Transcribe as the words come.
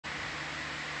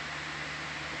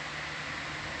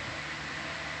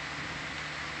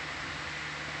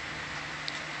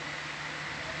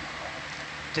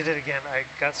did it again. I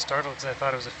got startled because I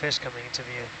thought it was a fish coming into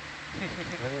view.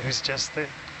 But it was just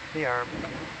the arm.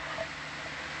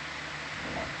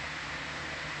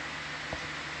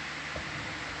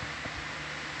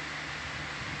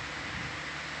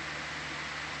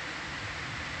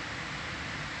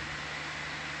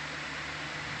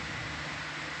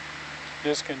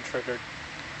 Niskin triggered.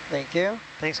 Thank you.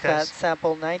 Thanks, guys. That's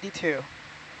sample 92.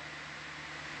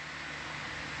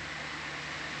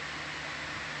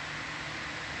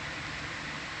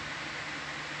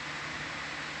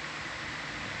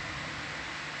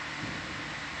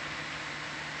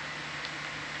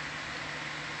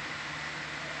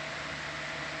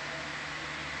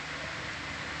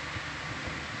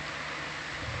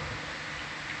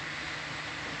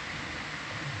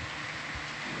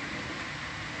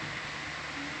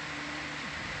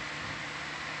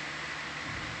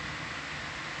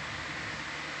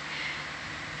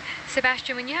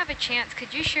 Sebastian, when you have a chance,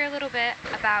 could you share a little bit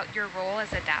about your role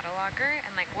as a data logger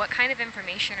and like what kind of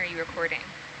information are you recording?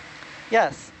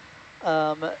 Yes.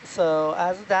 So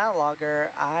as a data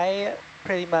logger, I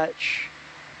pretty much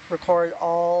record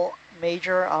all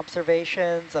major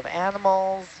observations of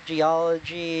animals,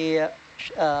 geology,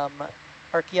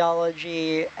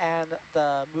 archaeology, and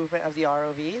the movement of the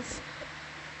ROVs,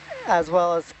 as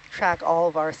well as track all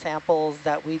of our samples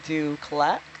that we do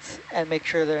collect and make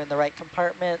sure they're in the right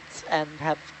compartments and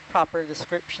have proper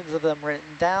descriptions of them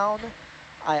written down.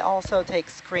 I also take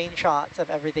screenshots of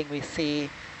everything we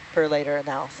see for later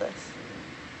analysis.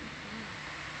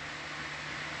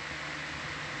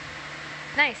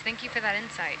 Nice, thank you for that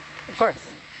insight. Of course.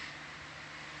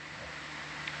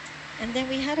 And then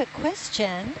we had a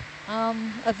question.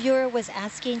 A viewer was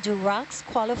asking, do rocks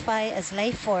qualify as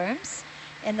life forms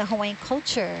in the Hawaiian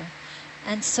culture?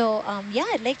 And so, yeah,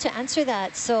 I'd like to answer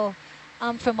that. So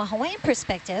from a Hawaiian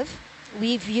perspective,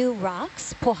 we view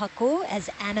rocks, pohaku, as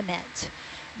animate,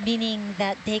 meaning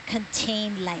that they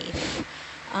contain life,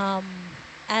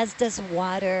 as does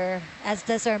water, as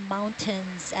does our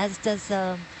mountains, as does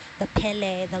the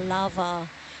pele, the lava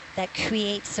that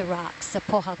creates the rocks, the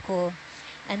pohaku.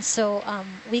 And so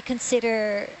we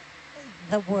consider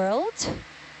the world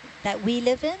that we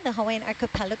live in, the Hawaiian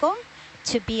archipelago,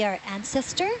 to be our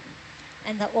ancestor.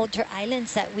 And the older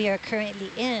islands that we are currently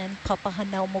in,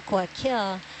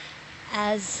 Papahanaumokuakea,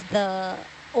 as the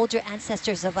older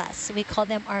ancestors of us. We call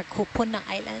them our kupuna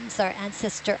islands, our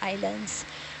ancestor islands.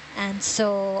 And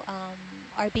so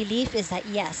our belief is that,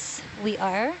 yes, we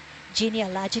are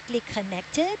genealogically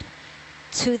connected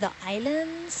to the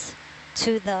islands,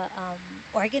 to the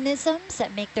organisms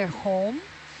that make their home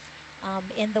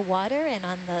in the water and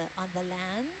on the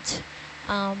land.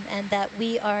 And that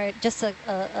we are just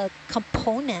a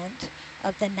component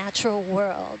of the natural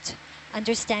world,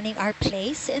 understanding our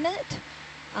place in it,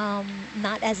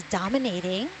 not as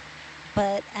dominating,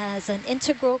 but as an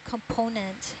integral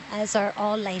component as are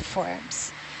all life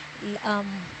forms.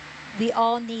 We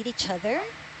all need each other.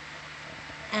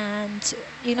 And,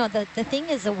 you know, the thing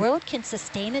is, the world can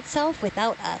sustain itself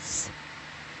without us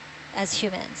as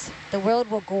humans. The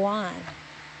world will go on,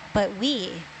 but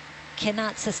we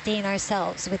cannot sustain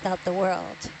ourselves without the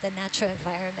world, the natural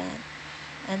environment.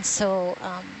 And so,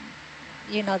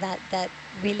 you know, that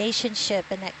relationship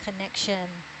and that connection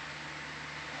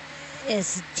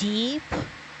is deep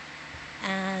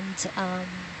and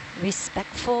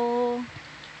respectful,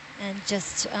 and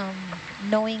just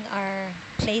knowing our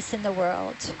place in the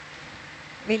world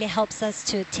really helps us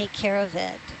to take care of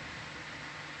it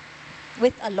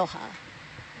with aloha.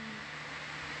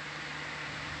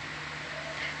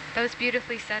 That was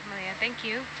beautifully said, Malia. Thank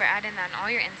you for adding that and all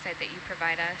your insight that you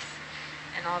provide us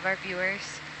and all of our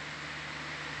viewers.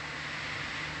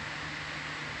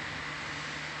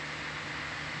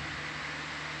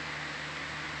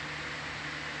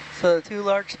 So the two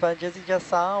large sponges you just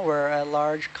saw were a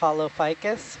large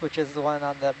caulophucus, which is the one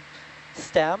on the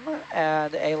stem,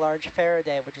 and a large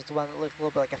farridae, which is the one that looks a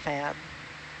little bit like a fan.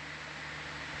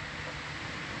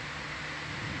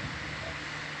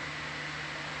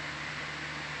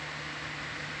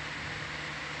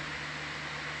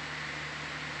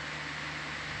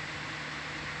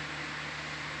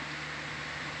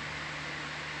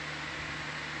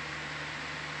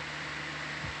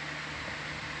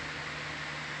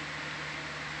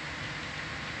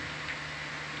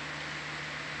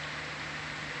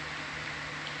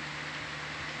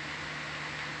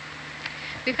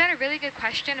 We've got a really good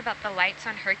question about the lights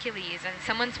on Hercules, and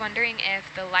someone's wondering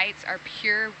if the lights are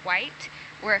pure white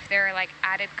or if there are like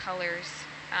added colors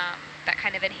that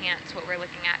kind of enhance what we're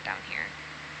looking at down here.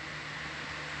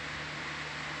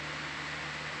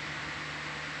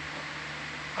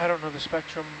 I don't know the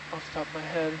spectrum off the top of my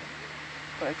head.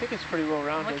 But I think it's pretty well I'm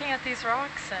rounded. looking at these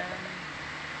rocks and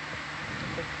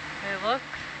they look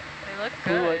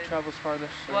Blue good. light travels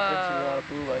farthest, so it tends to be a lot of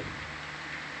blue light.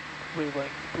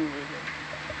 Wavelength, blue wavelength.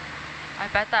 I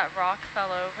bet that rock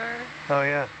fell over Oh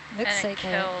yeah. Looks and it like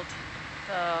killed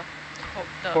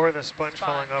the Or the sponge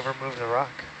falling over moved the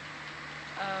rock.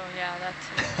 Oh yeah, that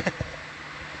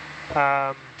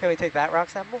too. Can we take that rock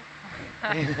sample?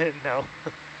 No.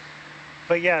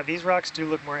 But yeah, these rocks do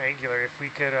look more angular. If we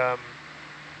could,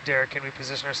 Derek, can we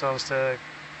position ourselves to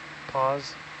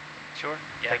pause? Sure.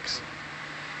 Yeah. Thanks.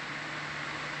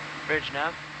 Bridge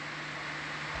nav.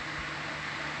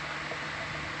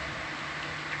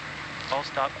 All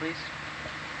stop, please.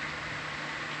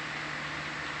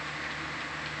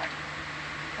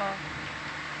 Well,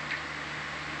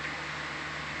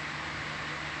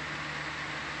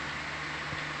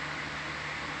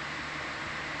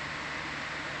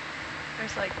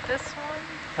 there's like this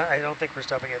one. I don't think we're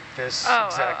stopping at this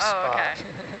exact spot. Okay.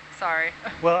 Sorry.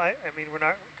 Well, I mean, we're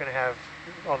not going to have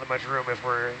all that much room if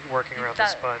we're working around the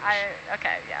sponge.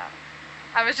 Okay, yeah.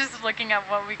 I was just looking at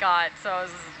what we got, so I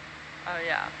was. Oh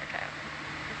yeah. Okay.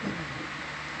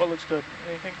 What looks good?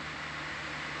 Anything?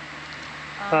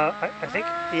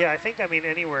 I think, I mean,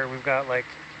 anywhere we've got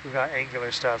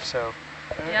angular stuff, so.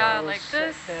 Yeah, We'll like set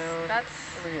this. down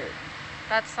That's over here.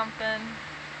 that's something.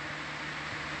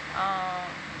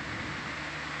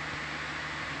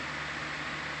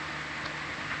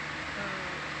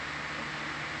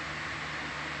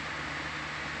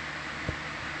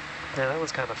 Yeah, that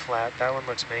one's kind of flat. That one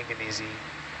looks manganese-y.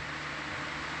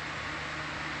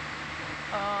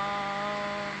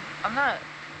 I'm not.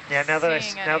 Yeah, now that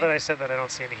seeing I said that, I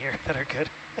don't see any here that are good.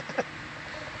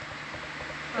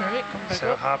 All right, come back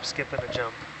So up. hop, skip, and a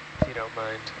jump, if you don't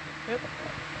mind. Yep.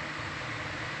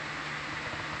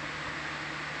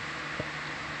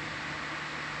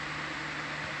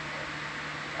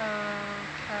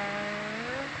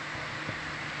 Okay.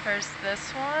 There's this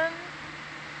one.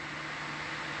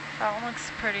 That one looks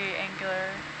pretty angular.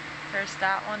 There's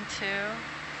that one too.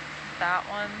 That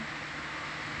one.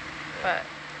 But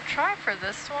try for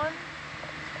this one,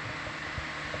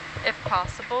 if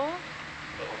possible,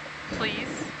 please.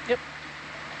 Yep.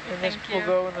 And this Thank will you.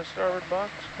 go in the starboard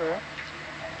box, correct?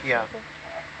 Yeah. Sample?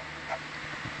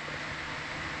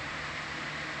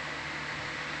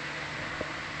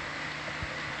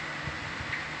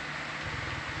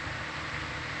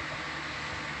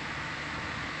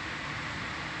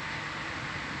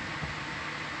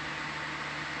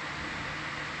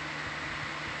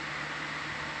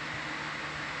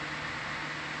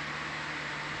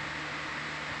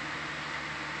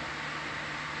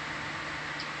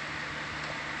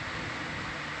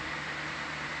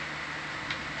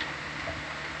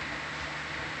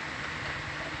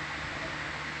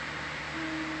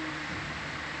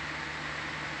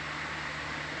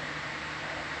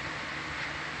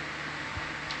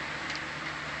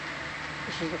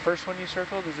 This is the first one you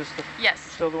circled? Is this Yes.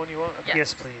 still the one you want? Okay.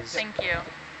 Yes, please. Thank you.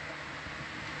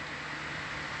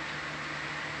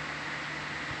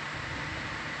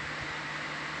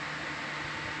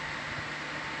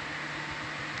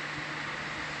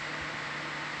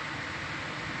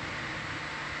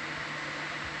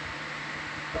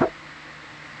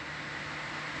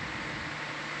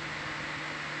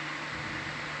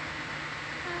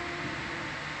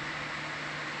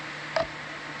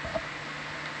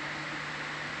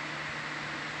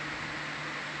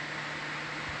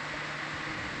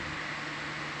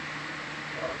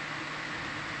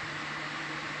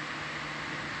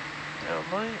 Now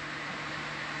might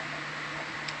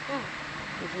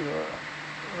if you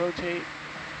rotate.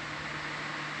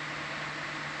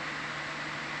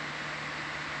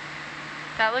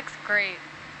 That looks great.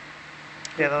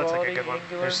 Yeah, that looks like a Quality, good one.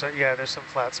 angular. There's some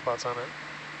flat spots on it.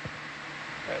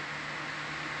 Okay.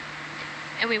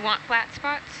 And we want flat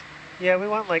spots? Yeah, we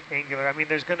want like angular. I mean,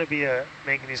 there's going to be a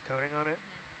manganese coating on it,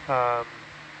 but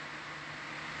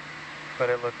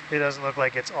it doesn't look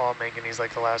like it's all manganese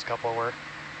like the last couple were.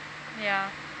 Yeah.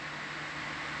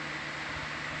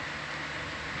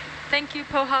 Thank you,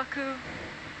 Pohaku.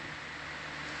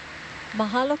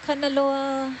 Mahalo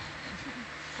kanaloa.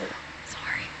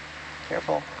 Sorry.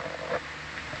 Careful.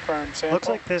 Burn sample. Looks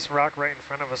like this rock right in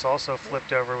front of us also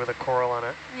flipped over with a coral on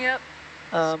it. Yep.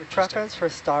 interesting. Preference for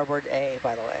starboard A,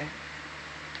 by the way.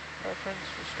 Preference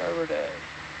for starboard A.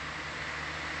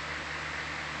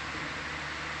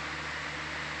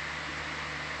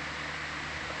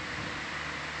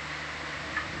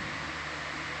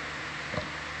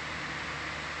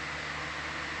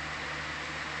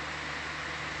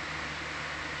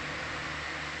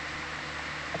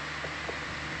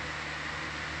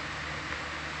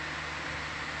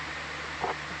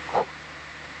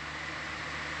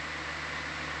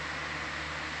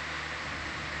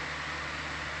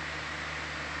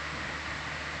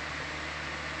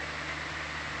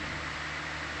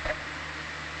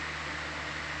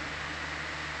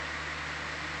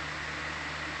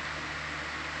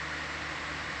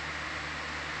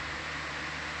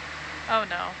 Oh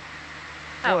no.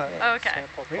 Oh, What? okay.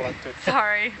 Sample collected.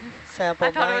 Sorry. Sample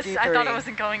I thought 93. it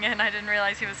wasn't going in. I didn't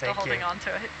realize he was still Thank holding you. on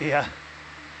to it. Yeah.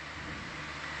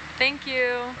 Thank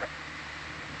you.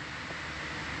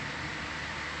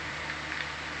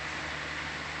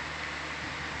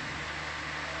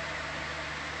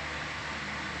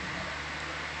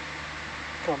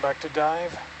 Going back to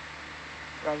dive.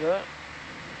 Roger that.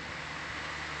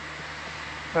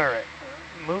 All right,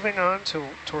 moving on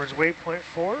towards waypoint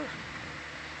 4.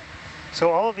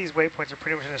 So all of these waypoints are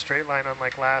pretty much in a straight line,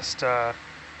 unlike the last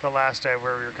dive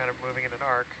where we were kind of moving in an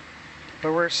arc.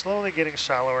 But we're slowly getting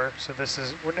shallower. So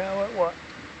we're now at what?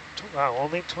 Wow,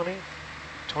 only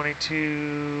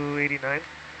 2289.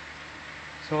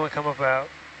 So we'll come up about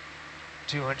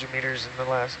 200 meters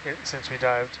since we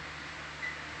dived.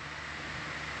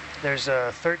 There's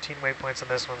 13 waypoints on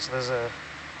this one, so there's a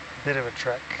bit of a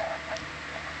trek.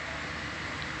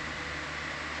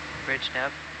 Bridge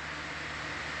nav.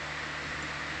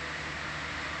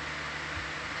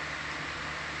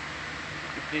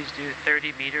 Could you please do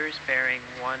 30 meters bearing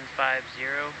 150?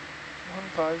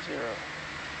 150.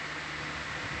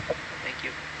 Thank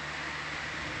you.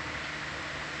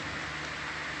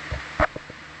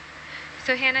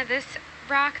 So Hannah, this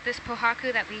rock, this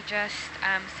pohaku that we just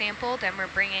sampled and we're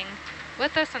bringing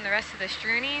with us on the rest of this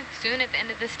journey, soon at the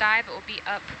end of this dive it will be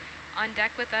up on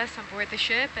deck with us on board the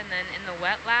ship and then in the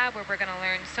wet lab where we're going to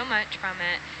learn so much from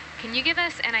it. Can you give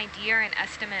us an idea or an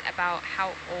estimate about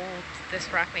how old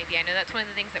this rock may be? I know that's one of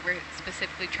the things that we're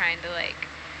specifically trying to like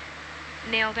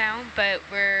nail down, but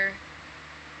we're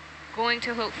going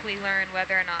to hopefully learn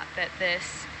whether or not that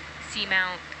this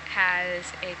seamount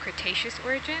has a Cretaceous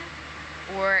origin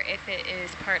or if it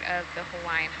is part of the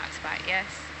Hawaiian hotspot, yes?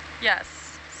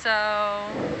 Yes. So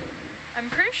I'm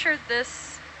pretty sure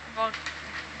this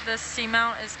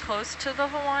seamount is close to the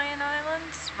Hawaiian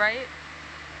Islands, right?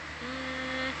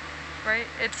 Right?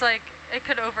 It's like it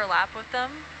could overlap with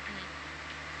them.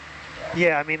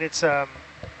 Yeah, I mean it's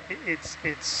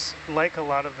like a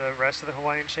lot of the rest of the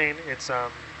Hawaiian chain. It's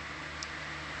on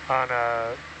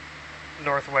a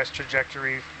northwest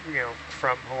trajectory,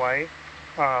 from Hawaii.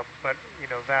 But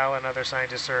Val and other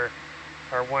scientists are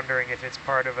wondering if it's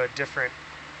part of a different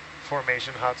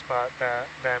formation hotspot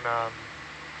than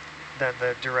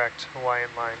the direct Hawaiian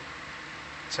line.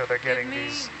 So they're getting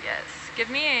these. Yes.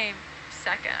 Give me a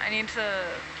second. I need to.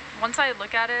 Once I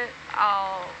look at it,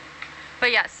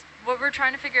 But yes, what we're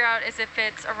trying to figure out is if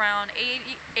it's around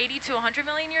 80 to 100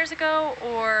 million years ago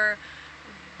or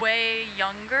way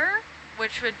younger,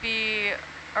 which would be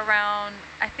around,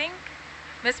 I think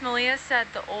Miss Malia said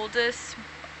the oldest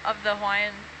of the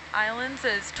Hawaiian Islands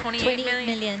is 28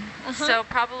 million. So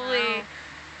probably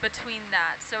between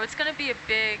that. So it's going to be a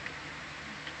big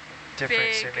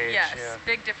difference in age. Yes, yeah.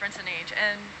 big difference in age.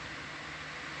 And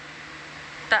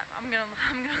that I'm gonna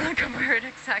look up where it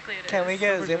exactly it is. Can we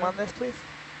get a zoom on this, please?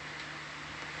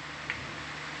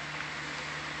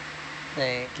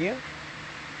 Thank you.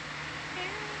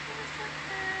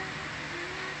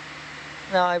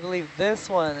 Now I believe this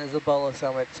one is a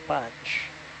bolosomid sponge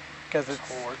because it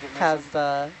has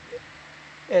the.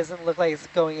 It doesn't look like it's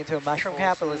going into a mushroom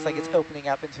cap. It looks like it's opening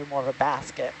up into more of a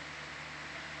basket,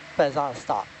 but it's on a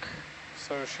stalk.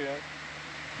 Associate.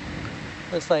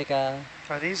 Looks like a.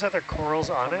 Are these other corals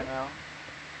on it? Out.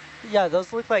 Yeah,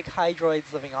 those look like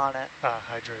hydroids living on it. Ah,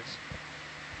 hydroids.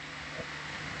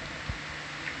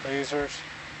 Lasers.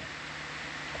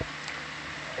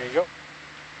 There you go.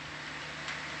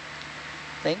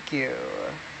 Thank you.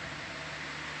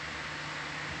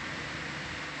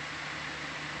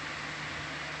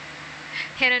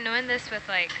 Hannah, knowing this with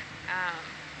like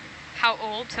how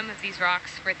old some of these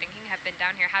rocks we're thinking have been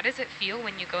down here, how does it feel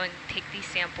when you go and take these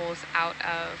samples out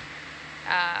of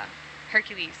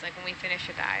Hercules, like when we finish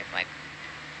a dive? Like,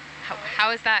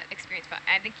 how is that experience? But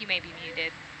I think you may be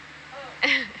muted.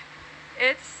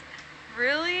 It's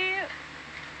really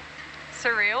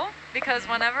surreal because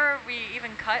whenever we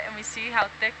even cut and we see how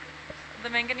thick the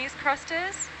manganese crust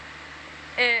is,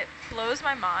 it blows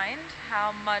my mind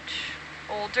how much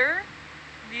older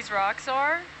these rocks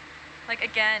are. Like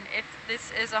again, if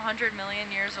this is 100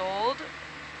 million years old,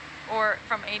 or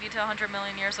from 80 to 100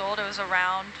 million years old, it was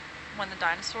around when the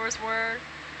dinosaurs were,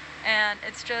 and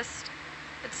it's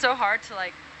so hard to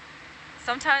like,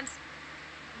 sometimes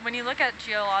when you look at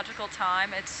geological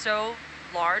time, it's so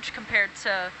large compared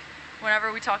to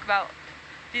whenever we talk about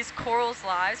these corals'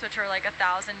 lives, which are like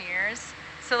 1,000 years.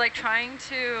 So like trying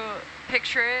to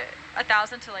picture it,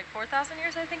 1,000 to like 4,000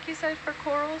 years, I think you said, for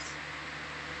corals.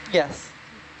 Yes.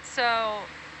 So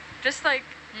just like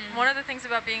one of the things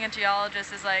about being a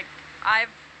geologist is like I've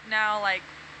now like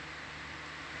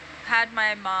had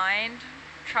my mind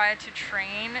try to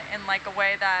train in like a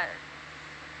way that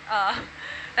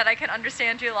that I can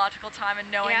understand geological time, and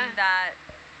knowing that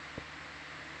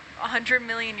 100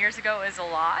 million years ago is a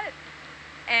lot.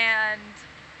 And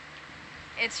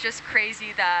it's just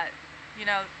crazy that, you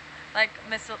know, like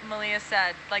Miss Malia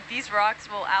said, like these rocks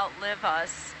will outlive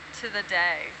us to the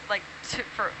day, like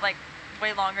for like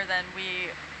way longer than we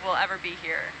will ever be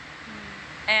here.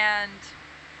 And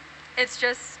it's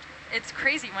just, it's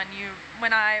crazy when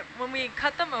we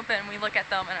cut them open, we look at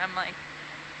them and I'm like,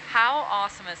 how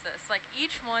awesome is this? Like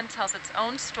each one tells its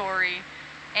own story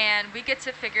and we get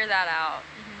to figure that out.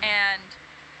 And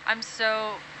I'm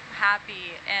so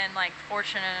happy and like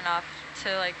fortunate enough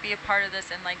to like be a part of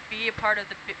this and like be a part of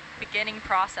the beginning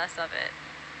process of it.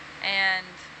 And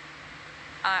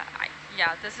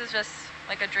yeah, this is just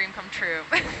like a dream come true.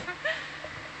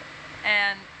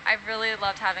 And I really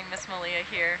loved having Miss Malia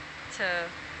here to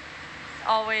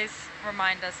always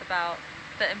remind us about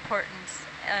the importance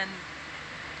and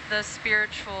the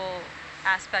spiritual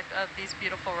aspect of these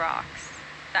beautiful rocks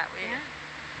that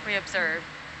we observe.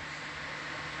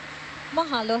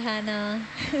 Mahalo, Hannah.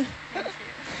 Thank you.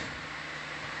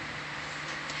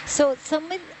 So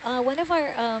one of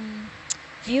our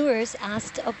viewers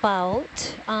asked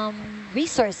about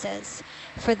resources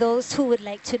for those who would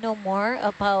like to know more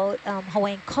about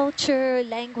Hawaiian culture,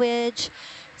 language.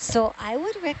 So I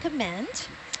would recommend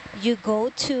you go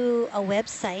to a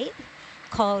website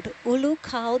called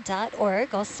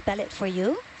ulukau.org. I'll spell it for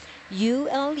you.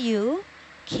 ulukau.org.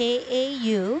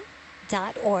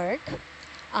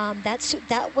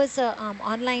 That was an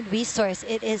online resource.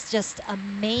 It is just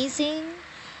amazing.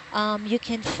 You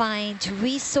can find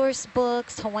resource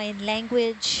books, Hawaiian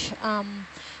language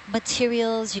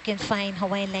materials. You can find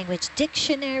Hawaiian language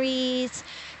dictionaries.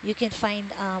 You can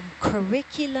find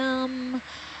curriculum.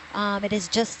 It is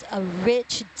just a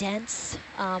rich, dense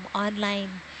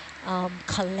online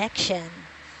collection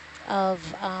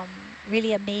of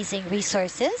really amazing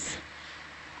resources.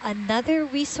 Another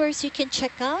resource you can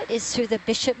check out is through the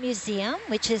Bishop Museum,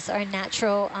 which is our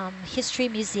natural history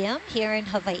museum here in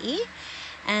Hawaii.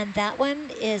 And that one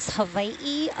is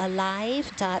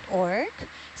hawaiialive.org.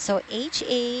 So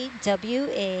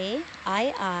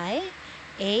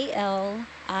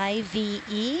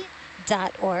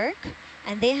HAWAIIALIVE.org.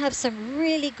 And they have some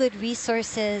really good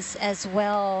resources as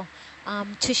well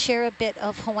to share a bit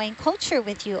of Hawaiian culture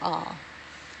with you all.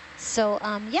 So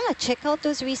yeah, check out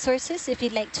those resources if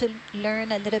you'd like to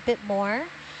learn a little bit more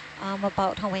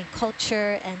about Hawaiian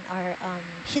culture and our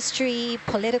history,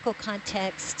 political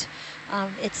context.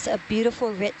 It's a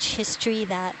beautiful, rich history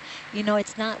that, you know,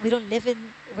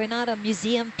 we're not a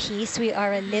museum piece. We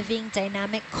are a living,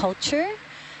 dynamic culture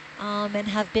and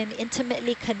have been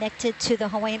intimately connected to the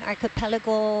Hawaiian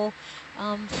archipelago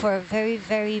for a very,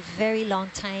 very, very long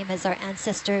time as our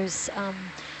ancestors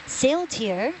sailed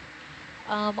here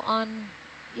on,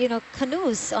 you know,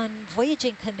 canoes, on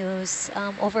voyaging canoes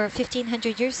over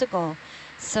 1,500 years ago.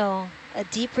 So a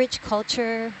deep, rich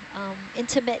culture,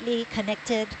 intimately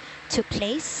connected to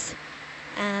place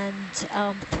and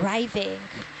thriving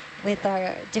with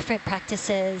our different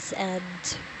practices, and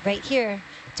right here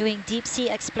doing deep sea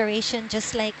exploration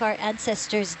just like our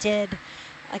ancestors did,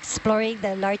 exploring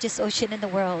the largest ocean in the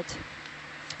world.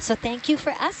 So thank you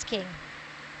for asking.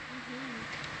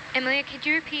 Emilia, could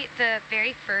you repeat the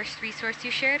very first resource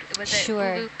you shared? Was it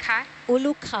Sure.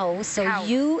 Ulukau, so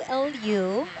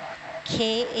ULUKAU.org.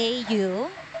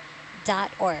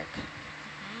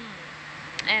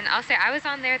 And I'll say I was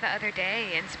on there the other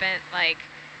day and spent like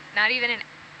not even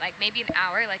maybe an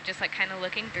hour, like just like kind of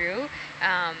looking through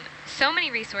so many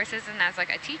resources. And as like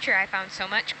a teacher, I found so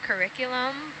much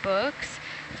curriculum, books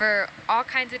for all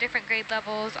kinds of different grade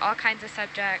levels, all kinds of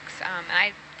subjects. And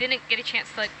I didn't get a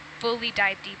chance to like fully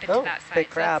dive deep into that side. Big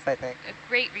crab, I think. A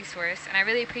great resource, and I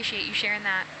really appreciate you sharing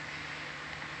that.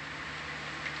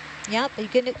 Yep,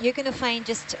 you're gonna find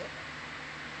just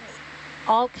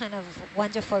all kind of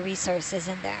wonderful resources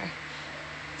in there,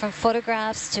 from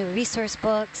photographs to resource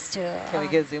books to Can we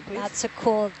get a zoom, please? lots of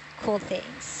cool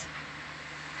things.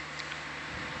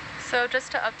 So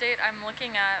just to update, I'm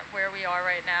looking at where we are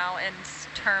right now in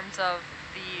terms of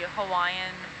the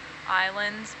Hawaiian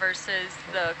Islands versus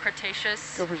the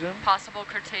Cretaceous, possible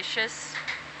Cretaceous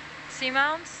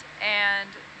seamounts, and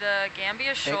the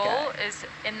Gambia Shoal is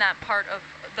in that part of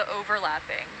the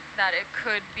overlapping, that it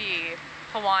could be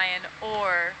Hawaiian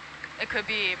or it could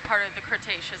be part of the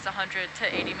Cretaceous 100 to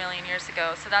 80 million years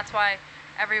ago. So that's why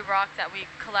every rock that we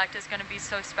collect is going to be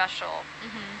so special.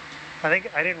 I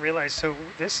think I didn't realize. So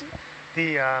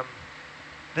the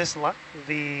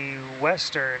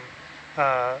western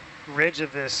ridge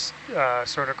of this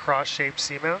sort of cross-shaped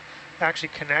seamount actually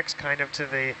connects kind of to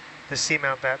the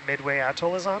seamount that Midway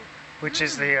Atoll is on, which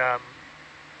is the,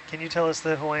 can you tell us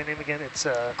the Hawaiian name again? It's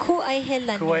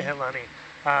Kuaihelani. Kuaihelani.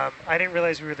 I didn't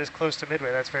realize we were this close to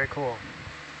Midway. That's very cool.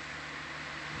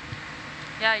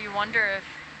 Yeah, you wonder if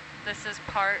this is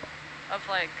part of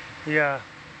like Yeah,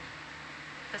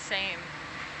 the same,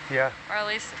 yeah. or at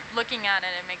least looking at it,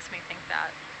 it makes me think that.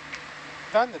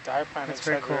 On the diagram, it That's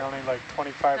very said we're cool. only like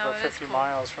 25 No, or it is 50 cool.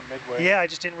 miles from Midway. Yeah, I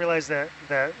just didn't realize that,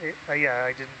 yeah,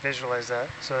 I didn't visualize that.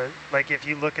 So, like, if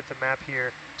you look at the map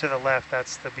here to the left,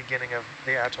 that's the beginning of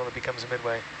the atoll that becomes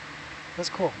Midway. That's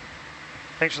cool.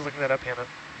 Thanks for looking that up, Hannah.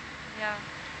 Yeah,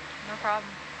 no problem.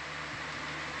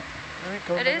 All right,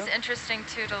 go It ahead is now. interesting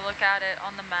too to look at it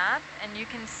on the map, and you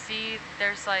can see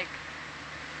there's like,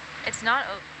 it's not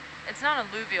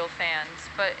alluvial fans,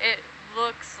 but it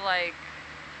looks like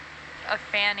a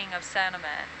fanning of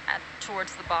sediment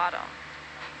towards the bottom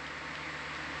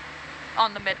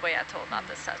on the Midway Atoll, not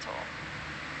this atoll.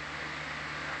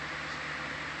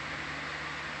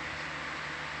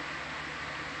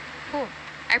 Cool.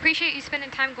 I appreciate you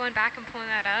spending time going back and pulling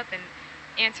that up and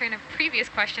answering a previous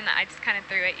question that I just kind of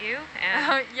threw at you.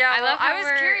 And Yeah, I love how I was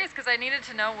we're- curious because I needed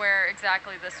to know where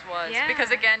exactly this was. Yeah.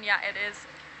 Because again, yeah, it is,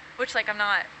 which like I'm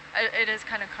not, it is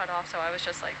kind of cut off, so I was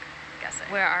just like guessing.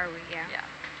 Where are we? Yeah. Yeah.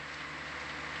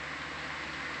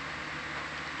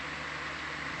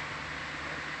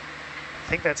 I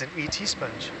think that's an ET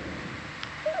sponge.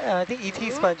 I think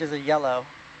ET sponges are yellow.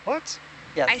 What?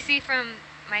 Yes. I see from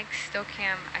Mike's still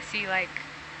cam, I see like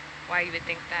why you would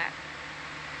think that.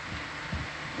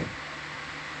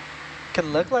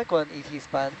 Can look like one ET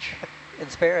sponge in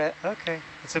spirit. Okay.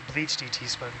 It's a bleached ET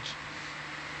sponge.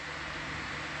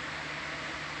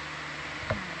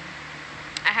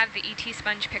 I have the ET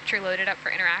sponge picture loaded up for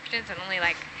interactions and only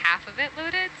like half of it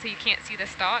loaded, so you can't see the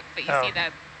stalk, but you Oh. see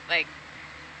the like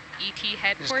ET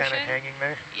head Just portion. kind of hanging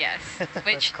there. Yes, That's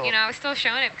which cool. you know I was still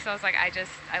showing it because I was like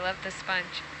I love this sponge.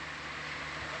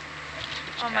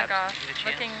 Oh my tabs gosh, did you get a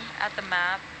chance? looking at the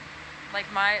map,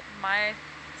 like my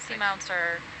seamounts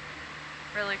are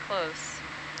really close.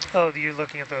 Oh, you're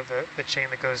looking at the chain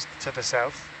that goes to the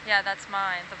south? Yeah, that's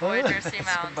mine, the Voyager That's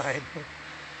seamounts. mine.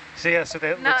 So yeah, so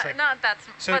that looks Not, like... not that's,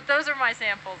 So- but those are my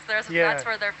samples. Yeah. That's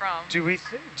where they're from. Do we,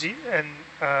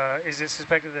 is it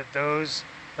suspected that those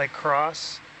like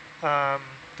cross the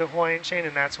Hawaiian chain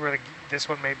and that's where this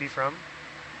one may be from?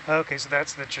 Okay, so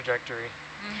that's the trajectory.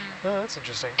 Mm-hmm. Oh, that's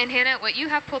interesting. And Hannah, what you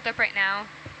have pulled up right now,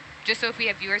 just so if we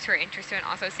have viewers who are interested in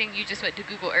also seeing, you just went to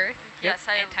Google Earth. Yes,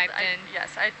 and typed in.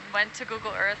 Yes, I went to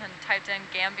Google Earth and typed in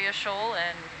Gambia Shoal,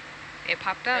 and It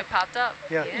popped up. it popped up.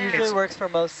 Yeah, Yeah. Usually it's, works for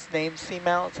most named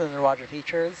seamounts and Roger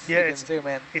features. Yeah, you can it's- zoom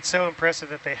in. it's so impressive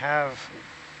that they have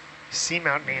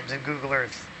seamount names in Google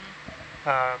Earth.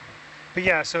 But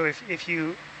yeah, so if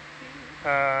you,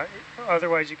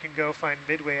 otherwise you can go find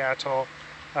Midway Atoll,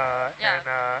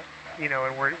 and you know,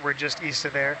 and we're just east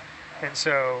of there, and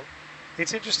so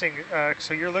it's interesting.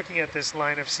 So you're looking at this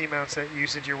line of seamounts that you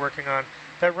said you're working on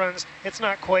that runs. It's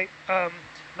not quite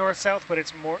north south, but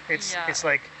it's more. It's Yeah. it's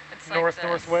like It's like north this.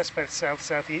 northwest, but south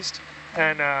southeast,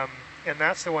 and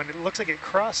that's the one. It looks like it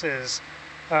crosses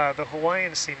the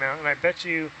Hawaiian seamount, and I bet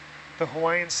you the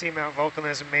Hawaiian seamount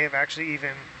volcanism may have actually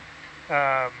even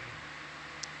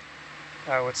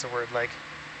what's the word, like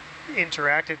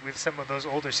interacted with some of those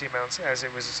older seamounts as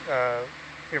it was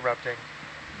erupting,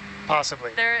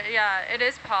 possibly. Yeah, it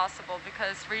is possible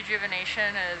because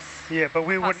rejuvenation is Yeah, but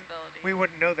we a wouldn't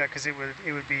possibility. know that because it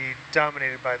would be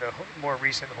dominated by the more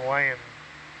recent Hawaiian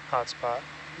hotspot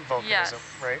volcanism, Yes.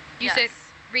 right? You Yes. said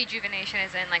rejuvenation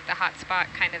is in like the hot spot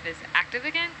kind of is active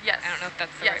again? Yes. I don't know if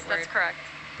that's the Yes, right word. that's correct.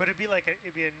 But it'd be like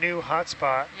it'd be a new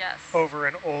hotspot Yes. over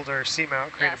an older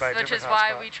seamount created Yes, by a which different is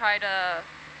why hotspot. we try to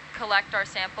collect our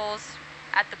samples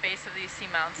at the base of these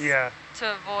seamounts Yeah.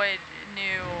 to avoid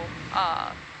new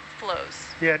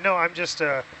flows. Yeah, no, I'm just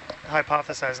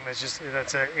hypothesizing.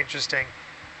 That's interesting.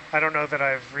 I don't know that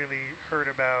I've really heard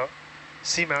about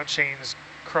seamount chains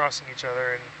crossing each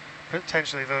other and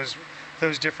potentially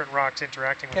those different rocks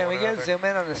interacting with Can one we get another. zoom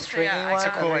in on the stringy yeah, one That's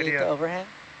a cool underneath idea. the overhang?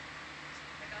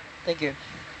 Thank you.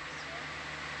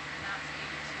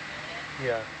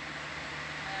 Yeah.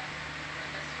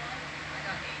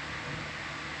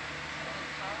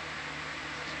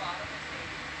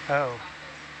 Oh.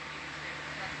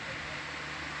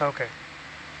 Okay.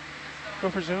 Go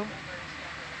for zoom.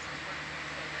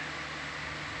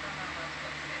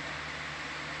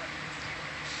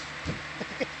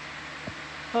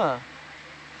 Huh.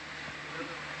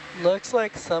 Looks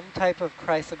like some type of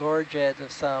crysogorgiids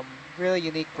of some really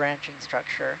unique branching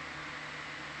structure.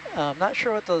 I'm not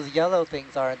sure what those yellow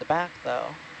things are in the back,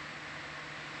 though.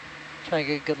 Trying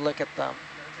to get a good look at them.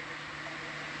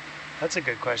 That's a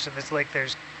good question. It's like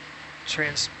there's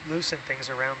translucent things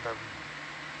around them.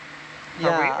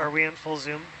 Yeah. Are we in full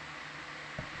zoom?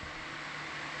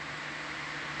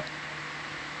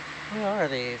 What are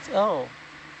these? Oh.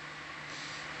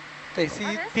 They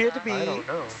appear to be... I don't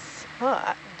know.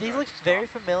 These look very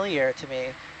familiar to me,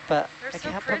 but They're I so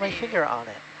can't put my pretty. finger on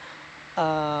it.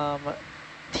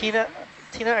 Tina,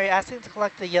 are you asking to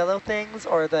collect the yellow things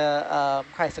or the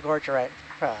crysogorgiid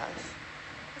crust?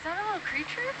 Is that a little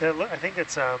creature? I think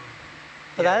it's But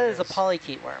yeah, that it is a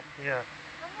polychaete worm. Yeah.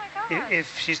 Oh my gosh.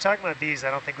 If she's talking about these,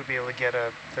 I don't think we'd be able to get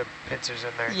the pincers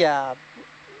in there. Yeah.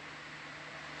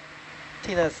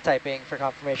 Tina's typing for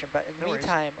confirmation, but in the No worries.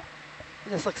 meantime,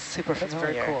 this looks super That's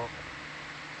familiar. very cool.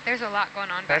 There's a lot going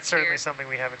on back That's certainly here. something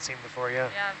we haven't seen before, yeah.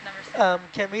 Yeah, I've never seen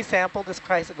that. Can we sample this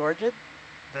crysogorgiid?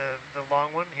 The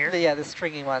long one here, Yeah, the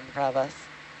stringy one, Pravas.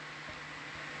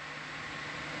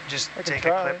 just I can take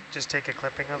try. just take a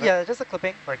clipping of it, Yeah, just a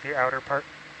clipping. like the outer part.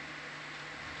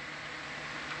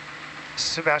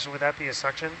 Sebastian, would that be a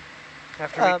suction?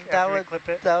 After we clip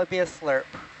it? That would be a slurp.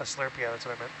 A slurp, yeah, that's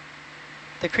what I meant.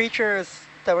 The creatures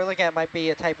that we're looking at might be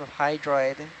a type of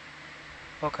hydroid.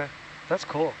 Okay, that's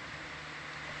cool.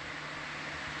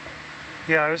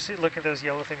 Yeah, I was looking at those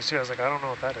yellow things too. I was like, I don't know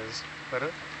what that is, but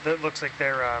it looks like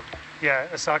they're, yeah,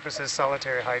 Asaka says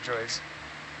solitary hydroids.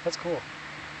 That's cool.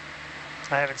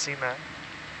 I haven't seen that.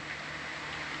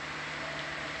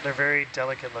 They're very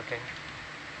delicate looking.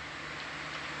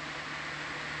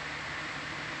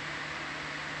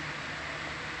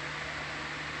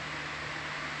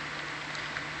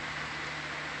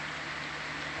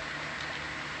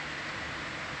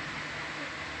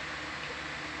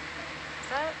 Is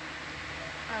that?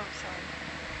 Oh, sorry.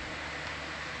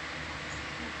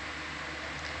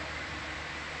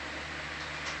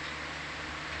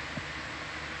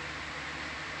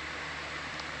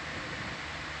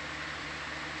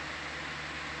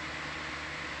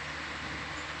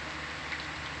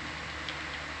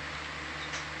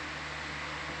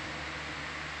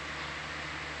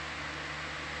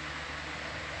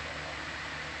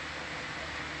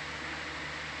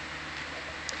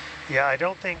 Yeah, I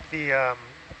don't think the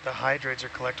hydroids are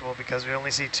collectible because we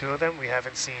only see 2 of them. We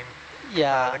haven't seen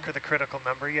Yeah. the critical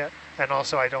number yet, and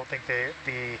also I don't think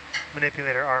the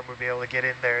manipulator arm would be able to get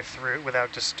in there through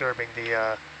without disturbing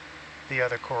the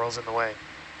other corals in the way.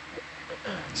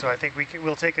 So I think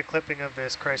we'll take a clipping of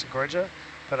this crysogorgia,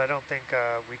 but I don't think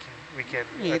we can We can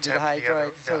do the attempt the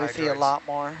other- hydroids, the so we see a hydroids. lot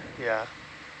more. Yeah,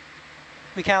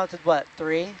 We counted, what,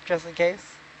 3, just in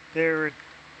case? there were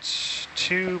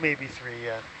 2, maybe 3.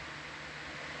 Yeah.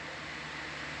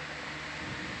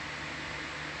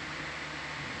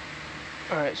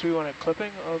 All right, so we want a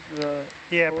clipping of the...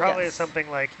 Yeah, probably Yes. something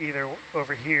like either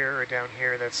over here or down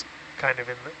here that's kind of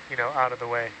in the, out of the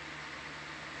way.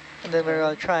 And then we're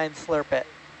going to try and slurp it.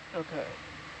 Okay.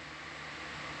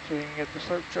 So we can get the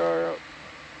slurp jar out.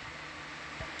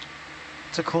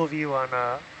 It's a cool view on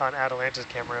Atalanta's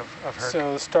camera of her.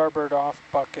 So starboard off,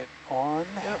 bucket on.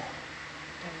 Yep.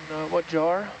 And what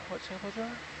jar? What sample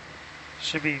jar?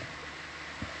 Should be.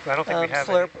 I don't think we have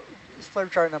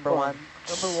Slurp jar number 1.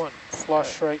 Number 1.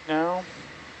 Flush right now. And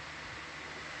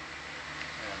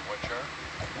what jar?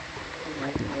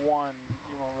 1.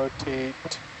 You want to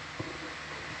rotate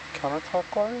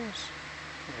counterclockwise.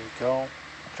 There you go.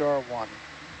 Jar 1.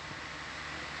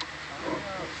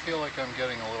 I feel like I'm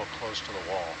getting a little close to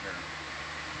the wall here.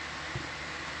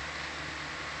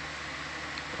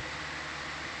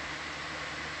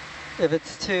 If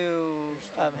it's too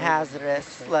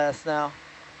hazardous, let us know.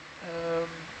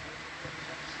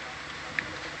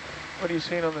 What are you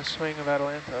seeing on the swing of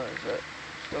Atalanta? Is it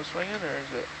still swinging, or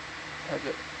has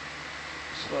it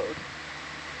slowed?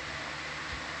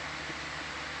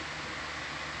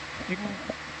 You can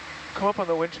come up on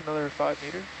the winch another 5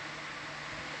 meters.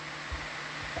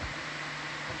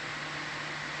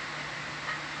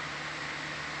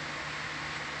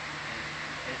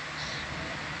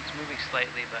 It's moving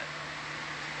slightly, but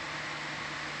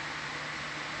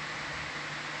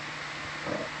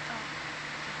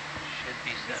should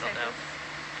be Did you settled say now. this?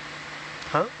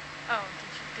 Huh? Oh,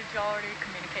 did you already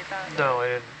communicate that? No, I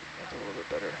didn't. That's a little bit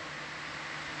better.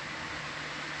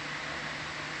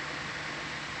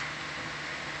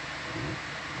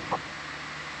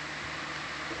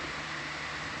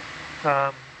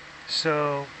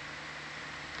 So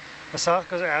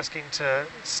Asaka's asking to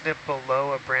snip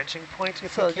below a branching point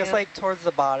if So we can. just like towards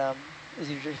the bottom is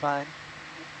usually fine.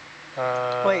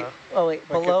 Uh, wait, Like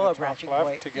below at a the top branching left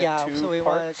point. to get Yeah, 2 so we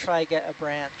want parts? to try get a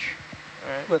branch. All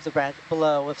right. with the branch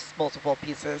below with multiple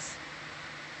pieces.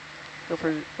 Go for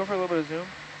a little bit of zoom.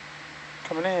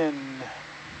 Coming in.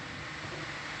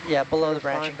 Yeah, below the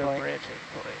Try to branching find a point. branching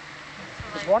point.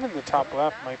 There's one in the top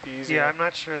left, might be easier. Yeah, I'm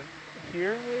not sure.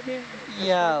 Here, maybe?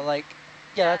 Yeah, like,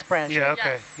 yeah, that's Yes. branching. Yeah, okay.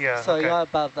 Yes. Yeah, So okay. you're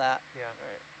above that. Yeah. All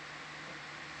right.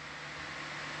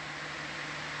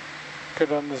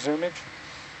 Good on the zoomage.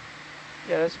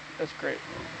 Yeah, that's great.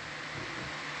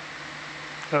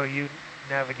 Oh, you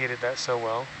navigated that so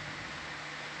well.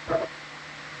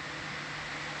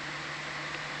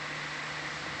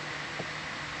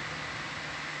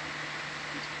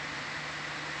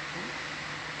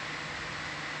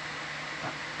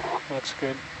 Looks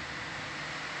good.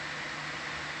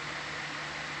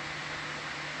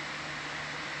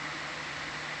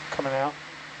 Coming out.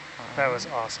 That was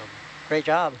awesome. Great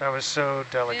job. That was so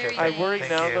delicate. Very I worry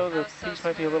Thank now, you. though, That the was so piece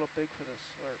might be a smooth. little big for the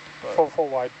slurp. But Full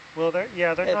wide. Well, they're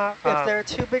If, not. if they're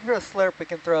too big for a slurp, we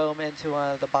can throw them into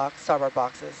one of the starboard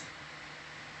boxes.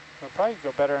 They'll probably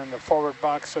go better in the forward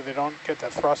box so they don't get the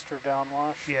thruster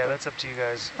downwash. Yeah, that's up to you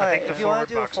guys. All I right, think if the you want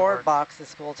to do a box would forward work. box,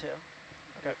 it's cool too.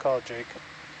 Okay, call it Jake.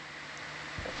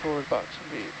 a forward box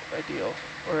would be ideal.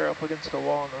 We're up against the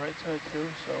wall on the right side, too,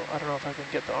 so I don't know if I can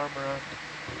get the arm around.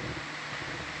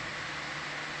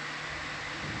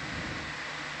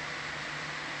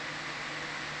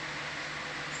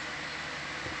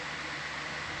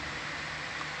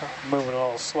 Moving a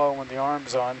little slow when the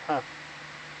arm's on, huh?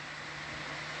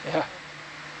 Yeah.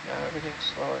 Yeah, everything's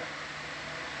slower.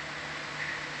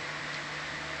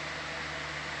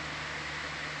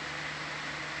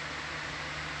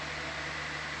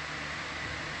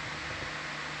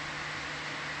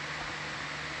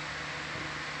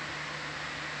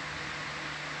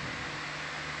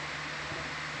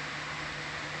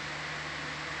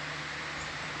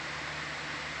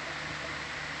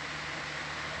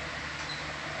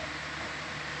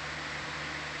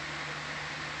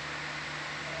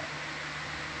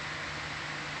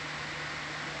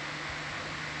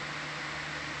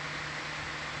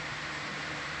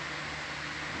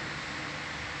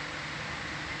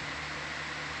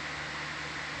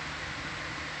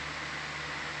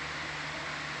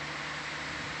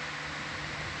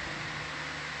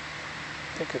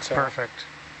 I think it's Perfect.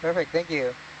 Perfect, thank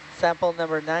you. Sample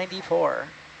number 94.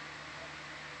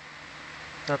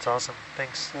 That's awesome.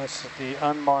 Thanks. That's the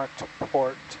unmarked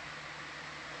port.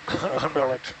 Acrylic.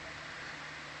 Unmarked.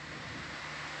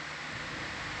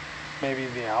 Maybe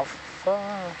the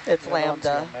alpha? It's The other one's the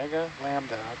lambda. Omega?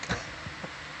 Lambda, okay.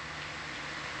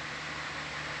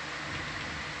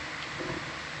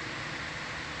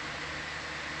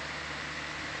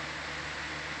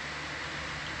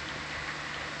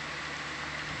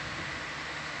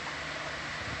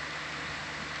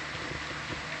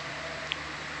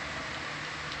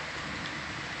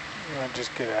 You want to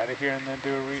just get out of here and then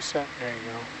do a reset? There you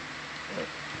go. Yep.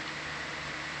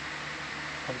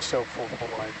 I'm still full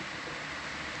wide.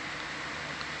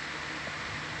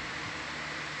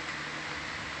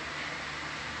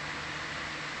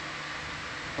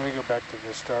 Let me go back to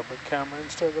the starboard camera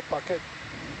instead of the bucket.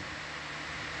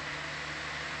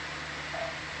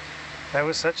 That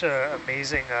was such an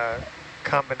amazing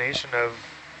combination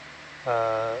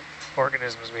of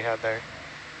organisms we had there.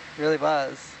 Really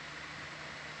was.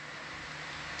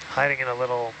 Hiding in a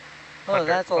little Oh,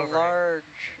 that's a overhang. large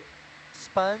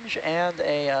sponge and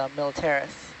a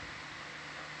militaris.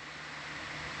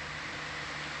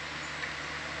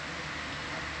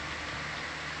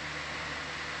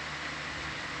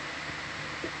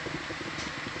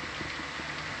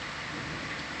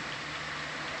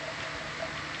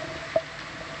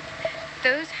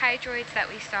 Those hydroids that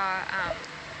we saw,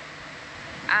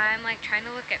 I'm like trying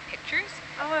to look at pictures.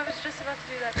 Oh, I was just about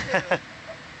to do that too.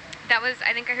 That was,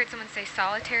 I think I heard someone say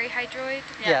solitary hydroid.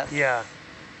 Yes. Yeah.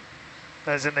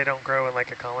 As in they don't grow in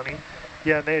like a colony.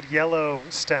 Yeah, they had yellow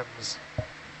stems.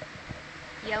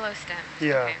 Yellow stems.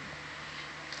 Yeah. Okay.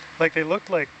 Like they looked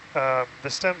like, the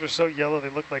stems were so yellow they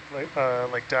looked like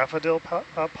daffodil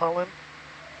pollen,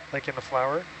 like in a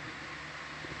flower.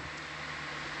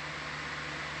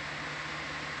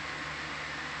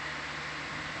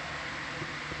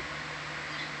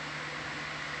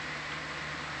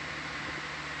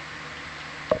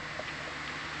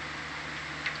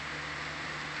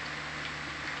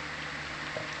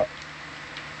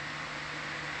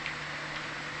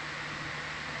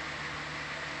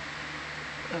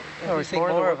 Oh, we're seeing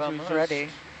more of them already.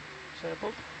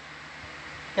 Sampled?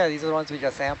 Yeah, these are the ones we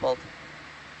just sampled.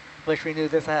 Wish we knew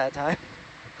this ahead of time.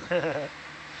 Wow.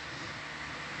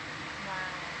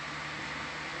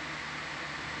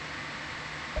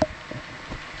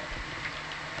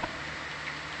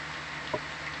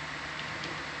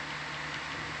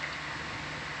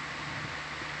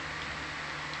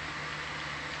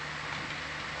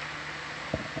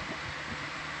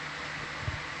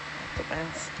 the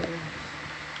master.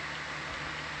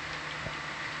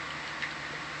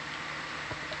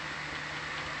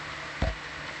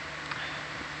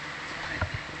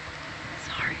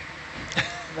 Sorry.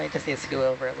 Might just need to scoot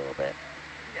over a little bit.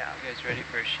 Yeah. You guys ready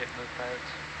for a ship move, pilots?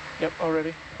 Yep,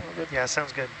 already. All good. Yeah,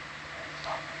 sounds good.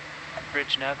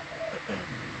 Bridge nav.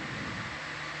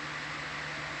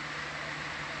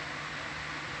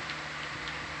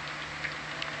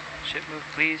 Ship move,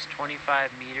 please.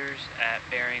 25 meters at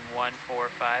bearing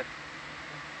 145.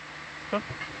 Huh?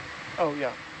 Oh,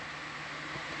 yeah.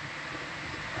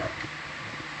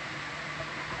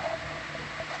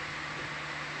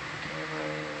 Camera.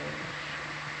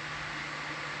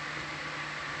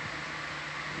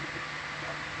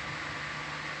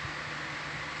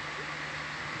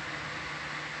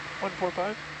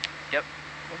 145? Yep.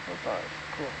 145,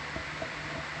 cool.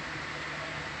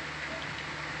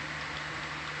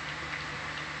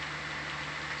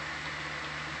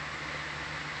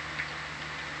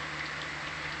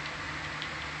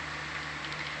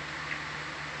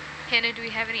 Hannah, do we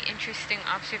have any interesting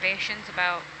observations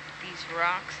about these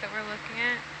rocks that we're looking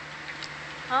at?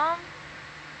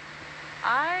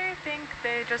 I think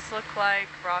they just look like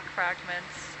rock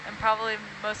fragments, and probably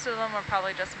most of them are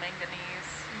probably just manganese.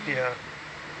 Yeah.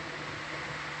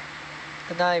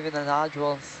 And not even the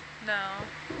nodules. No.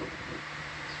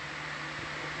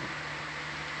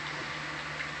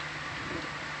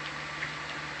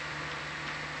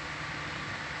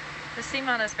 The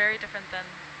seamount is very different than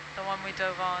the one we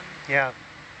dove on Yeah.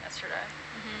 yesterday.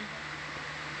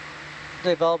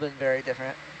 They've all been very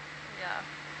different. Yeah.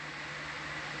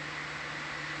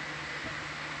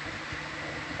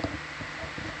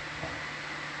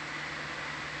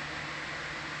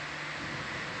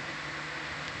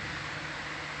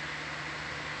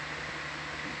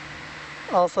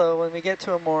 Also, when we get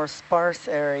to a more sparse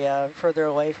area, further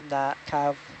away from that kind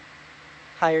of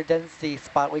higher density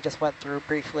spot we just went through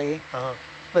briefly, Uh-huh.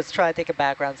 let's try to take a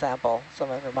background sample.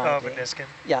 Someone remind Oh, of me. a Niskin?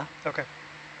 Yeah. Okay.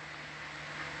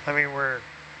 I mean, we're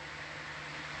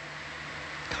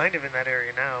kind of in that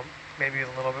area now. Maybe a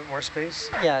little bit more space.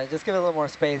 Yeah, just give it a little more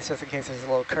space just in case there's a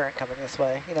little current coming this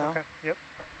way, you know? Okay, yep.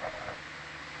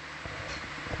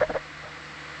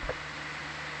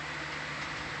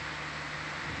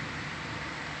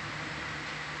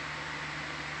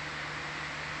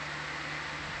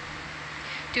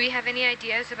 Do we have any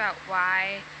ideas about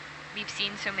why we've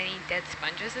seen so many dead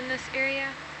sponges in this area?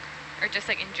 Or just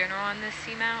like in general on this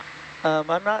seamount?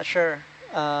 I'm not sure.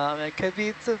 It could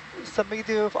be something to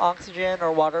do with oxygen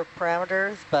or water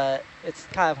parameters, but it's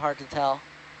kind of hard to tell.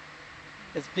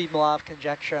 It's been a lot of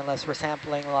conjecture unless we're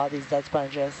sampling a lot of these dead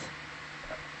sponges.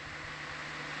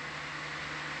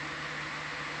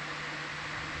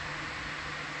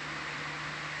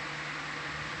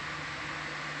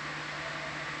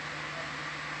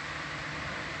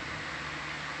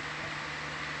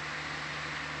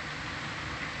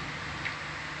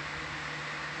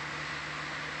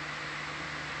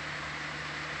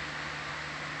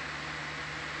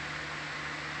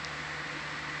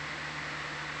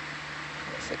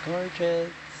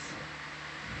 Crysogorgiids.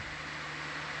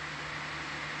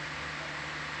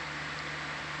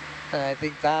 And I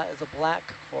think that is a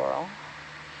black coral.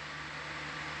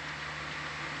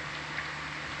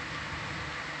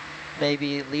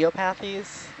 Maybe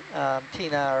Leopathes?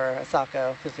 Tina or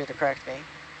Asako, feel free to correct me.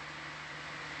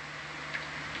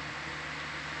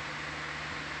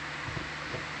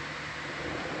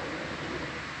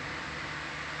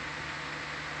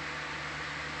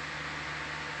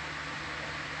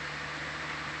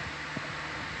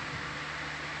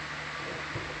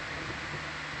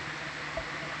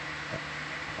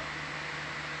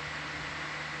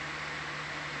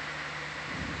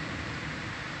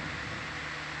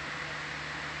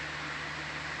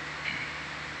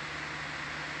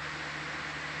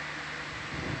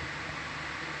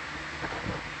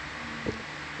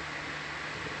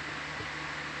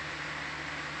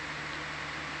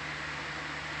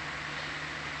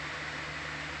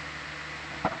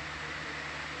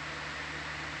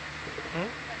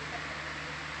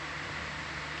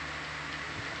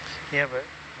 Yeah, but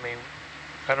I mean,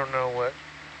 I don't know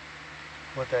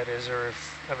what that is, or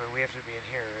if, I mean, we have to be in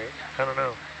here, right? I don't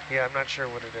know. Yeah, I'm not sure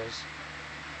what it is.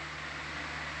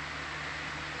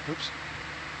 Oops.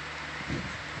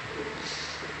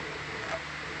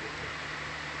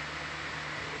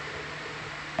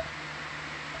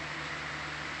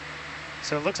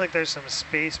 So it looks like there's some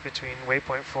space between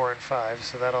waypoint 4 and 5,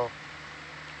 so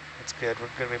that's good. We're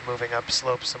going to be moving up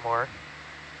slope some more.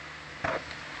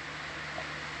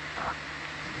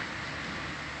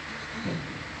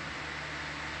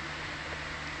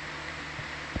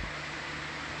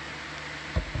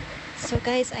 So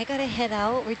guys, I gotta head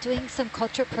out. We're doing some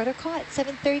culture protocol at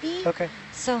 7:30. Okay.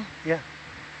 So Yeah.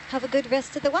 have a good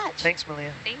rest of the watch. Thanks,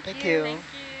 Malia. Thank Thank you. you. Thank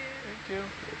you. Thank you.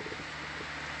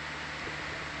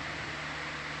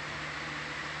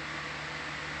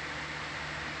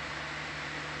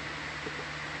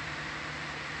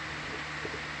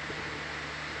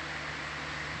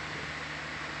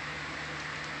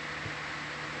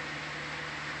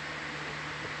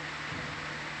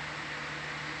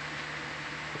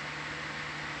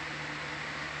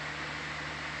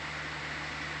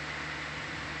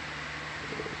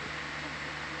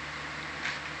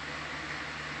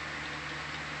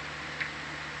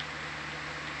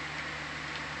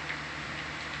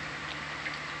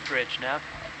 Bridge now.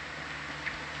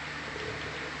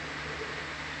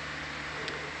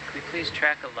 Could we please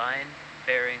track a line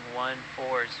bearing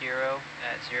 140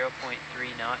 at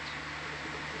 0.3 knots?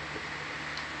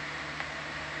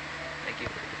 Thank you.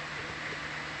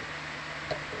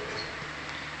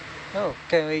 Oh,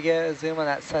 can we get a zoom on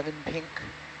that sudden pink?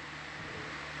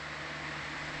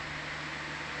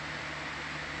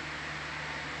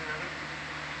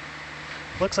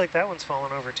 Looks like that one's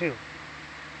fallen over too.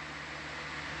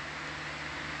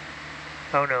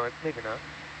 Oh no, maybe not.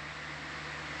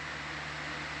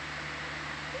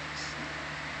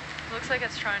 Looks like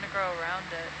it's trying to grow around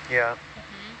it. Yeah.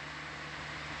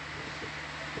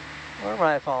 Or it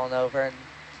might have fallen over and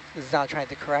is now trying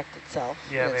to correct itself.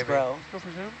 Yeah, in its maybe. growth. Go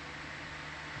for zoom.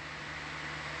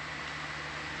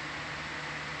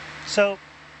 So,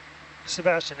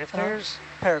 Sebastian, if there's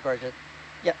Paragorgiid.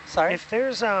 Yep, sorry. if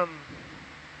there's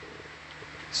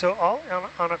so all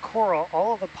on a coral,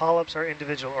 all of the polyps are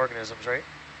individual organisms, right?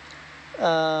 In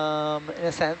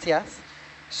a sense, yes.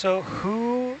 So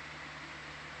who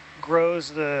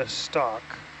grows the stalk?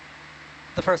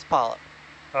 The first polyp,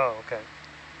 Oh, okay.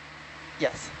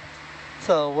 yes.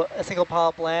 So a single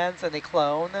polyp lands and they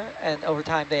clone, and over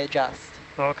time they adjust,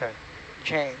 Okay.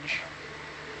 change.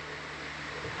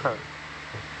 Huh.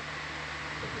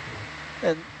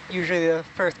 And usually the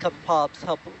first couple polyps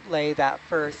help lay that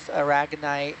first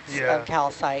aragonite, Yeah.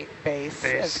 calcite base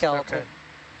and Base, skeleton. okay.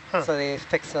 Huh. So they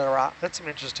fix the rock. That's some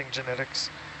interesting genetics.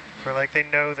 For like they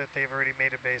know that they've already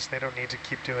made a base, they don't need to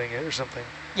keep doing it or something.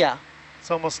 Yeah, It's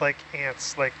almost like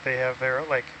ants, like they have their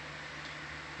like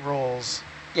roles.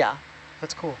 yeah.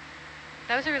 That's cool.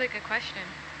 That was a really good question.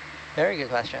 Very good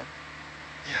question.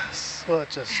 Yes. Well, it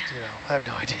just, I have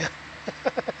no idea.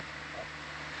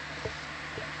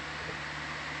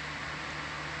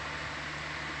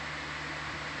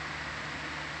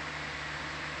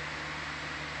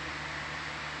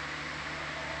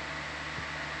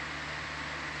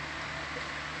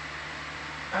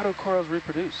 How do corals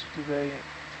reproduce? Do they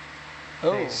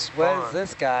Oh, They what spawn. is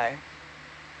this guy?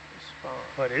 spawn?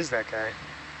 What is that guy?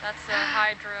 That's a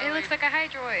hydro. It looks like a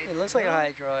hydroid. It looks like a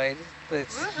hydroid, but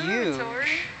it's Woohoo, huge.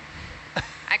 Tori.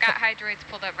 I got hydroids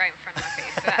pulled up right in front of my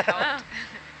face, so that helped.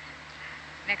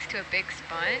 Next to a big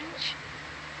sponge.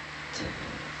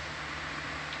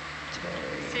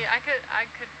 See, I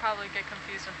could probably get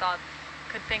confused and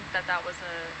could think that that was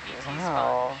a ET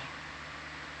Wow.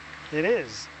 sponge. It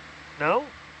is. No?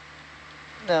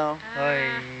 No.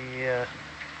 Yeah.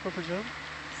 Go for zoom.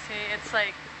 See, it's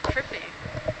like trippy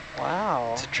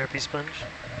Wow. It's a trippy sponge.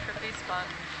 sponge.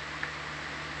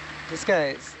 This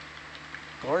guy's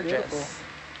gorgeous. Beautiful.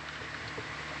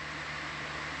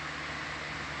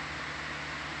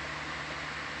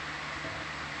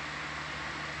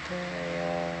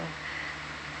 Okay,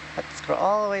 let's scroll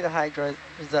all the way to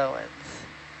hydrozoans.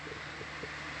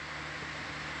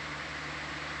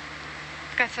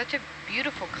 It's got such a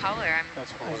beautiful color. I'm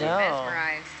That's I horrible. know.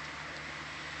 mesmerized.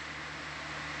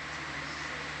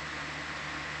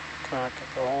 Can I get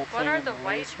the whole What thing are in the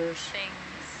white lasers? things?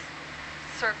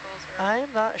 Circles or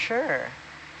I'm not sure.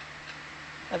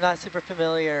 I'm not super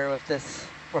familiar with this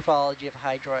morphology of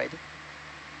hydroid.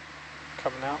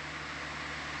 Coming out.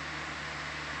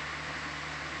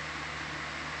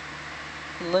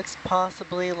 Looks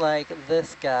possibly like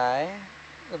this guy.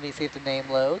 Let me see if the name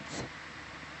loads.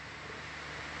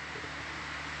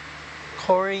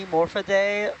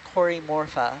 Corymorphidae,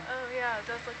 Corymorpha. Oh yeah, it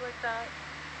does look like that.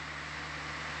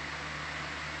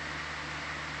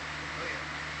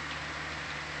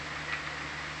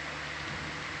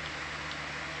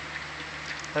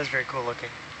 That's very cool looking.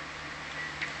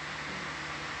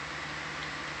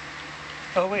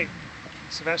 Oh wait,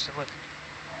 Sebastian, look.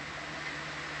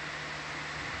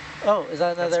 Oh, is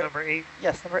that That's another? number 8.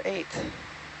 Yes, number 8.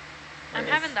 I'm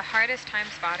There having is. the hardest time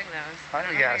spotting those. I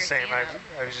don't know how Yeah, you're same. seeing them.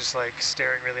 I was just like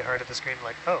staring really hard at the screen,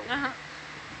 like, oh.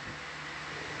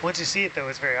 Once you see it, though,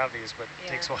 it's very obvious, but it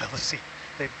takes a Yeah. while to see.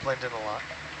 They blend in a lot.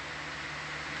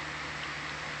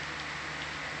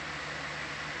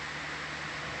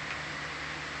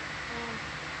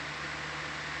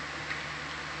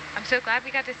 I'm so glad we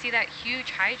got to see that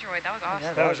huge hydroid. That was awesome.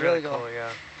 Yeah, That was really cool,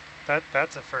 yeah.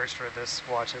 That's a first for this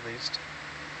watch at least.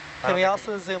 Can we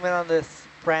also zoom in on this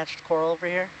branched coral over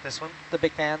here? This one? The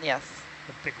big fan, yes.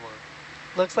 The big one.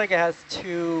 Looks like it has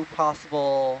 2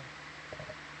 possible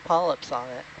polyps on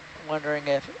it. I'm wondering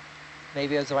if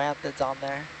maybe a zoanthid's on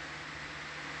there.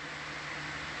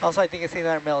 Also, I think I see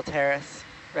another militaris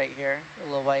right here, a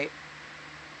little white.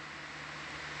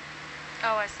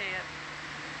 Oh, I see it.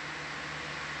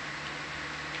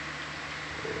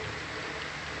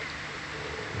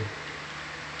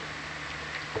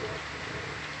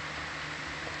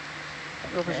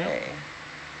 Okay.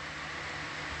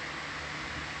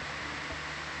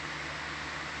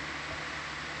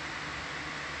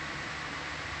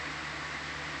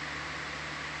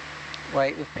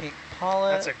 White with pink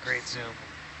polyps. That's a great zoom. Looks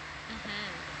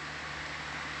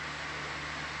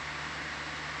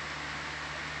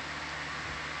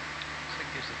like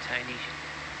there's a tiny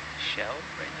shell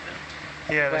right in the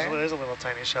middle. Yeah, Where? there's a little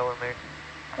tiny shell in there.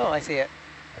 Oh, I see it.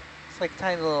 It's like a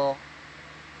tiny little,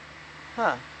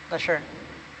 huh, not sure.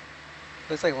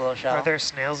 Looks like a little shell. Are there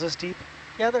snails this deep?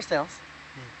 Yeah, there's snails.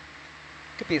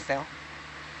 Could be a snail.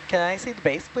 Can I see the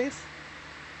base, please?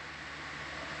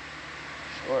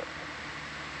 Sure.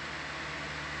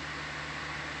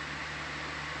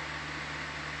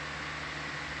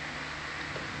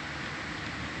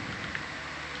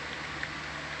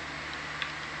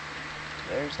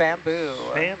 There's bamboo.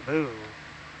 Bamboo.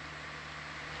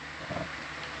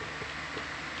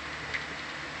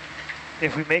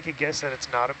 If we make a guess that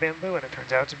it's not a bamboo and it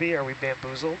turns out to be, are we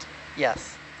bamboozled?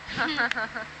 Yes.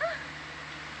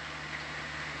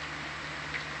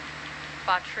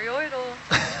 Botryoidal.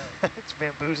 It's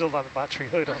bamboozled on the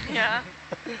botryoidal. Yeah.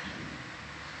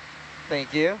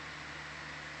 Thank you.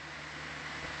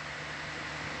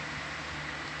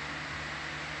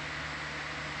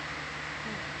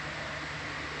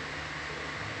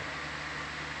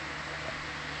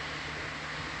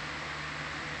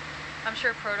 I'm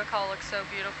sure protocol looks so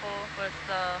beautiful with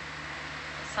the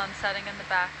sun setting in the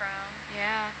background.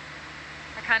 Yeah.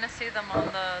 I kind of see them on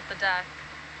the deck.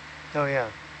 Oh yeah.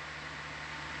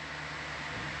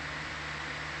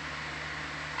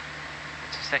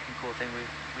 It's the second cool thing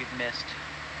we've missed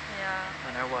Yeah.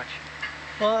 on our watch.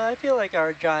 Well, I feel like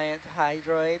our giant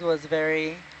hydroid was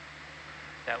very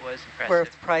That was impressive.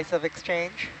 worth price of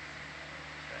exchange.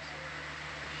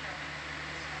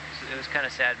 So it was kind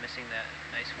of sad missing that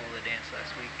nice hula dance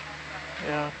last week.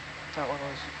 Yeah, that one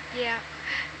was. Yeah.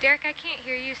 Derek, I can't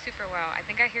hear you super well. I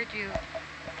think I heard you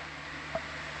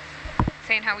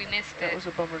saying how we missed That it. was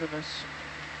a bummer to miss.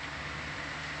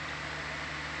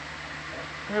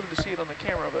 We're able to see it on the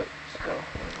camera, but still.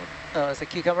 Oh, it's a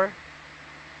cucumber?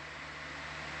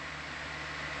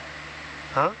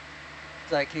 Huh?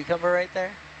 Is that a cucumber right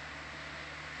there?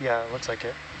 Yeah, it looks like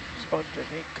it. Sponge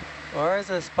technique. Or is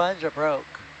it a sponge that broke?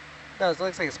 No, it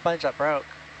looks like a sponge that broke.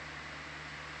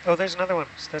 Oh, there's another one.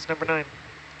 That's number 9.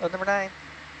 Oh, number 9.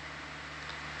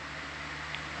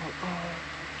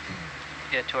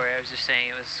 Yeah, Tori, I was just saying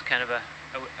it was kind of a,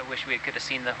 I wish we could have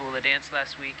seen the hula dance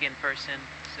last week in person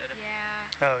instead of Yeah.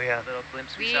 Oh yeah. a little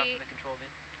glimpse we saw from the control bin.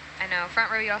 I know.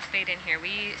 Front row, y'all stayed in here.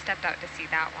 We stepped out to see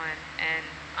that one, and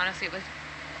honestly, it was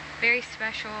very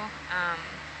special. I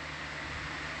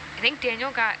think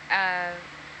Daniel got a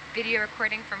video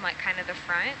recording from like kind of the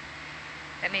front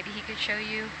that maybe he could show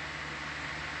you.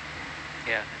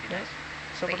 Yeah, that'd be nice.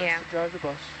 Someone yeah. has to drive the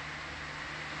bus.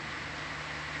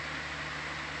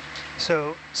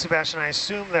 So, Sebastian, I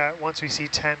assume that once we see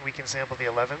 10, we can sample the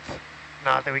 11th,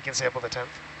 not that we can sample the 10th.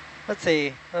 Let's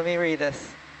see. Let me read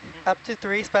this. Up to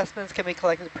 3 specimens can be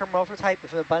collected per morphotype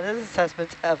if an abundance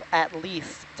assessment of at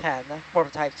least 10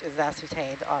 morphotypes is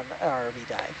ascertained on an ROV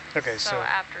dive. Okay, So so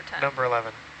after 10. number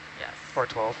 11 Yes. or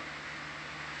 12.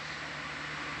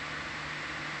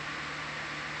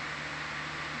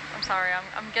 I'm sorry,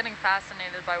 I'm getting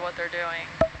fascinated by what they're doing.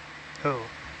 Who?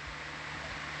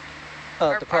 Oh,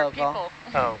 Our the protocol.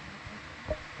 people. Oh.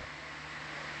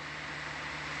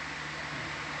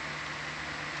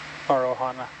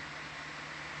 Ohana.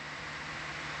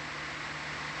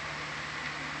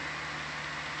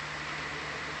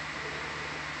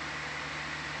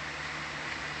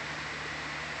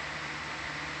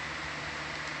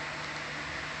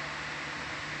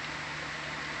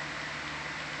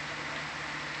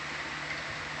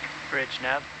 Bridge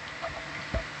nav.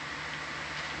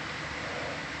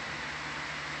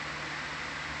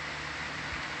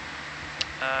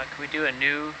 Can we do a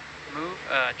new move,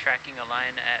 tracking a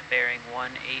line at bearing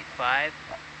 185?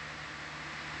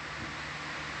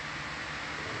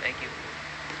 Thank you.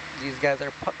 These guys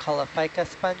are caulophucus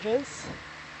sponges.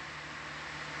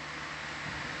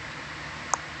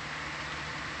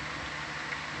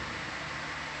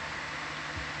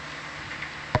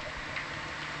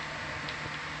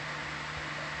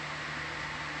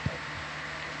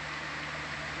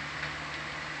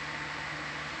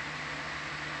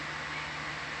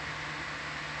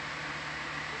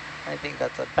 I think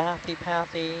that's a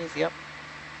bathypathes, yep.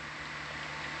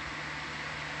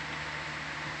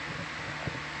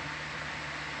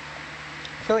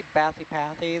 I feel like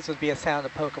bathypathes would be a sound a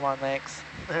Pokemon makes.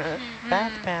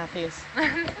 Bathypathes.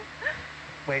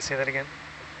 Wait, say that again.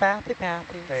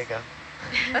 Bathypathes. There you go.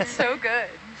 That's so good.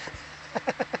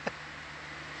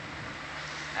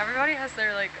 Everybody has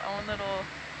their like own little,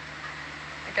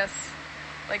 I guess,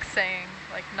 like saying,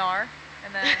 like gnar,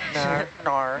 and then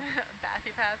Gnar.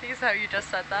 bathypathes, how you just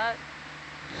said that.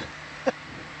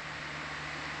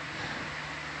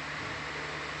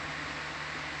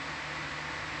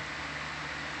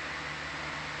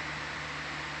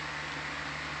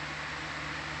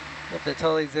 If they're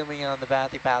totally zooming in on the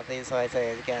bathypathes, so I say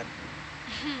it again.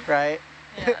 Right?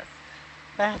 Yes.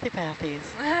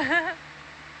 Bathypathes.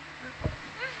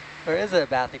 Or is it a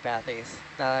bathypathes?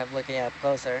 Now that I'm looking at it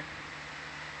closer.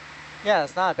 Yeah,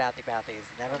 it's not a bathypathes.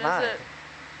 Never What is mind. it?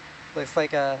 Looks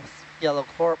like a yellow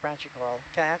branching coral.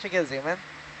 Can I actually get a zoom in?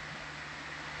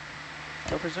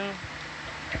 Go for zoom.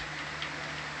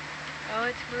 Oh,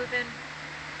 it's moving.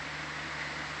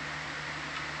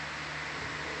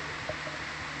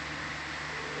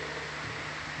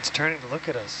 It's turning to look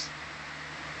at us.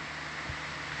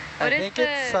 What I is think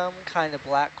it's some kind of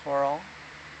black coral,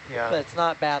 Yeah. but it's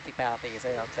not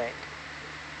bathypathes, I don't think.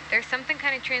 There's something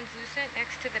kind of translucent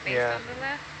next to the base Yeah. on the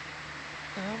left.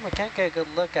 I can't get a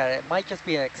good look at it. It might just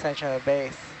be an extension of the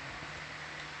base.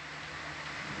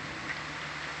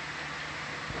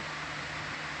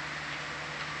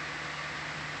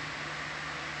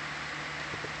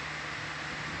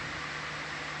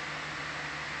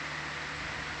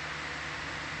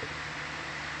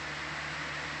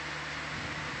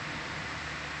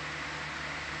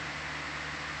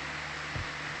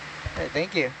 Hey,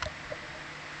 thank you.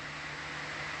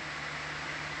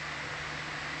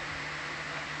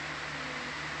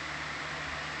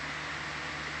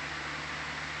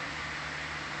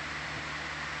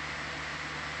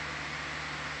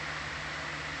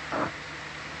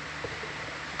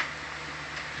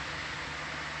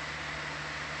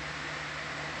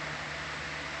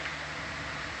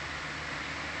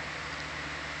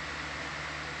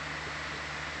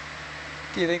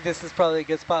 Do you think this is probably a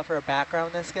good spot for a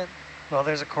background, Niskin? Well,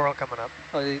 there's a coral coming up.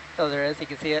 Oh, there is? You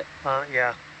can see it?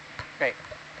 Yeah. Great.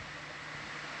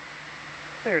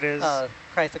 There it is.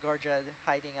 Crysogorgiid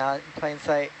hiding out in plain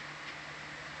sight.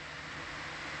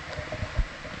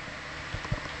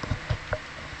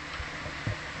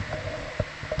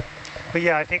 But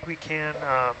yeah, I think we can,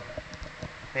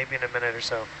 maybe in a minute or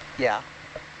so, Yeah.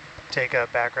 take a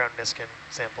background Niskin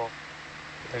sample.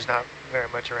 There's not very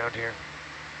much around here.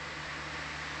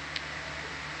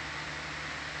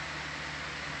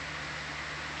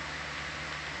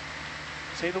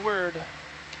 Say the word.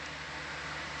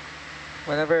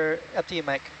 Whenever, up to you,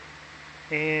 Mike.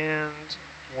 And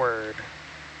word.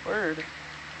 Word.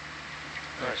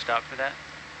 You want to stop for that?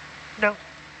 No.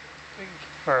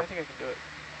 I think I can do it.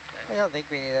 I don't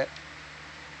think we need it.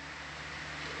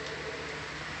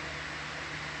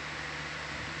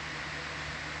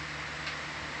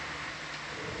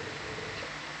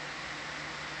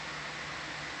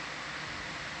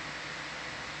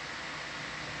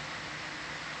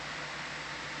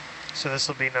 So this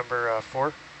will be number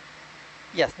 4?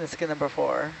 Yes, Niskin number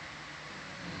 4.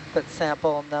 But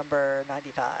sample number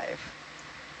 95.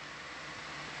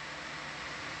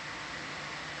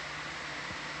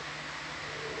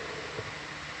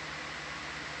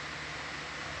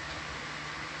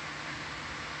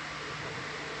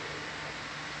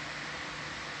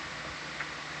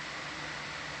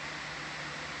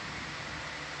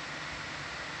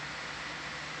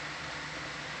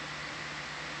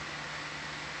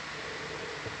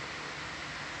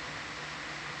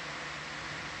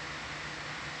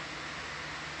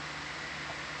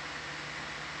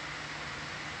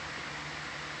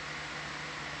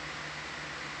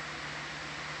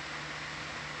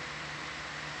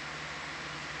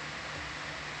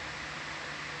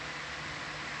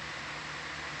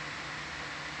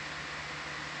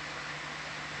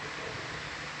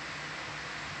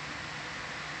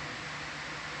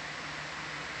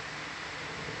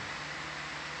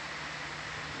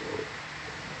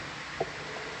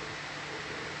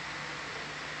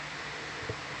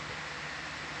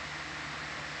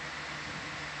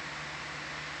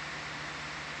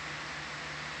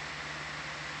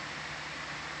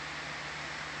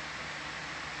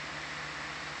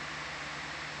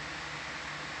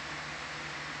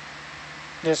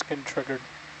 Niskin triggered.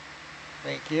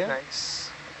 Thank you. Nice.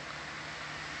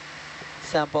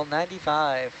 Sample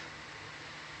 95.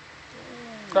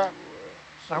 Ah,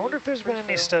 I wonder if there's been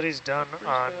any studies done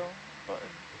on Button.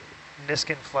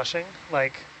 Niskin flushing.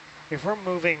 Like, if we're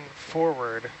moving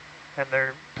forward and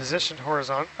they're positioned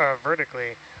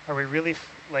vertically, are we really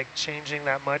like changing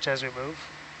that much as we move?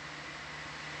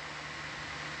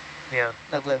 Yeah.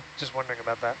 No clue. Just wondering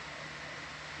about that.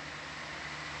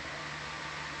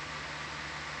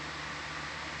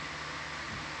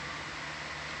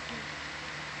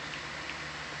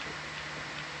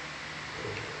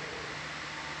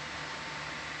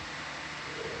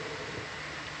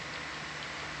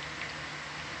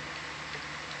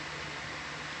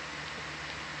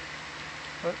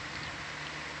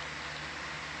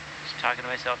 Just talking to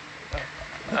myself.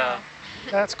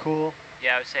 That's cool.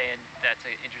 Yeah, I was saying that's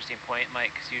an interesting point,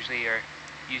 Mike, because usually you're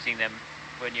using them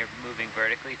when you're moving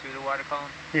vertically through the water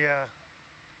column. Yeah.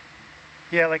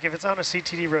 Yeah, like if it's on a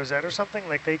CTD rosette or something,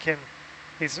 like they can,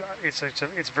 it's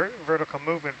vertical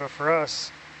movement, but for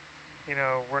us, you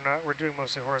know, we're doing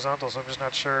mostly horizontal, so I'm just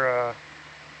not sure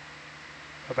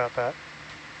about that.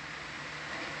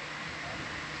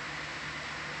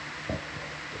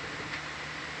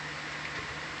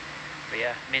 But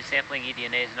yeah, I mean, sampling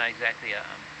eDNA is not exactly a,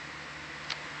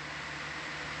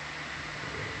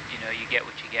 you know, you get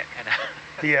what you get kind of.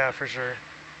 Yeah, for sure.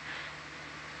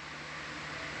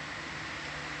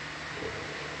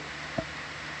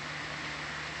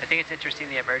 I think it's interesting,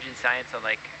 the emerging science on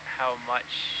like how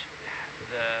much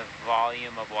the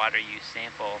volume of water you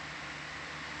sample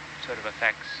sort of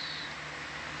affects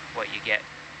what you get.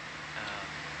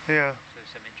 Yeah. So there's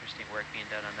some interesting work being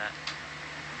done on that.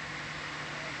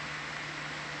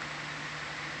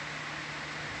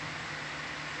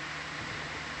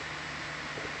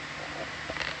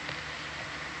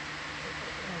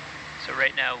 So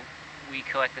right now, we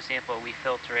collect the sample, we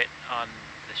filter it on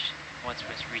the once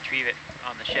we retrieve it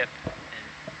on the ship, and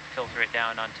filter it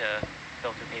down onto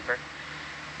filter paper,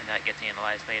 and that gets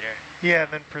analyzed later. Yeah,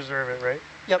 and then preserve it, right?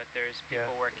 Yep. But there's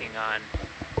people working on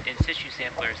in situ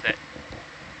samplers that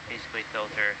basically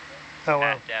filter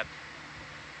at depth,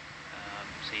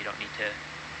 so you don't need to.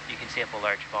 You can sample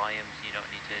large volumes. You don't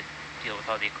need to deal with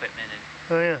all the equipment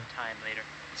and time later.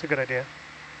 It's a good idea.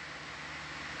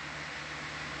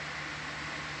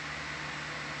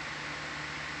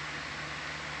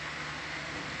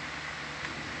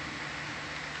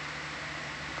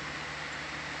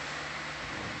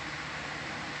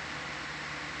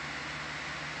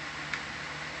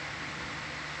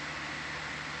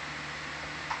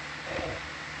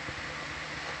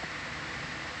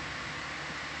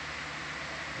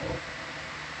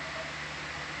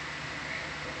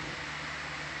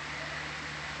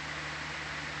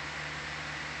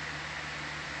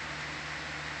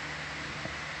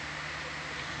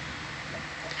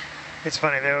 It's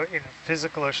funny though, in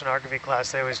physical oceanography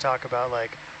class, they always talk about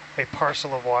like a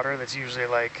parcel of water that's usually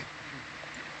like,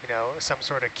 you know, some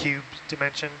sort of cube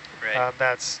dimension. Right.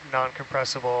 That's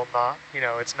non-compressible, not, you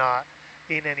know, it's not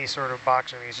in any sort of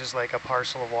box. I mean, it's just like a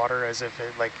parcel of water as if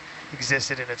it like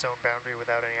existed in its own boundary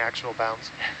without any actual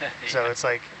bounds. So it's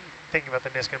like, thinking about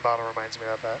the Niskin bottle reminds me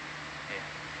about that.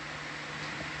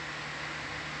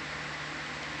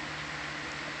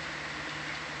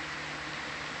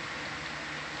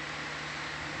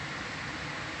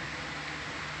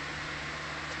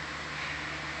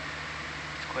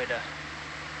 Quite a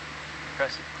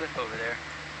impressive cliff over there.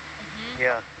 Mm-hmm.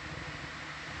 Yeah.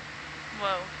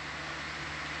 Whoa.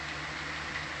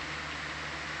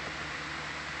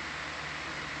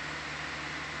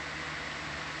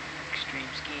 Extreme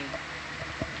skiing.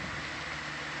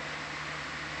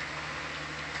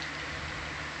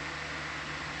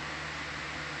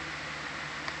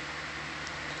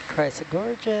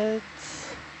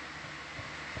 Crysogorgiids.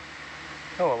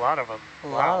 Oh, a lot of them. A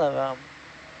lot of them.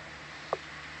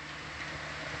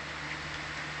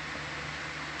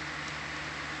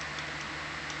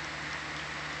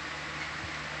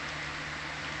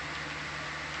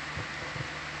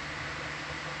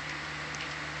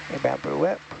 A bamboo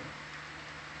whip.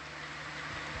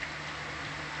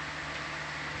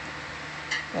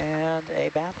 And a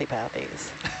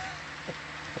bathy-pathies.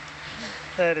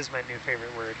 That is my new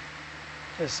favorite word.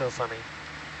 It's so funny.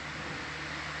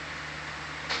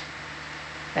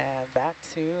 And back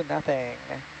to nothing.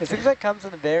 It seems like it comes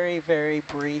in very, very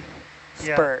brief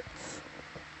spurts.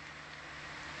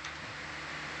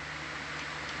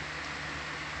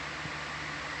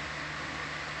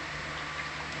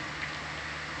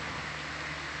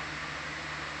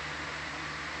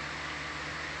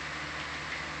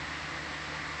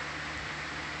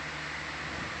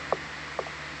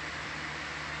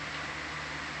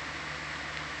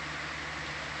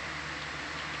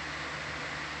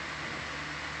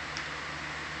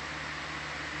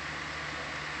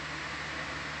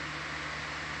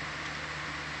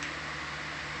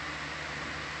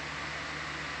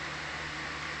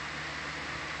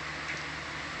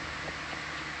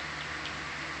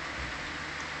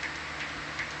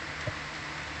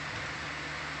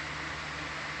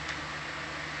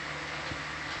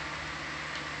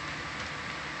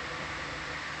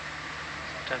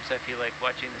 Sometimes I feel like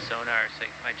watching the sonar, it's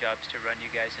like my job's to run you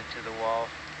guys into the wall.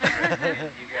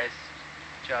 And you guys'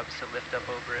 job is to lift up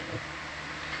over it.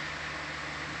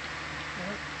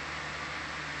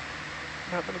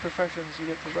 Not many professions you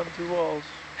get to run through walls.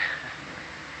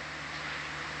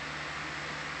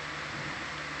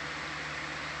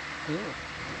 Ooh.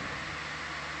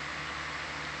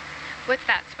 What's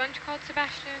that sponge called,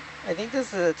 Sebastian? I think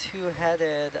this is a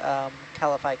two-headed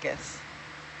caulophucus.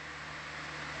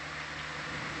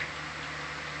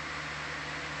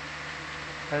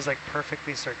 That is like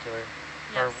perfectly circular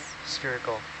or Yes.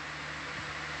 spherical.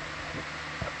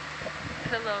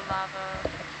 Hello, lava.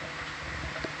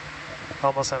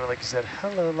 Almost sounded like you said,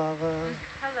 hello, lava.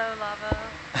 Hello,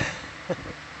 lava.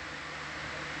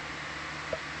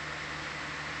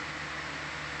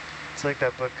 It's like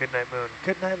that book, Good Night Moon.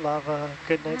 Good night, lava.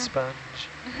 Good night, sponge.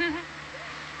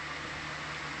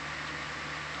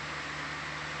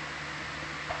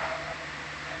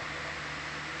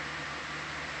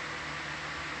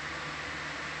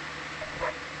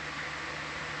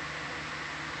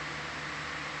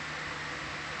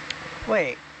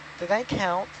 Wait, did I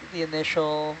count the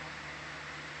initial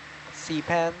sea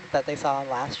pen that they saw on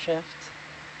last shift?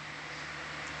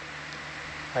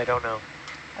 I don't know.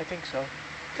 I think so.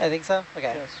 I think so?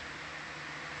 Okay. Yes.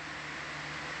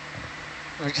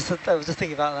 I was just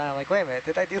thinking about that. I'm like, wait a minute,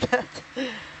 did I do that?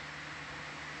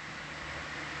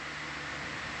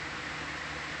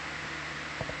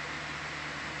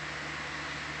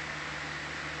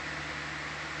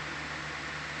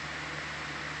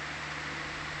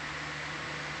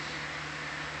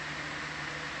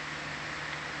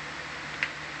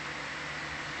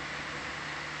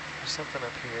 There's something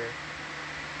up here.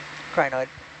 Crinoid.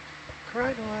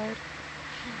 Crinoid.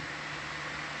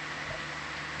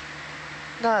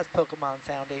 No, it's Pokemon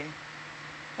soundy.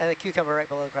 And the cucumber right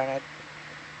below crinoid.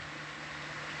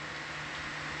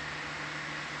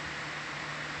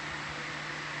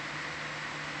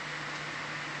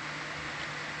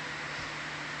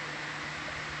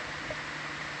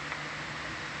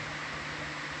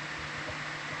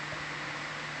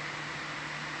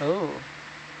 Oh.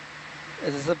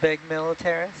 Is this a big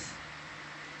militaris?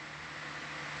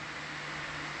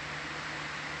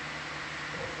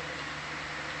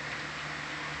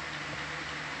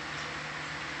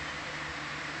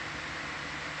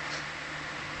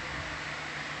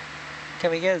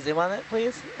 Can we get a zoom on it,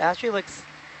 please? It actually looks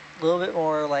a little bit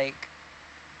more like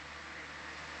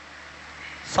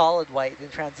solid white than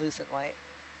translucent white.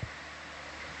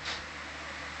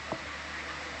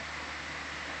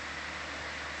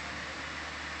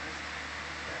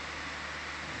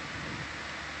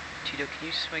 Tito, can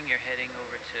you swing your heading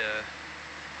over to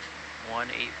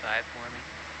 185 for me?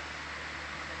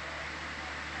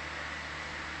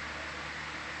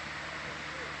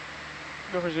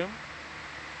 Go for zoom.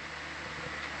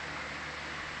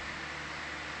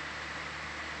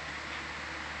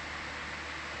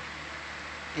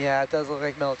 Yeah, it does look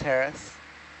like militaris.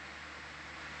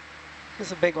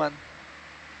 It's a big one.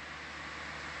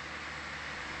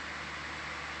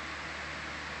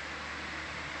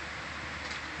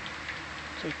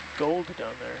 It's like gold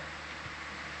down there.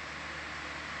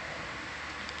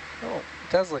 Oh,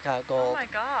 it does look kind of gold. Oh my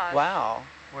gosh. Wow.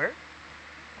 Where?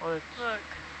 On, its, Look.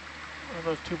 on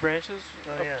those two branches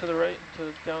Oh, up yeah. to the right,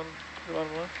 down to the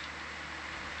bottom left.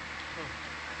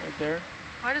 Right there.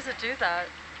 Why does it do that?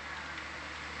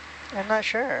 I'm not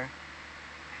sure.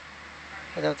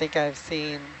 I don't think I've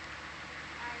seen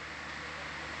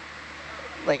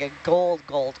like a gold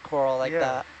coral like Yeah.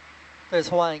 that. There's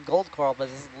Hawaiian gold coral, but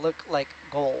it doesn't look like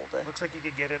gold. Looks like you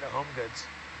could get it at Home Goods.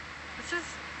 This is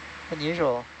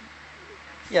Unusual.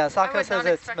 Yeah, Sako would says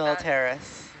not it's expect that.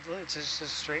 militaris. It's just a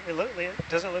straight. It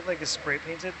doesn't look like it's spray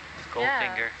painted.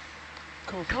 Goldfinger.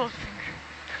 Cool.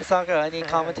 Goldfinger. Sako, any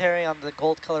commentary on the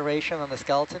gold coloration on the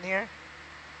skeleton here?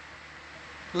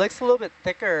 Looks a little bit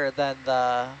thicker than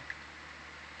the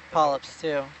polyps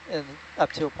too,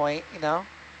 up to a point, you know?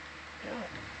 Yeah.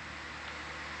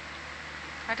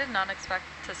 I did not expect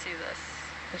to see this.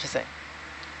 Interesting.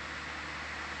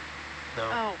 No.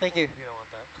 Oh. Thank you. You don't want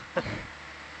that.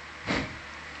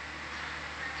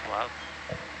 Wow.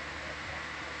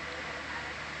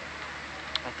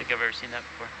 I don't think I've ever seen that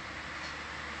before.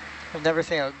 I've never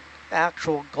seen an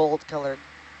actual gold colored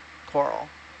coral.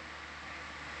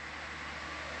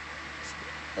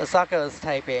 Osako is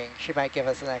typing. She might give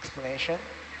us an explanation.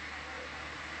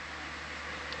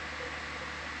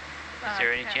 Is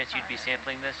there any chance you'd be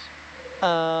sampling this?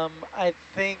 I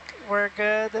think we're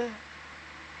good.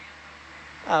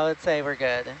 I would say we're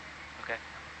good. Okay.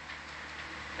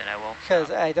 Then I won't. Because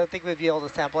stop. I don't think we'd be able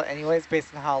to sample it anyways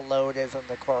based on how low it is on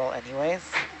the coral anyways.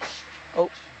 Oh.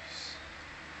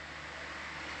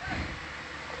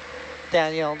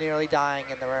 Daniel nearly dying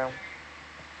in the room.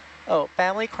 Oh,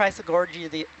 family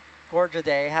crysogorgiids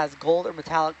has gold or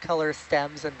metallic color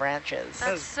stems and branches.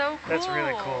 That's so cool. That's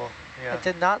really cool. Yeah. I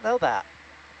did not know that.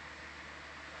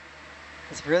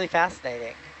 It's really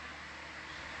fascinating.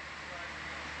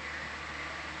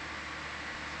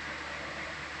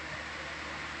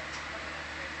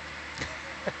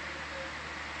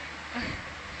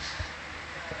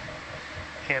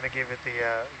 Hannah gave it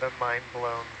the mind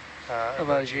blown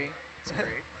Emoji. It's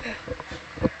great.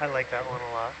 I like that one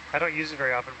a lot. I don't use it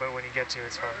very often, but when you get to,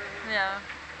 it's fun. Yeah.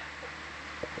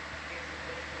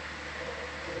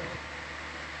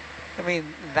 I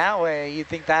mean, that way you'd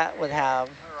think that would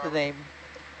have the name,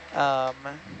 Gold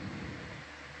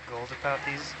about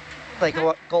these. like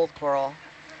gold coral.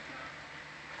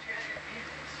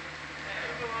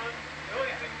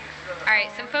 All right,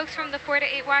 some folks from the 4 to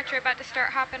 8 watch are about to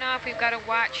start hopping off. We've got a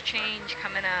watch change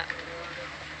coming up.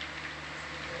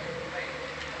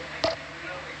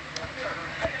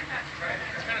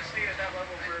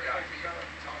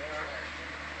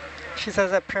 She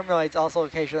says that primnoids also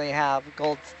occasionally have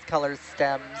gold-colored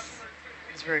stems.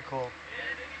 It's very cool.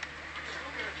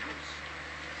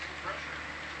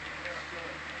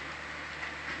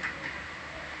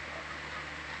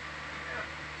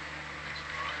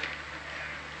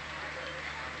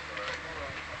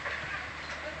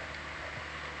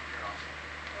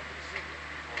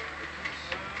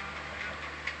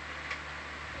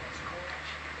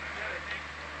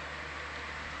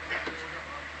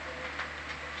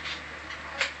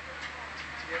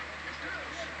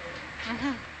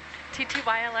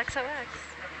 TTYLXOX.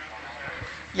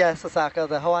 Yes, Asako,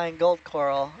 the Hawaiian gold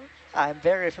coral. I'm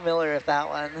very familiar with that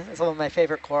one. It's one of my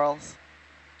favorite corals.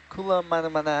 Kula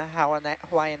manamana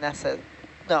hawaiianensis.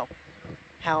 No,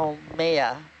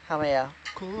 haumea.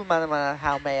 Kula manamana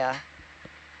haumea.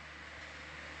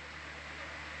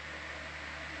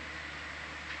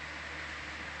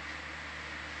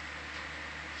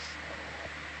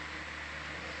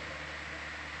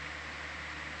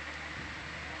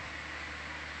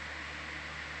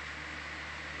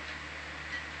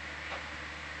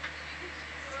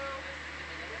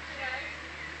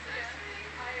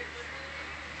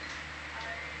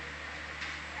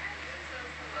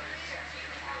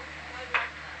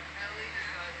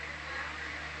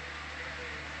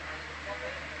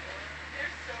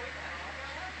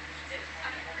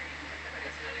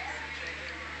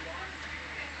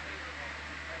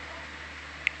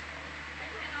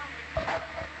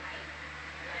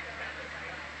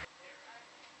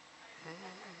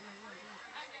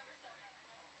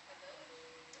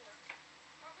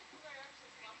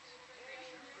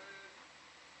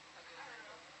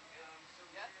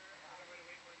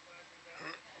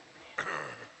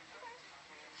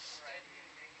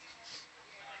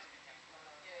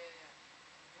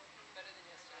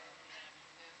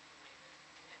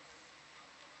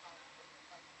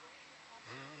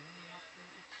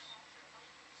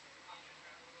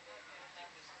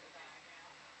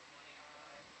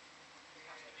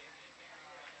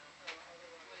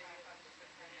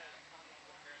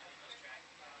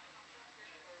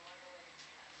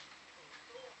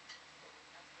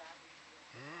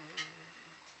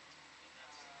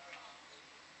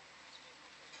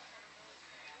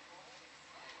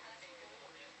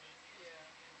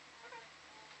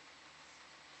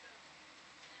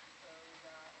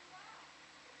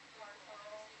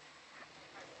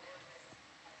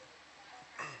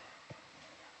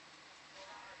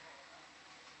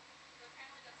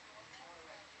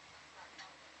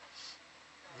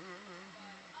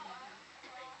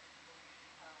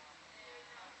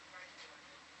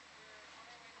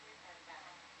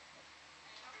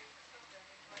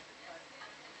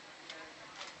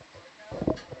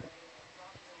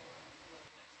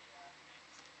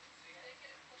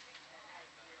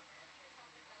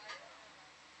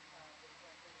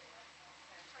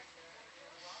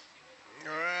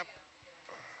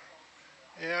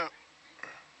 Yeah.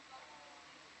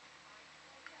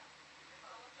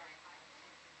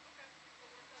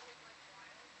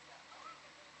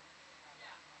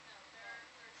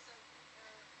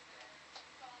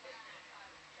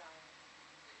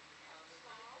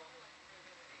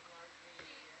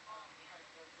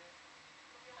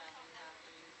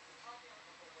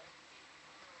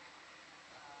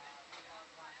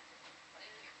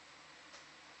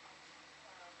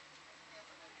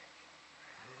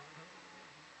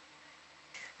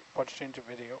 Watch change the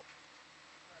video.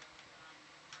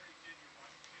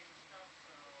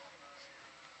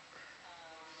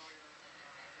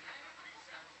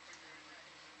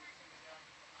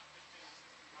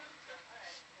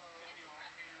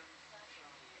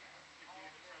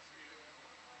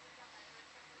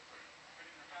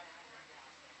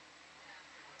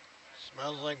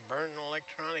 Smells like burning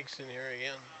electronics in here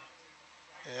again.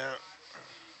 Yeah.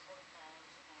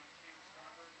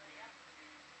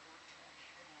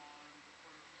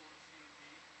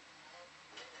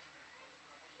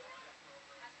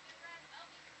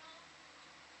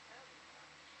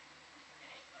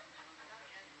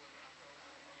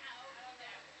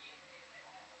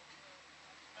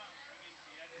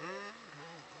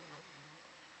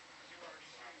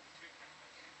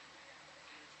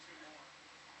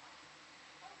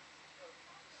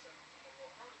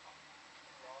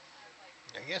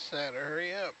 I guess that'd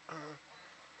hurry up.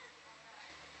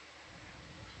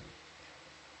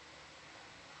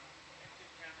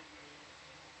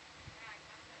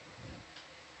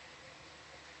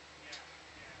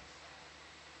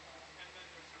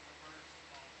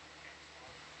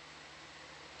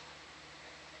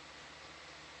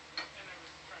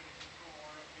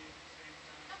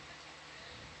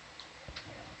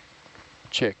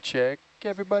 Check, check.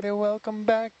 Everybody, welcome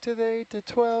back to the 8 to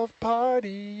 12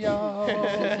 party, y'all.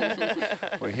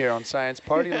 We're here on Science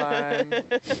Party Line.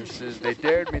 This is They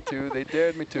Dared Me To, They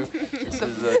Dared Me To. This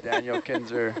is Daniel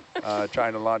Kinzer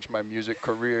trying to launch my music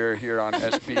career here on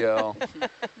SPL.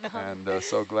 And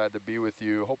so glad to be with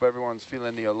you. Hope everyone's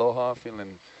feeling the aloha,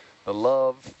 feeling the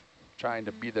love, trying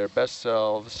to be their best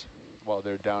selves while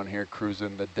they're down here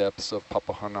cruising the depths of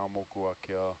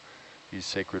Papahanaumokuakea, these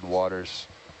sacred waters.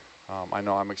 I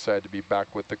know I'm excited to be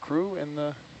back with the crew in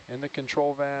the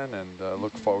control van, and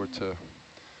look forward to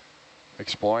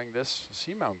exploring this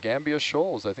Seamount Gambia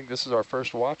Shoals. I think this is our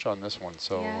first watch on this one,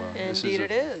 so this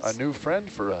is a new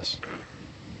friend for us.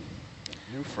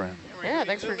 New friend. Yeah,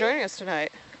 thanks for joining us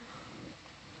tonight.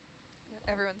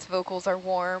 Everyone's vocals are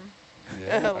warm.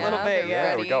 Yeah. A little bit,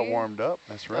 yeah. We got warmed up.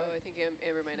 That's right. Oh, I think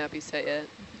Amber might not be set yet.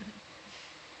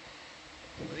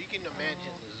 Well, you can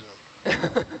imagine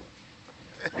the Zoom.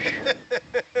 I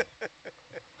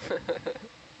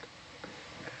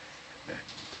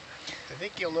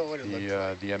think you'll know what it looks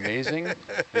like.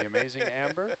 The amazing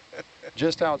Amber,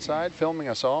 just outside filming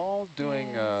us all,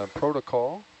 doing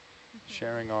protocol,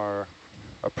 sharing our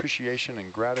appreciation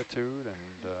and gratitude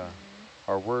and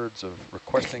our words of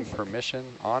requesting permission,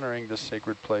 honoring this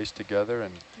sacred place together,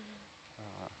 and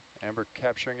Amber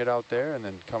capturing it out there and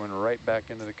then coming right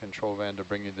back into the control van to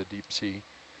bring you the deep sea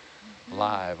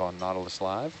live on Nautilus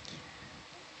Live.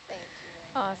 Thank you.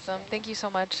 Awesome. Thank you so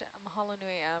much. Mahalo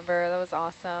nui, Amber. That was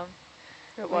awesome.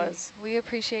 It was. We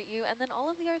appreciate you. And then all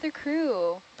of the other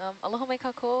crew. Aloha mai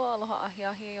kako, aloha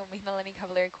ahiahi, o mihinalani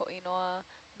kavalere ko inoa,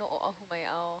 no o ahu mai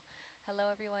ao. Hello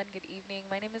everyone, good evening.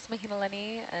 My name is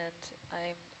Mahinalani and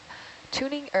I'm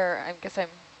I guess I'm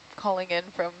calling in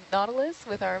from Nautilus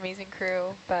with our amazing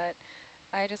crew, but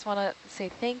I just want to say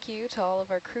thank you to all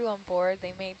of our crew on board.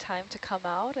 They made time to come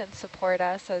out and support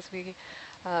us as we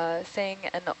sang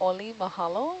an oli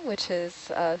mahalo, which is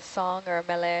a song or a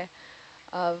mele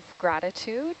of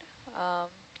gratitude.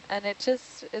 And it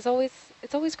just is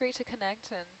it's always great to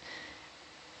connect and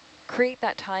create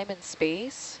that time and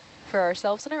space for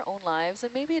ourselves in our own lives.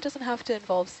 And maybe it doesn't have to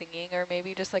involve singing, or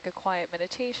maybe just like a quiet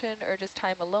meditation, or just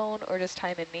time alone, or just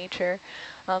time in nature,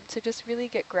 to just really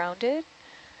get grounded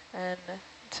and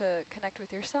to connect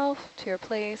with yourself, to your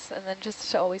place, and then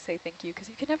just to always say thank you, because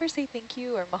you can never say thank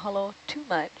you or mahalo too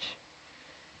much.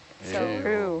 So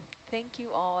true. Thank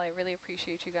you all. I really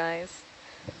appreciate you guys.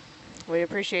 We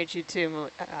appreciate you too,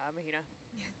 Mahina.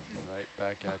 Right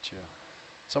back at you.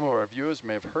 Some of our viewers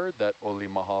may have heard that Oli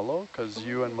Mahalo because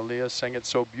you and Malia sang it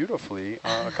so beautifully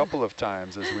a couple of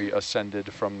times as we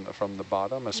ascended from the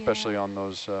bottom, especially on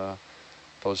those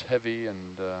heavy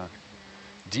and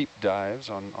deep dives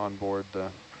on board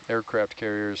the aircraft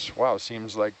carriers. Wow,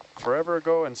 seems like forever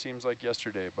ago and seems like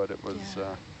yesterday, but it was,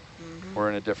 we're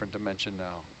in a different dimension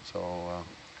now. So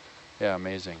yeah,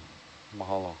 amazing.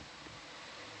 Mahalo.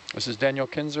 This is Daniel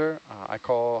Kinzer. I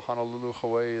call Honolulu,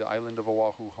 Hawaii, the island of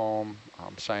Oahu home.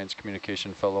 I'm science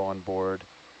communication fellow on board,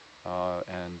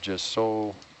 and just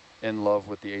so in love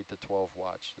with the 8 to 12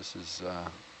 watch. This is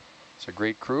it's a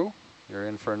great crew. You're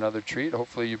in for another treat.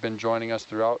 Hopefully you've been joining us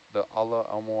throughout the Ala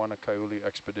Aumoana Kaiuli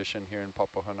expedition here in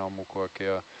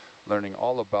Papahanaumokuakea, learning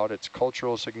all about its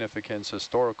cultural significance,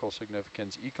 historical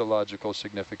significance, ecological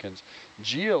significance,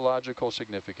 geological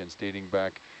significance dating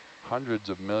back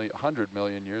 100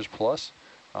 million years plus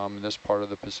in this part of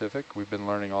the Pacific. We've been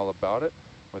learning all about it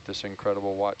with this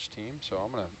incredible watch team. So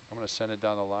I'm gonna send it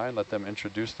down the line, let them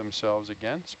introduce themselves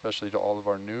again, especially to all of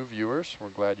our new viewers. We're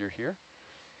glad you're here.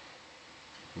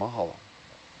 Mahalo.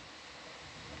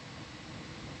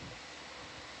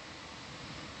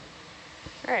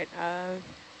 All right.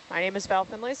 My name is Val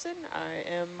Finlayson. I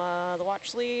am the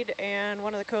watch lead and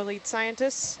one of the co-lead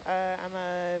scientists. I'm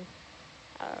a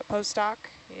postdoc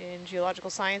in geological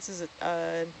sciences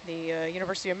at the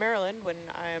University of Maryland when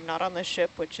I am not on this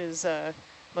ship, which is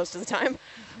most of the time.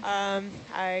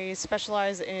 I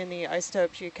specialize in the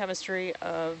isotope geochemistry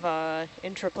of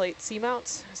intraplate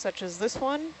seamounts, such as this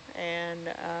one, and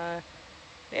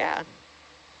yeah,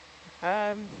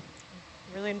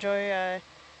 really enjoy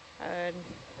kind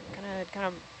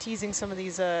of teasing some of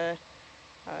these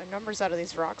numbers out of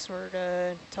these rocks, where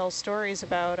to tell stories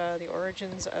about the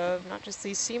origins of not just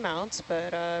these seamounts,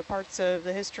 but parts of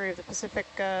the history of the Pacific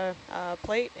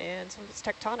plate and some of its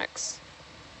tectonics.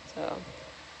 So.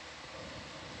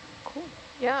 Cool.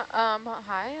 Yeah,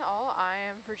 hi all, I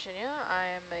am Virginia. I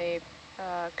am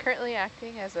currently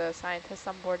acting as a scientist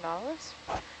on board Nautilus.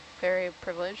 Very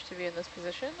privileged to be in this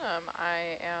position.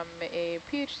 I am a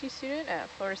PhD student at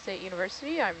Florida State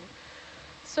University. I'm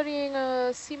studying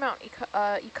seamount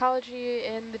ecology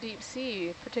in the deep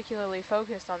sea, particularly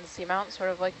focused on the seamount, sort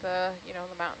of like the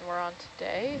mountain we're on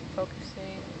today,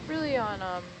 focusing really on,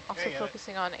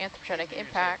 focusing on anthropogenic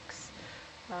impacts.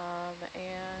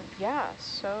 And yeah,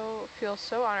 so feel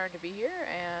so honored to be here,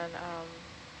 and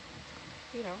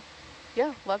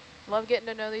yeah, love getting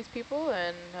to know these people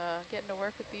and getting to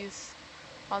work with these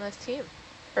on this team.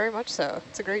 Very much so.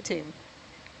 It's a great team.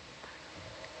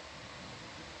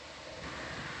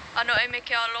 Ano e me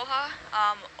ke aloha,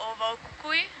 ovo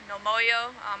kukui, no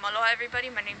moyo, aloha everybody,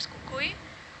 my name's Kukui.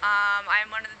 I am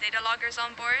one of the data loggers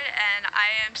on board, and I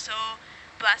am so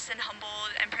blessed and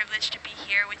humbled and privileged to be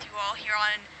here with you all here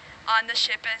on the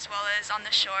ship as well as on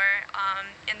the shore,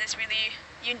 in this really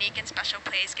unique and special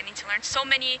place, getting to learn so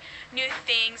many new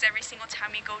things every single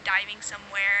time we go diving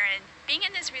somewhere, and being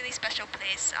in this really special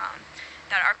place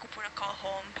that our kupuna call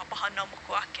home, Papahana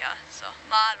Mokuakea. So,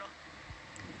 mahalo.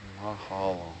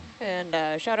 Mahalo.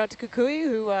 And shout out to Kukui,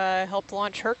 who helped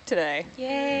launch Herc today.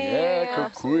 Yay! Yeah,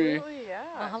 Kukui.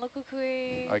 Yeah. Mahalo,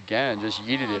 Kukui. Again, just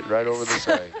yeeted it right over the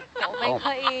side. Oh my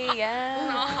god,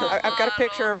 yeah. I've got a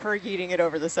picture of her yeeting it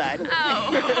over the side.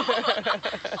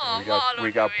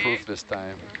 we got proof this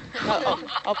time.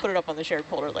 I'll put it up on the shared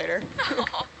folder later.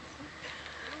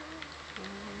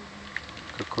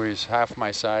 Kukui's half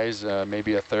my size,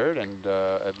 maybe a third, and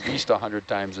at least 100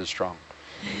 times as strong.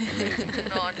 Amazing.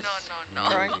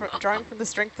 No. Drawing from the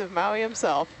strength of Maui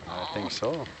himself. I think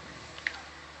so.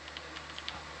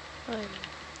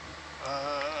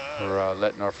 We're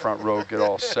letting our front row get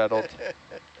all settled.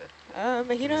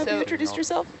 Mahina, have you introduced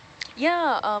yourself?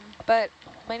 Yeah, but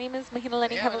my name is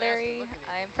Mahinaleni Cavallari.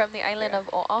 I'm from the island of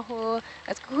Oahu.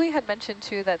 As Kukui had mentioned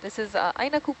too, that this is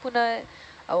Aina Kupuna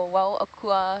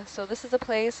Wauakua. So this is a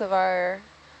place of our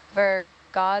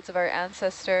gods, of our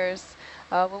ancestors.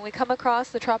 When we come across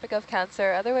the Tropic of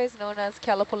Cancer, otherwise known as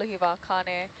Kealapuluhiwa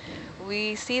Kane,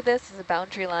 we see this as a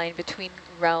boundary line between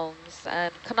realms.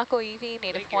 And Kanako Iwi,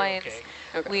 Native Hawaiians,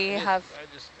 we have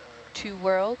two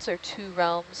worlds or two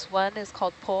realms. One is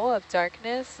called Po, of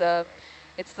darkness.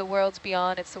 It's the worlds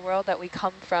beyond. It's the world that we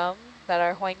come from, that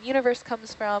our Hawaiian universe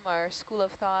comes from, our school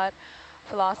of thought,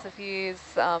 philosophies,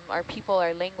 our people,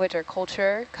 our language, our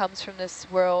culture comes from this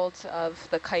world of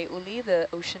the Kaiuli, the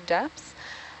ocean depths.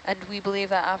 And we believe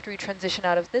that after we transition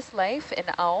out of this life in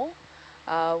Ao,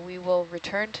 we will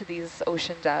return to these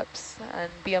ocean depths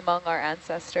and be among our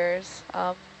ancestors.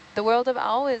 The world of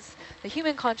Ao is the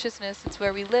human consciousness. It's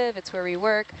where we live, it's where we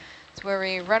work, it's where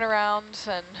we run around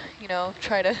and,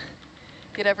 try to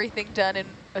get everything done in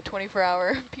a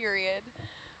 24-hour period.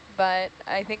 But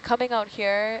I think coming out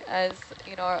here, as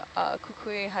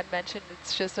Kukui had mentioned,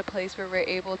 it's just a place where we're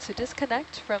able to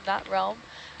disconnect from that realm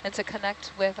and to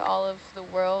connect with all of the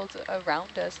world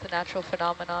around us, the natural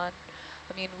phenomenon.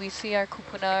 I mean, we see our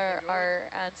kupuna, our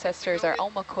ancestors, our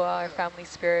aumakua, our family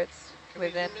spirits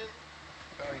within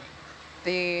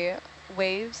the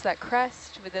waves that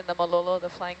crest, within the malolo, the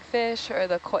flying fish, or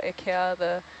the ko'ekea,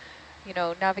 the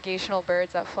navigational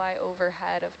birds that fly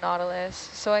overhead of Nautilus.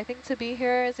 So I think to be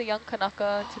here as a young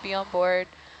Kanaka, to be on board,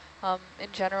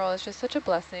 in general, is just such a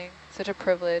blessing, such a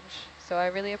privilege. So I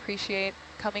really appreciate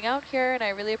coming out here, and I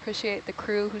really appreciate the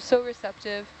crew who's so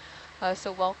receptive,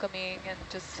 so welcoming, and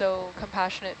just so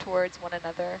compassionate towards one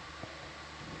another.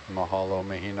 Mahalo,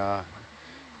 Mahina.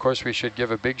 Of course, we should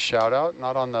give a big shout out,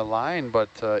 not on the line, but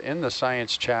in the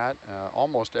science chat,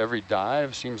 almost every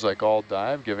dive, seems like all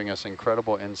dive, giving us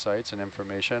incredible insights and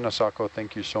information. Asako,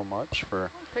 thank you so much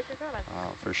for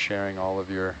sharing all of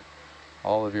your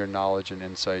knowledge and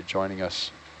insight, joining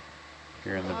us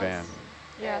here in the van.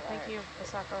 Yeah, thank you,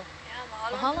 Asako.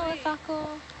 Yeah, mahalo,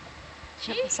 Asako.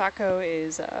 Asako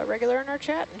is a regular in our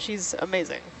chat, and she's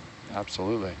amazing.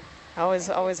 Absolutely. Always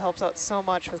helps out so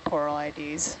much with coral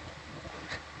IDs.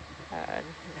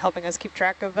 helping us keep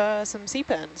track of some sea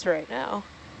pens right now.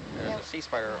 There's a sea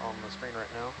spider on the screen right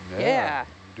now. Yeah.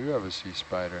 We do have a sea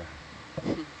spider.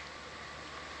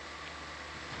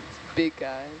 Big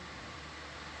guy.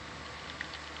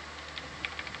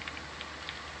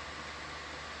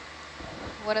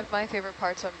 One of my favorite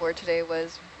parts on board today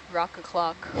was rock a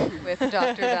clock with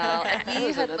Dr. Val, and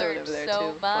we had learned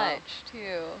so much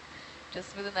too,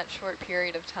 just within that short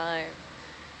period of time.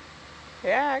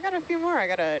 Yeah, I got a few more. I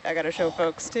gotta show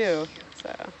folks too.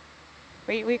 So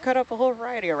we cut up a whole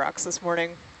variety of rocks this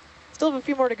morning. Still have a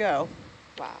few more to go.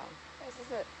 Wow. This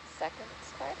is a second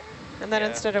spider? And then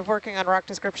instead of working on rock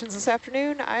descriptions this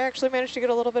afternoon, I actually managed to get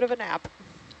a little bit of a nap.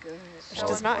 Good. Which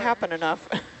does not happen enough.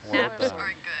 Naps are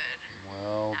good.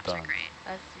 Well Naps done. are great.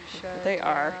 As you should. They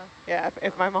are. Yeah,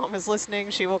 if my mom is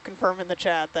listening, she will confirm in the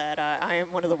chat that I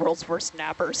am one of the world's worst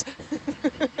nappers.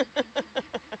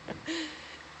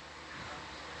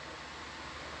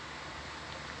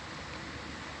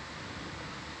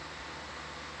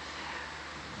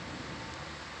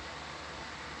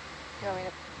 You want me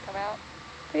to come out?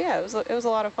 But yeah, it was a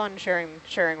lot of fun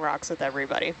sharing rocks with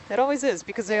everybody. It always is,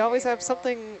 because they always have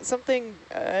something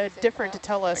different to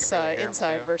tell us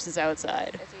inside versus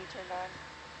outside. Is he turned on?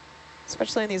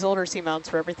 Especially in these older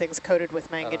seamounts where everything's coated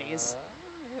with manganese.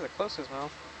 Yeah, the closest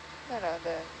mouth. No,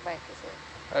 the mic is it.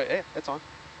 Oh, yeah, it's on.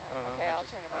 I don't know. Okay, I'll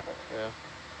turn him up. Yeah.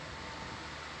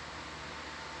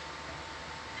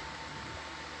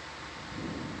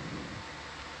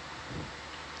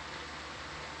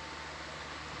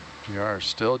 We are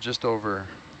still just over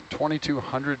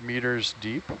 2,200 meters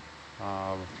deep,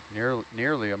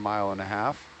 nearly 1.5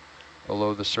 miles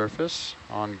below the surface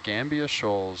on Gambia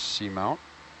Shoals Seamount.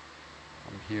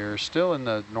 I'm here still in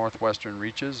the northwestern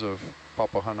reaches of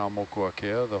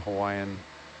Papahanaumokuakea, the Hawaiian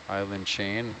island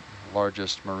chain,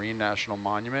 largest marine national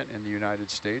monument in the United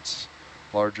States,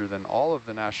 larger than all of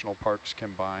the national parks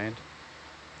combined.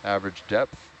 Average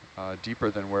depth, deeper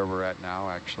than where we're at now,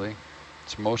 actually.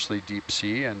 It's mostly deep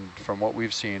sea, and from what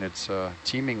we've seen, it's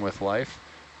teeming with life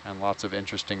and lots of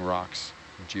interesting rocks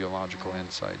and geological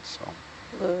insights. So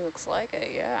looks like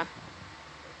it, yeah.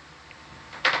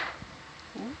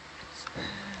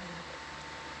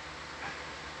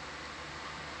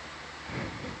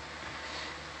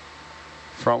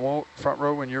 Front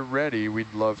row, when you're ready,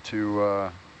 we'd love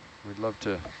to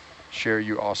share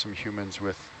you awesome humans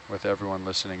with everyone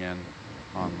listening in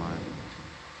online.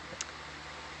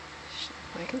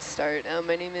 I can start.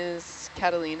 My name is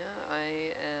Catalina.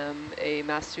 I am a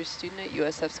master's student at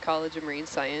USF's College of Marine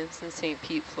Science in St.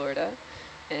 Pete, Florida,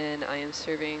 and I am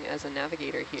serving as a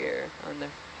navigator here on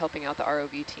helping out the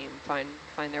ROV team find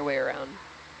their way around.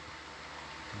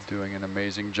 Doing an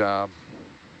amazing job.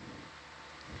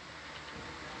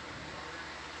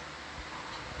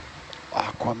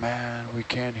 Aquaman, we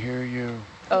can't hear you.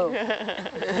 Oh.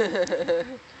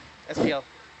 SPL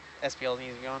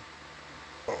needs to be on.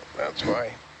 Oh, that's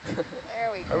why.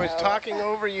 There we go. I was talking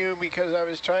over you because I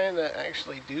was trying to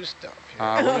actually do stuff here.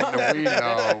 We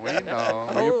know.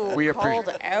 Oh, we called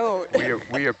out.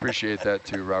 We appreciate that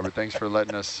too, Robert. Thanks for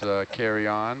letting us carry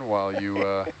on while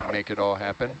you make it all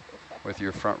happen with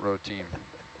your front row team.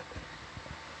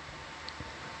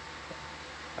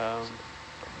 I'm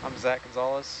Zach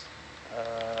Gonzalez,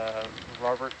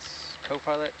 Robert's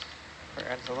co-pilot for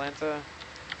Atlanta,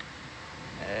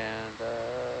 and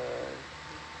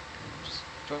just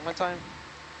enjoying my time.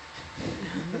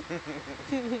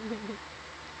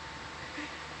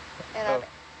 And I'm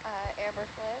Amber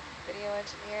Flynn, video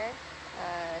engineer,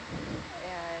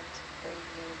 and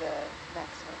bringing you the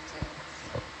maximum tunes.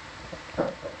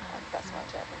 Best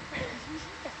watch ever.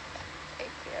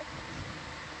 Thank you.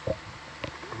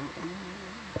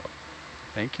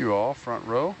 Thank you all, front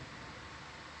row.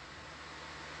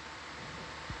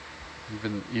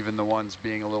 Even the ones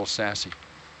being a little sassy.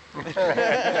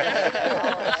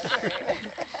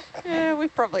 Yeah,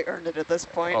 we've probably earned it at this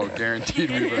point. Oh, guaranteed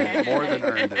we've earned more than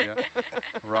earned it. Yeah.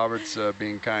 Robert's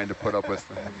being kind to put up with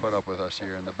us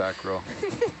here in the back row.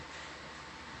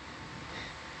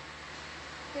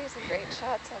 There's some great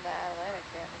shots on the Atlantic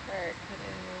and Herc.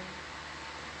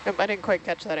 I didn't quite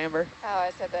catch that, Amber. Oh, I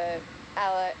said the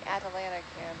Atalanta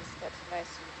cams get some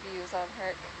nice views on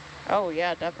Herc. Oh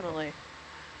yeah, definitely.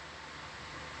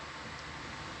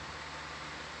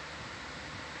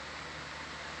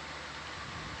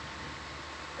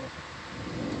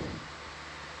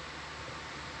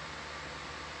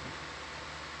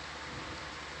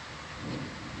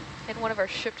 In one of our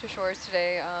ship to shores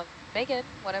today, Megan,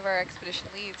 one of our expedition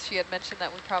leads, she had mentioned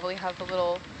that we probably have a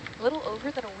little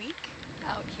over than a week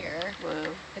out here.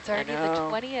 Wow. It's already the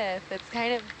 20th.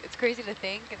 It's crazy to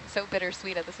think and so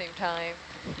bittersweet at the same time.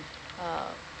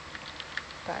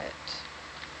 But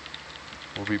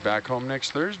We'll be back home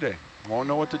next Thursday. Won't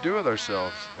know what to do with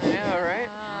ourselves. Yeah, right.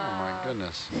 Oh my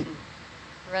goodness.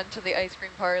 Run to the ice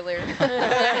cream parlor.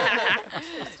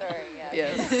 True story, yeah.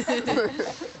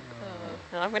 Yes.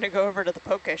 I'm going to go over to the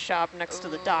poke shop next to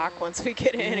the dock once we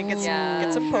get in and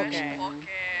get some poke.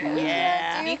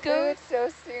 Yeah. Nico, so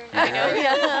soon. I know.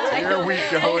 Yeah. Here we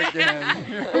go again.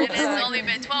 And it's only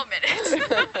been 12 minutes.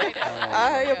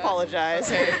 I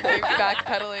apologize.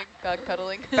 Backpedaling.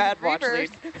 Bad watch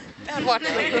lead. Bad watch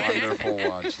lead. Wonderful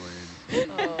watch lead.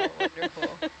 Oh, wonderful.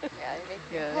 Yeah, you make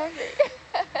me hungry.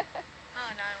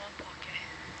 Oh, no, I want poke.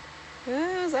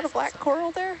 Is that a black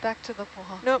coral there? Back to the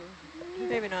pool. Nope.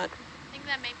 Maybe not. I think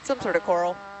that may be Some sort of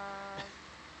coral.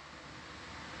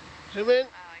 Zoom in.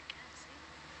 I can't see.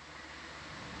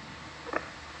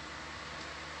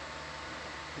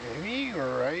 Maybe you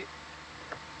were right.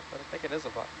 But I think it is a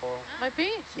black coral. Might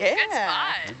be. Yeah. Good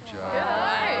spot. Good job.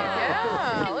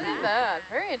 Yeah, look at that.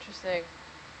 Very interesting.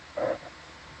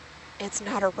 It's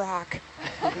not a rock.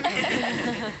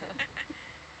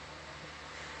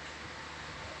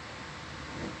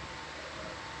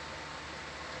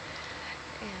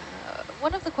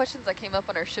 One of the questions that came up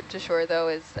on our ship to shore, though,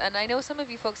 is, and I know some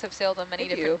of you folks have sailed on many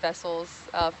different vessels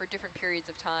for different periods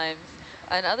of times,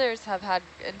 and others have had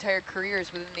entire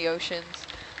careers within the oceans,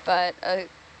 but a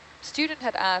student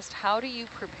had asked, how do you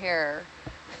prepare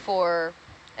for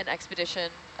an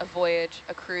expedition, a voyage,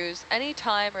 a cruise, any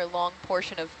time or long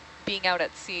portion of being out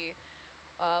at sea?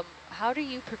 How do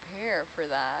you prepare for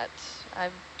that?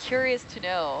 I'm curious to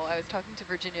know. I was talking to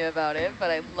Virginia about it,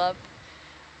 but I love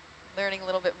learning a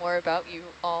little bit more about you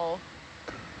all.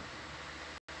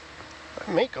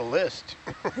 I make a list.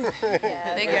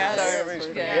 Yeah.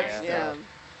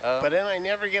 But then I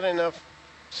never get enough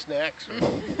snacks. Or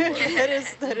that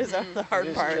is the hard I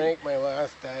just part. drank my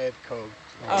last Diet Coke.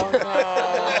 Oh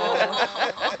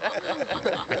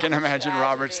I can imagine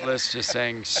Robert's list just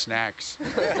saying snacks,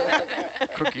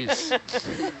 cookies. You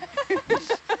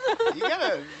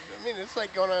gotta, I mean, it's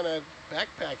like going on a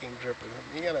backpacking trip.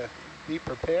 You gotta be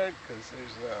prepared because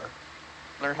there's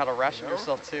Learn how to ration you know?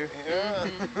 yourself too. Yeah.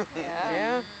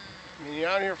 Yeah. I mean, you're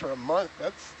out here for a month.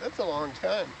 That's a long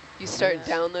time. You start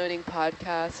downloading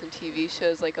podcasts and TV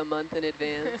shows like a month in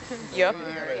advance. Yep.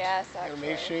 Yes, You gotta actually.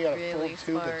 make sure you got a Really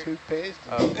full tube smart. of toothpaste.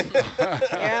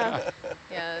 Yeah.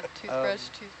 Yeah, toothbrush,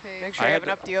 toothpaste. Make sure you have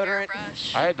enough deodorant.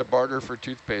 I had to barter for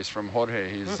toothpaste from Jorge.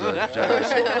 He's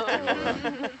generous enough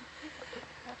to,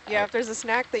 Yeah, if there's a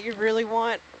snack that you really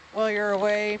want while you're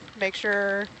away, make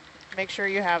sure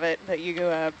you have it, that you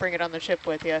bring it on the ship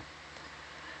with you.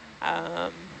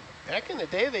 Back in the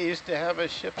day, they used to have a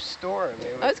ship store. And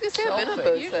they would I was gonna say I've been on sell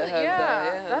boats things. that have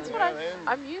that. Yeah. That's what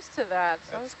I'm used to that.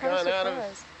 So I was kind of Gone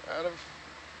surprised. out of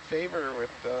favor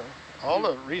with all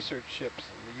the research ships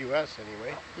in the U.S.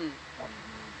 anyway. You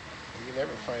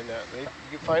never find that.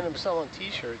 You find them selling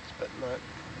T-shirts, but not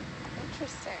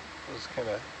Interesting. those kind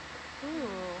of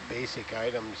basic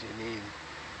items you need.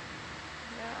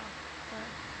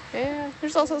 Yeah,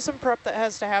 there's also some prep that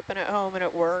has to happen at home and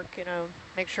at work. You know,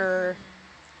 make sure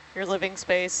your living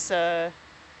space can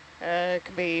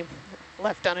be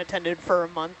left unattended for a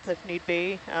month if need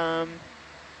be. Find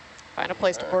a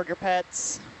place to board your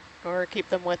pets, or keep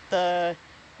them with your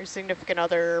significant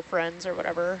other, friends, or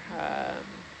whatever.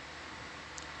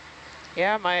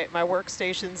 Yeah, my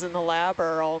workstations in the lab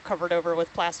are all covered over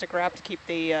with plastic wrap to keep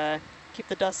the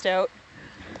dust out.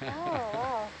 Oh,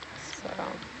 wow. So.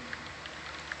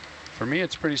 For me,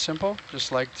 it's pretty simple.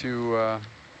 Just like to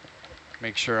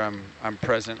make sure I'm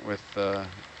present with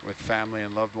family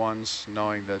and loved ones,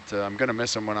 knowing that I'm going to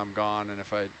miss them when I'm gone. And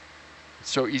it's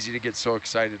so easy to get so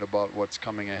excited about what's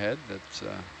coming ahead that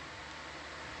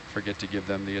forget to give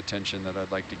them the attention that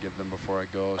I'd like to give them before I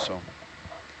go. So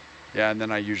yeah, and then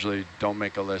I usually don't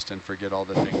make a list and forget all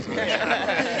the things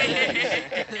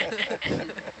that I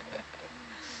should.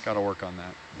 Got to work on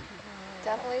that.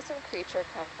 Definitely some creature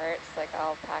comforts, like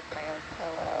I'll pack my own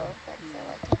pillow. I like to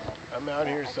have I'm out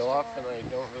here extra. so often I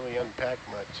don't really unpack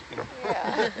much, you know.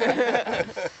 Yeah.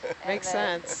 Makes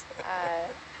sense.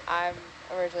 I'm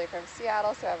originally from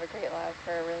Seattle, so I have a great love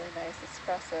for a really nice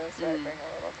espresso, so I bring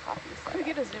a little coffee set. Could we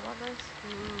get a zoom on this?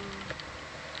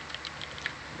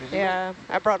 Yeah,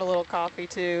 I brought a little coffee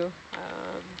too.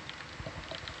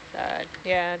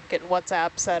 Yeah, getting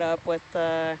WhatsApp set up with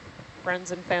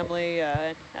friends and family,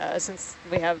 since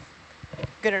we have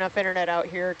good enough internet out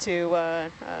here to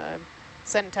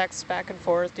send texts back and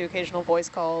forth, do occasional voice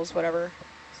calls, whatever.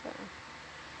 So.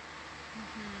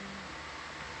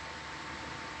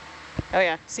 Oh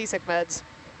yeah, seasick meds.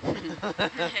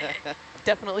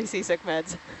 definitely seasick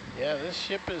meds. Yeah, this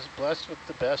ship is blessed with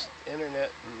the best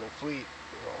internet in the fleet.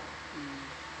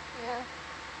 Yeah.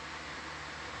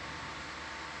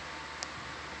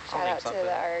 I'll Shout name out to something.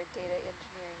 our data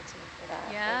engineering team for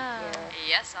that. Yeah. Thank you.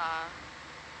 Yes,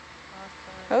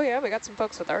 Oh yeah, we got some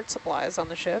folks with art supplies on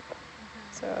the ship.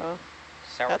 So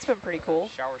that's been pretty cool.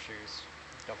 Shower shoes.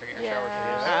 Don't forget your Yeah. shower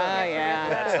shoes. Ah, yeah.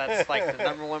 That's like the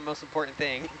 #1 most important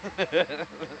thing. Yeah,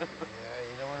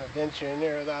 you don't want to venture in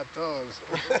there without those.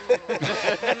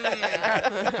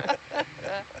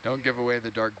 Don't give away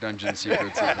the dark dungeon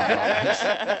secrets of the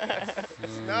province.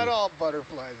 It's not all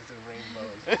butterflies and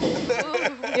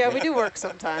rainbows. Yeah, we do work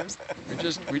sometimes.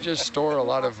 We just store a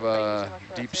lot of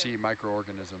deep sea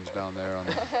microorganisms down there on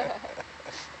the.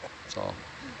 That's all.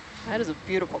 That is a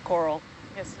beautiful coral.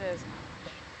 Yes, it is.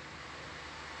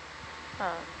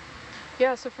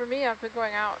 Yeah, so for me, I've been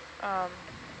going out,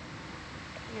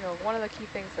 you know, one of the key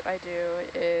things that I do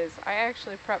is I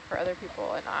actually prep for other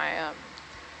people, and I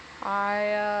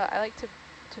like to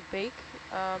bake,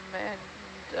 and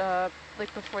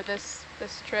like before this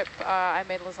trip, I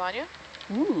made lasagna.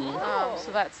 Ooh.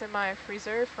 So that's in my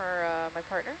freezer for my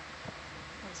partner,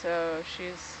 and so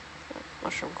she's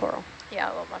mushroom coral. Yeah,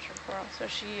 a little mushroom coral. So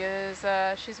she is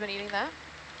she's been eating that.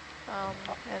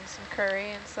 And some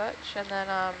curry and such, and then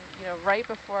you know, right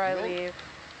before I leave,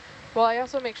 well, I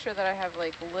also make sure that I have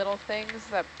like little things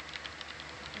that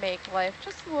make life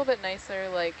just a little bit nicer,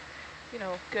 like, you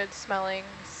know, good smelling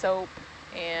soap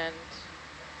and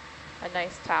a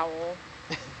nice towel.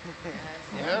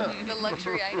 Yeah. The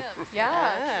luxury items.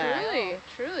 Yeah,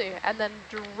 truly. And then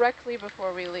directly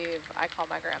before we leave, I call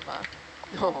my grandma.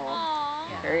 Aww.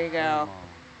 Yeah. There you go.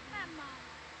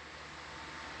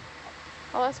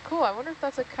 Oh, that's cool. I wonder if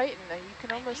that's a chitin. You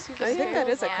can almost see the I think that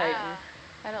is a chitin.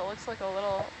 And it looks like a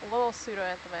little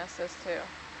pseudoanthemessis too.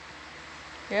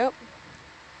 Yep.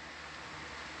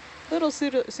 Little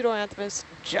pseudoanthemus,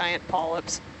 giant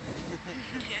polyps.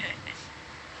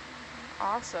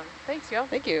 Awesome. Thanks, yo.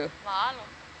 Thank you.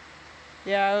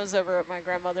 Yeah, I was over at my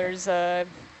grandmother's, me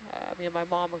and my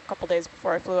mom, a couple days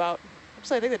before I flew out.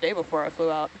 Actually, I think the day before I flew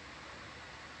out.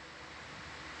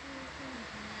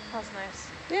 That's nice.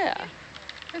 Yeah.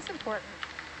 It's important.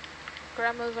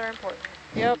 Grandmas are important.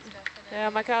 Yep. Yeah,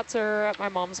 my cats are at my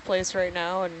mom's place right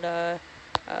now, and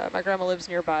my grandma lives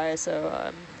nearby,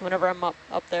 so whenever I'm up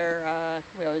there,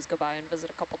 we always go by and visit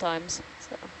a couple times.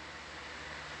 So.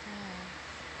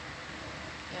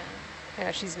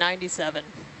 Yeah, she's 97.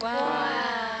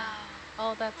 Wow.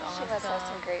 Oh, that's awesome. She must have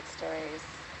some great stories.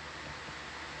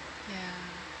 Yeah.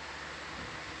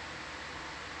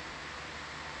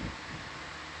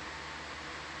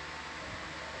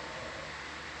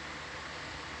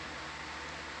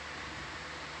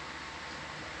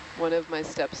 One of my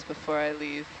steps before I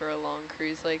leave for a long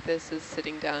cruise like this is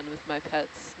sitting down with my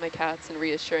pets, my cats, and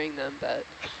reassuring them that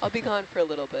I'll be gone for a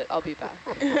little bit. I'll be back.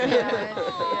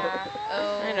 Yeah.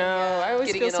 Oh, I know. I always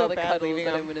getting feel in so all the bad cuddles leaving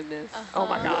that them. I'm gonna miss. Oh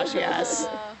my gosh, yes.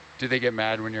 Do they get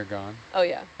mad when you're gone? Oh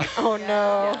yeah. Oh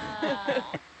no. Yeah.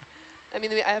 I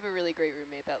mean, I have a really great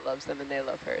roommate that loves them and they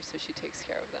love her, so she takes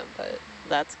care of them. But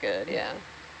that's good. Yeah.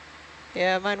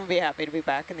 Yeah, mine would be happy to be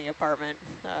back in the apartment.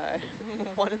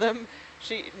 One of them,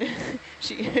 she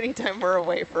anytime we're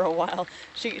away for a while,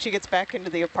 she gets back into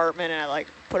the apartment and I like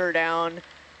put her down,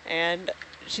 and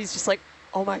she's just like,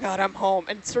 oh my God, I'm home,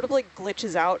 and sort of like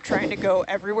glitches out trying to go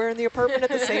everywhere in the apartment at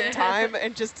the same time,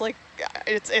 and just like,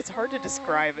 it's hard to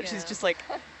describe it. Yeah. She's just like,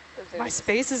 my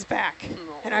space is back,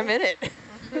 and I'm in it.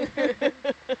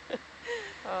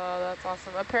 Oh, that's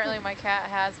awesome. Apparently my cat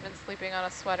has been sleeping on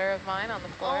a sweater of mine on the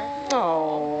floor.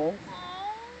 Oh.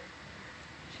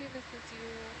 She misses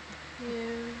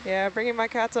you. Yeah, bringing my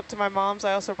cats up to my mom's,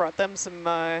 I also brought them some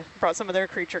of their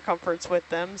creature comforts with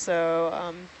them.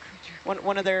 So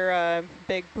one of their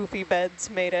big poofy beds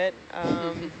made it.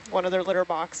 One of their litter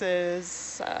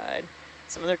boxes,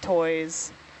 some of their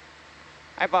toys.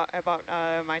 I bought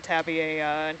my tabby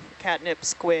a catnip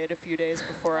squid a few days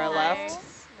before I left.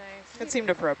 It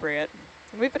seemed appropriate.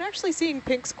 And we've been actually seeing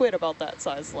pink squid about that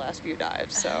size the last few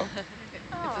dives, so.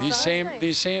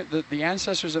 The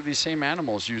ancestors of these same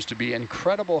animals used to be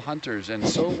incredible hunters and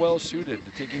so well suited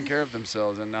to taking care of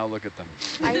themselves, and now look at them.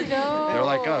 I know. They're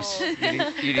like us, eating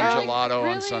gelato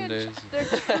on Sundays. They're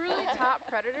truly top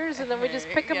predators, and then we just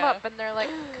pick them up, and they're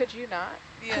like, could you not?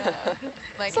 Yeah.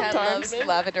 My cat loves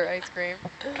lavender ice cream.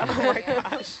 Oh my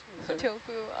gosh.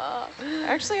 Tofu.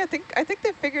 Actually, I think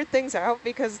they figured things out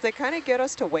because they kind of get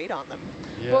us to wait on them.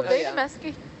 Yeah. Well, they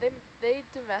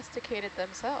domesticated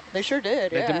themselves. They sure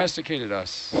did. They domesticated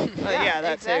us yeah,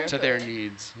 that's exactly. to their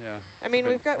needs. Yeah. I mean,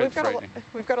 we've got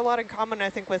a lot in common, I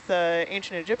think, with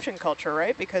ancient Egyptian culture,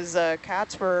 right? Because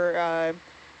cats were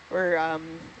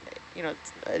you know,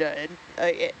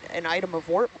 an item of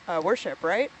worship,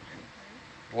 right?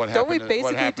 What Don't we happened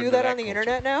basically do that on the culture?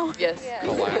 internet now? Yes.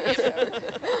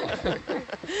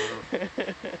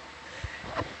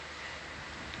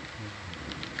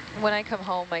 When I come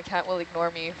home, my cat will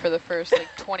ignore me for the first like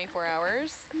 24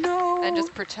 hours. No. And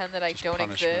just pretend that I don't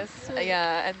punishment. exist.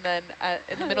 Yeah, and then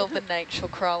in the middle of the night, she'll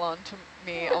crawl onto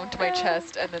my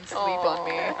chest and then sleep on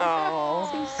me.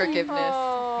 Oh. Forgiveness.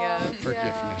 Yeah.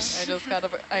 Forgiveness.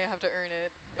 I have to earn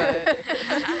it. But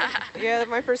yeah,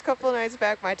 my first couple of nights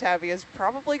back, my tabby is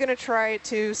probably going to try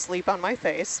to sleep on my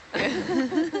face.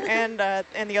 and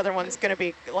the other one's going to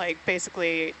be like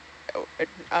basically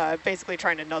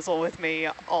trying to nuzzle with me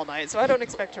all night. So I don't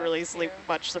expect to really sleep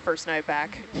much the first night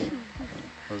back.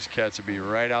 Those cats would be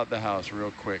right out the house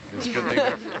real quick. It's a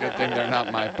good thing they're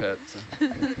not my pets.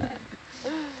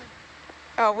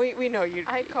 Oh, we know you.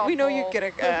 We know you get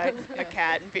a cat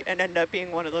and end up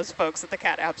being one of those folks that the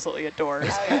cat absolutely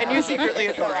adores, and you secretly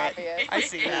adore it. I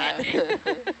see that.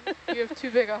 You have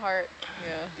too big a heart.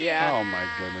 Yeah. Yeah. Oh my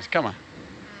goodness! Come on.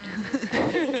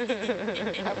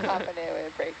 I'm confident it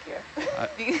would break you.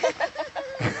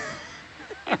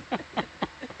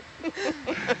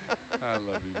 I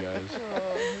love you guys.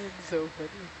 Oh, it's so funny.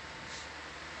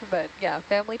 But yeah,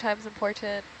 family time's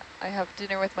important. I have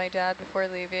dinner with my dad before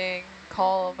leaving,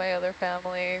 call my other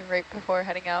family right before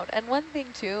heading out. And one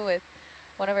thing too with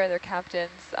one of our other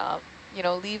captains, you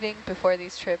know, leaving before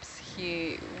these trips,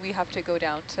 we have to go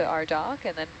down to our dock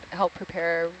and then help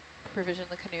provision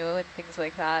the canoe and things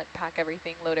like that, pack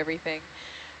everything, load everything.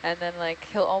 And then like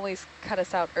he'll always cut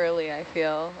us out early, I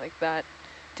feel, like that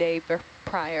day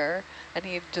prior. And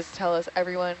he'd just tell us,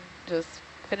 everyone just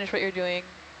finish what you're doing,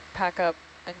 pack up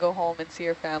and go home and see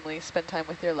your family, spend time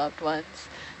with your loved ones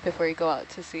before you go out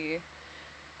to sea.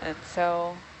 And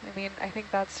so, I mean, I think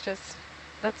that's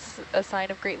a sign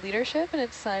of great leadership, and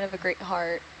it's a sign of a great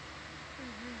heart.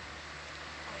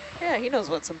 Yeah, he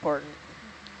knows what's important.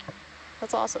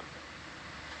 That's awesome.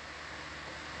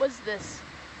 What's this?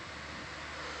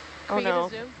 Oh no.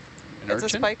 It's a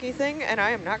spiky thing, and I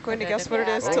am not going to guess what it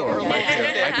is till we're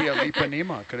Might be a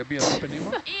lipanema. Could it be a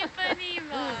lipanema?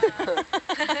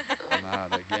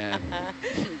 Not again.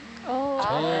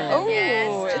 Oh,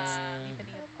 yes.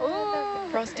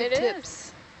 It's frosted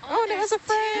tips. Oh, and it has a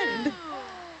friend.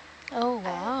 Oh,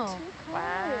 wow.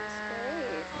 Wow.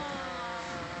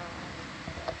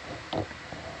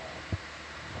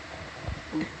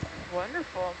 Great.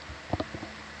 Wonderful.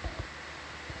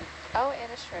 Oh,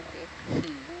 and a shrimpy.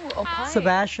 Oh, hi.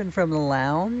 Sebastian from the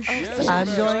lounge. Oh, yes, I'm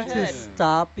go going ahead. to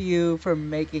stop you from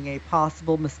making a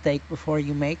possible mistake before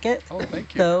you make it. Oh,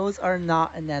 thank you. Those are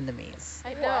not anemones.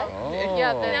 I know. Oh.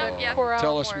 Yeah, the coral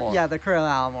Tell us more. Yeah, the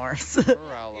corallamors.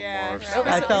 Corallamors.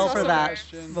 I fell for that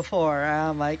Sebastian. before.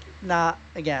 I'm like, not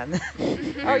again.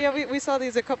 Oh yeah, we saw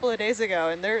these a couple of days ago,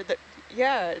 and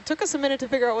yeah, it took us a minute to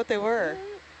figure out what they were.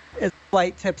 It's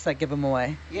white tips that give them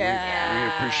away. Yeah. We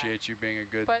appreciate you being a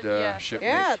good shipmate.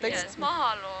 Yeah, thanks. Yes,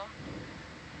 mahalo.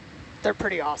 They're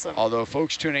pretty awesome. Although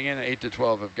folks tuning in at 8 to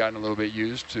 12 have gotten a little bit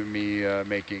used to me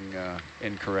making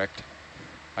incorrect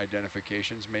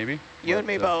identifications, maybe. You and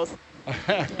me both.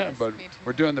 But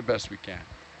we're doing the best we can.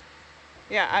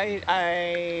 Yeah,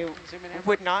 I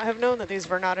would not have known that these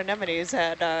were not anemones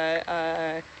had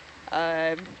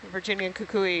Virginia and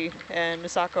Kukui and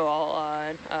Misako all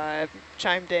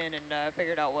chimed in and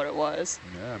figured out what it was.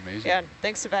 Yeah, amazing. Yeah,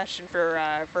 thanks Sebastian for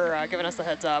giving us the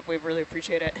heads up. We really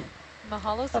appreciate it.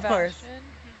 Mahalo, Sebastian. Of course.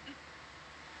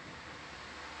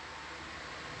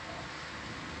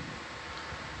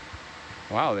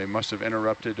 Wow, they must have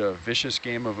interrupted a vicious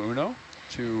game of Uno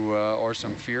or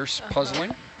some fierce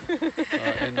puzzling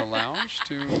in the lounge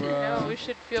to we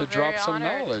should feel drop very some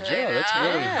honored knowledge. to- Yeah, that's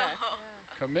really Yeah.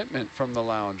 commitment from the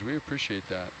lounge. We appreciate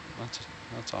that.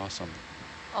 That's awesome.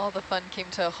 All the fun came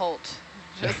to a halt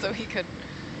just so he could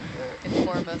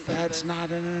inform us. That's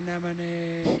not an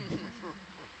anemone.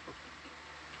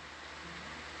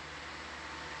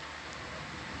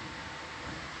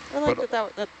 I like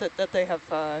that they have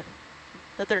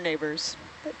that they're neighbors.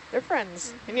 They're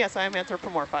friends. And yes, I am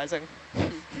anthropomorphizing.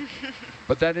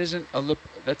 But that isn't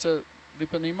that's a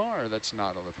lipanema, or that's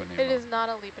not a lipanema? It is not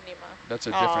a lipanema. That's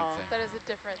a different thing. That is a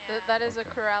different. That is a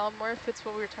corallamorph. It's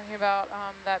what we were talking about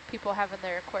that people have in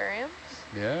their aquariums.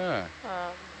 Yeah.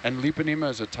 And lipanema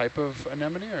is a type of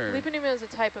anemone, or? Lipanema is a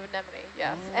type of anemone,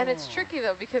 yes. And it's tricky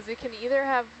though because it can either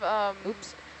have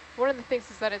one of the things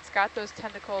is that it's got those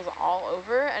tentacles all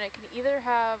over, and it can either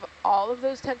have all of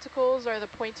those tentacles or the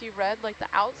pointy red like the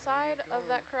outside of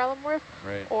that corallomorph,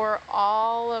 right, or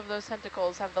all of those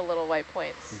tentacles have the little white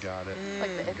points. Got it.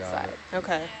 Like the inside.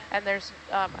 Okay. And there's,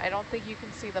 I don't think you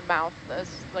can see the mouth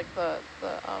as like the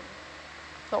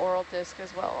oral disc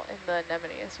as well in the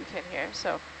anemone as you can here.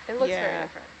 So it looks very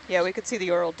different. Yeah, we could see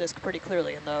the oral disc pretty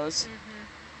clearly in those.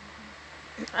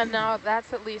 And now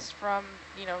that's at least from,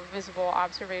 you know, visible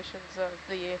observations of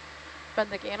the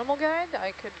Benthic Animal Guide.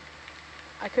 I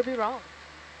could be wrong.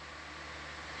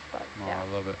 But I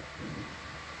love it.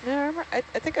 Yeah, I remember. I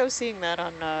think I was seeing that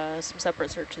on some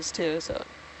separate searches too. So,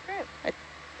 great.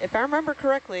 If I remember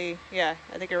correctly, yeah,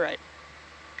 I think you're right.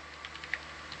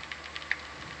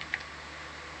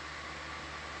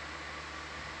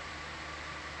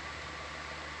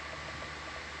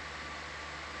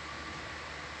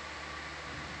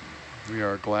 We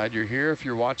are glad you're here. If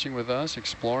you're watching with us,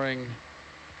 exploring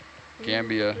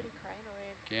Gambia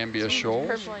shoals.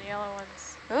 Purple and yellow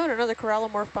ones. Oh, and another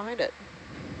corallomorph behind it.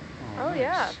 Oh, nice.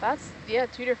 Yeah, that's,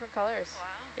 two different colors. Wow.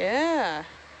 Yeah.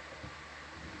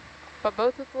 But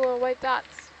both with the little white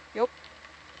dots. Yep.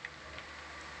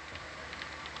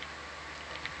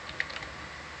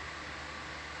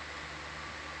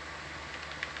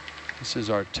 This is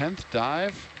our 10th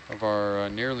dive of our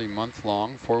nearly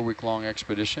month-long, 4-week-long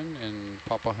expedition in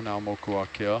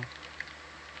Papahanaumokuakea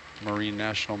Marine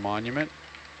National Monument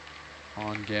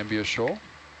on Gambia Shoal.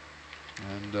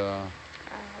 And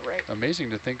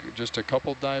amazing to think just a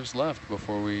couple dives left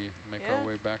before we make our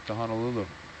way back to Honolulu.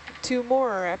 2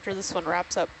 more after this one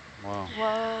wraps up. Wow.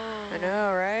 Whoa. I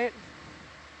know, right?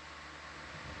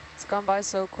 It's gone by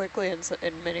so quickly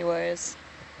in many ways.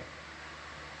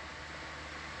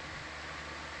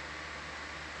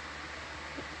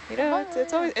 You know,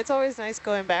 it's always nice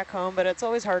going back home, but it's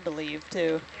always hard to leave too.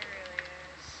 It really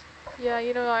is. Yeah,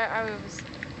 you know,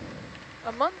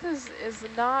 a month is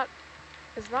not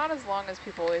as long as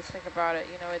people always think about it.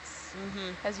 You know, it's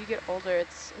as you get older,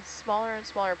 it's a smaller and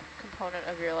smaller component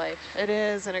of your life. It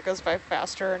is, and it goes by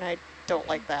faster, and I don't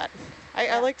like that.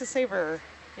 I like to savor,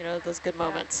 you know, those good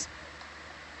moments.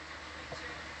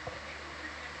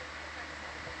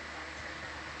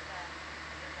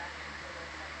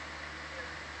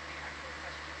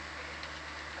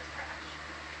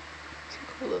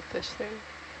 Cool little fish there.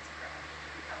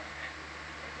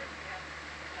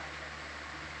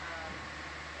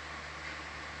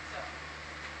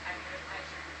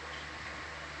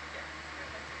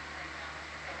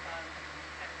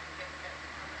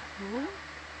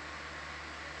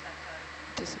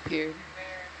 Disappeared.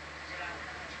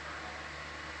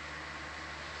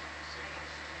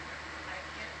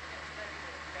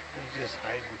 He's just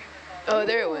hiding. Oh,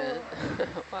 there it went.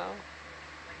 Wow.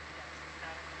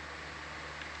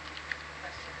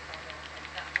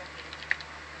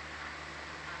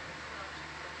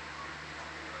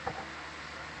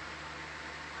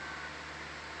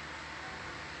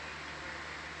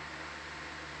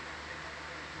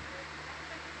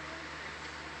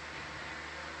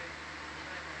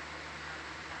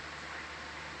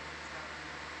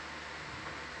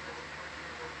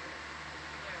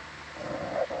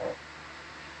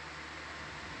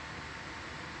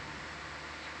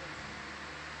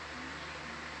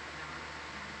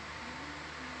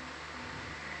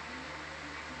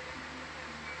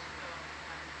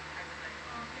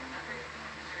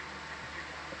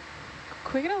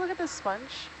 Can we get a look at this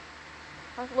sponge?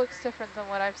 That looks different than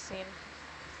what I've seen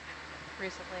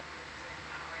recently.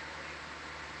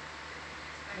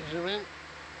 Zoom in.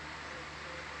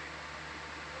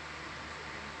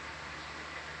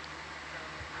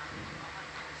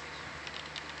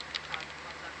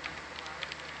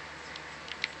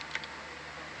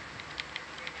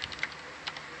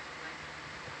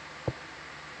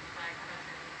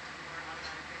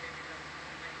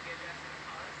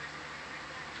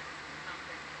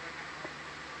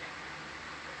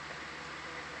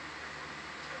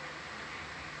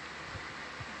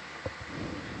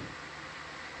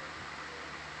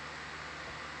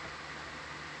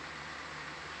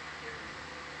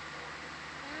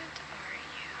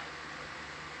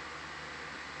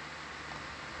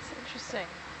 Interesting.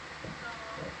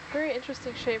 Very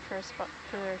interesting shape for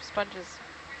sponges.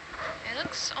 It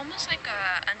looks almost like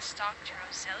a unstalked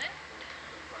rosellid.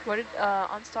 What did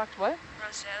unstocked what?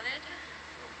 Rosellid.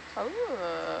 Oh.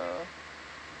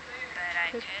 But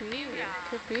I could be wrong.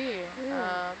 Could be.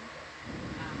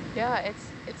 Yeah,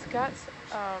 it's got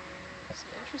some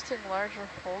interesting larger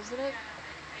holes in it.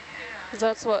 Is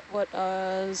that what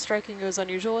striking you as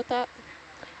unusual with that?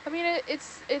 I mean,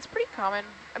 it's pretty common.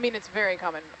 I mean, it's very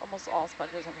common. Almost all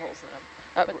sponges have holes in them.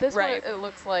 But this one, it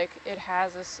looks like it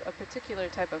has a particular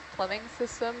type of plumbing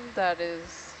system that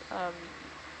is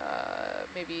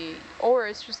maybe, or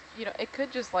it's just, you know, it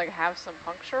could just like have some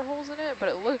puncture holes in it, but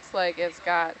it looks like it's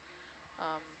got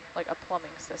like a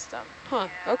plumbing system. Huh,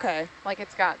 okay. Like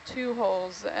it's got 2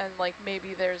 holes and like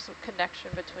maybe there's a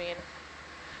connection between,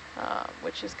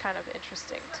 which is kind of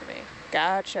interesting to me.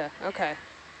 Gotcha, okay.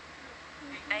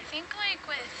 I think like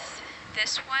with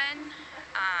this one,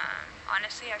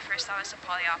 honestly, I first thought it was a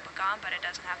polyopogon, but it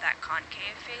doesn't have that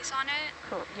concave face on it.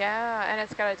 Cool. Yeah, and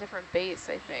it's got a different base,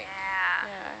 I think. Yeah.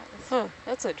 Yeah. Huh,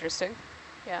 that's interesting.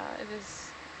 Yeah, it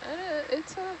is.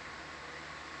 It's a.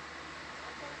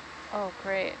 Oh,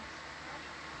 great.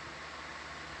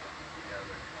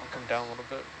 I'll come down a little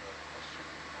bit.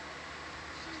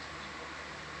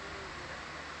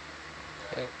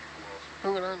 Okay.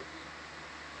 Moving on.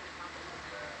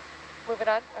 Moving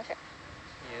on? Okay.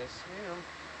 Yes, ma'am.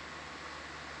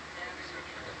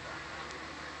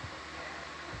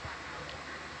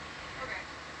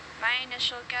 My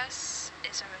initial guess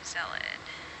is a rosellid.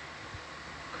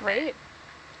 Great.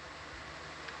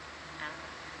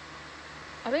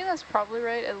 I think that's probably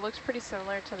right. It looks pretty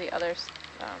similar to the other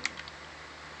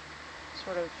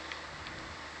sort of,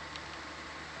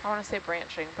 I want to say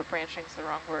branching, but branching's the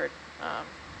wrong word.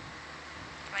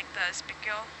 Like the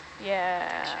spicule?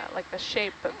 Yeah, like the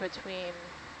shape, but between.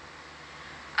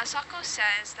 Asako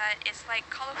says that it's like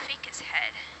caulophucus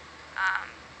head.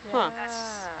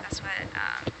 That's what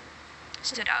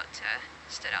stood out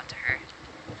to her.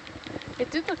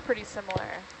 It did look pretty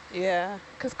similar. Yeah.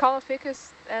 Because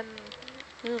caulophucus and.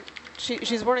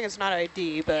 She's warning it's not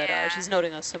ID, but she's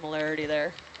noting a similarity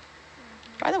there.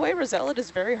 By the way, rosellid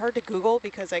is very hard to Google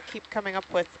because I keep coming up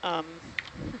with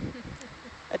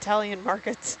Italian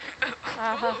markets.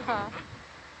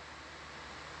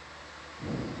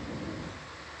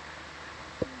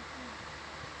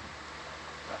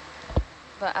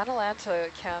 The Atalanta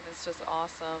cam is just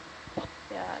awesome.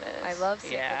 Yeah, it is. I love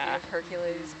seeing the view of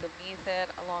Hercules beneath it,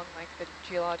 along like the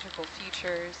geological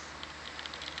features.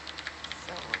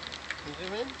 So.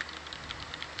 Zoom in?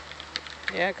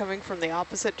 Yeah, coming from the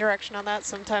opposite direction on that,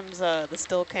 sometimes the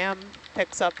still cam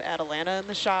picks up Atalanta in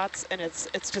the shots, and it's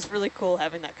just really cool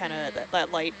having that kind of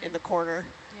that light in the corner.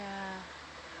 Yeah.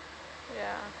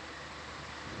 Yeah.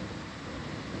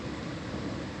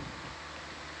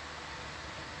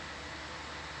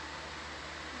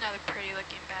 Another pretty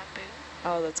looking bamboo.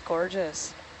 Oh, that's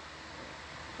gorgeous.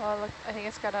 Well, look, I think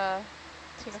it's got a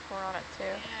ctenophore on it too.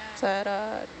 Yeah. Is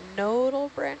that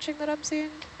nodal branching that I'm seeing?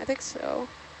 I think so.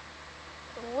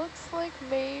 It looks like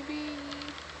maybe.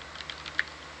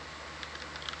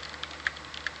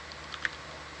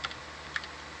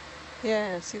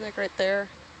 Yeah, see like right there?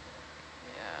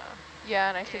 Yeah. Yeah,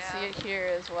 and I can see it here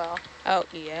as well. Oh,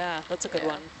 yeah, that's a good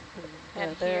one.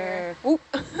 And there. here. Ooh,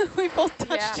 we both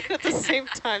touched it at the same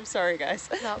time. Sorry, guys.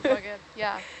 No, it's all good.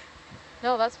 Yeah.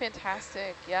 No, that's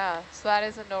fantastic. Yeah. So that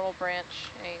is a nodal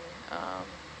branching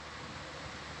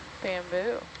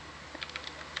bamboo.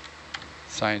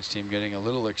 Science team getting a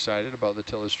little excited about the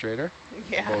tillustrator.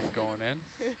 Yeah. Both going in,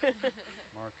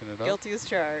 marking it up. Guilty as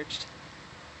charged.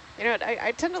 You know,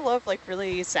 I tend to love like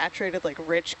really saturated, like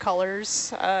rich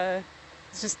colors.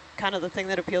 It's just kind of the thing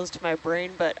that appeals to my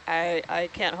brain, but I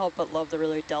can't help but love the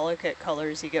really delicate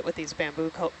colors you get with these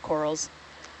bamboo corals.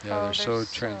 Yeah, they're so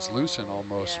translucent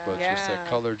almost, but just that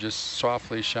color just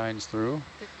softly shines through.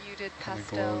 The muted Glows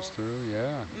pastels. through,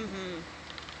 yeah. Mm-hmm.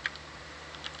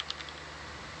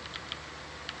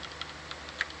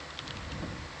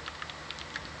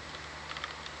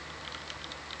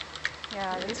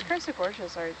 Yeah, these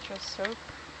crysogorgiids are just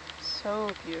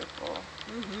so beautiful.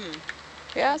 Mm-hmm.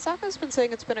 Yeah, Saka's been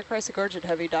saying it's been a crysogorgiid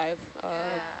heavy dive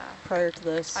prior to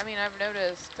this. I mean, I've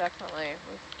noticed definitely,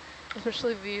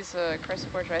 especially these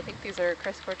crysogorgiid. I think these are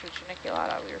crysogorgiid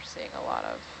geniculata we were seeing a lot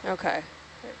of. Okay.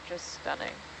 They're just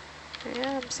stunning.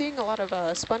 Yeah, I'm seeing a lot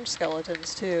of sponge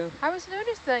skeletons too. I was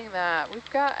noticing that.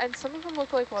 We've got, and some of them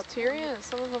look like Walteria, and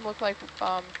some of them look like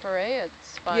farredae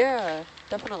sponge. Yeah,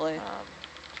 definitely.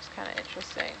 Which is kind of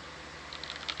interesting.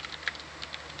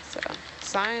 So,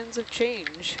 signs of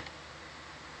change.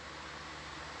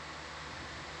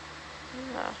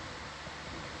 Yeah.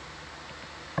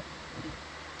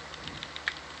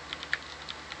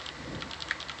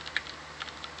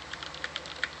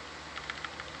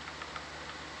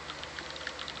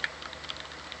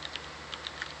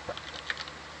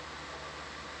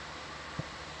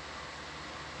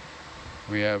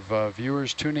 We have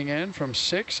viewers tuning in from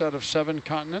 6 out of 7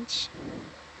 continents.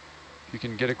 You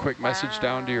can get a quick message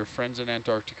down to your friends in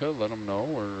Antarctica. Let them know.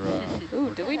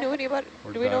 Ooh, do we know anybody?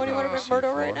 Do we know anyone about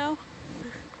Murdo right now?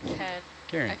 Ken.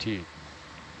 Guaranteed.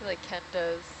 I feel like Ken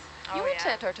does. You went to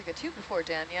Antarctica too before,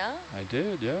 Dan, yeah? I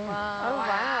did, yeah. Wow. Oh,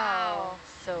 wow.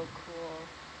 So cool.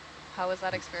 How was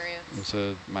that experience? It's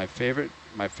my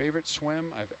favorite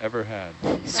swim I've ever had.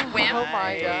 Swim? Oh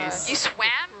my God. You swam?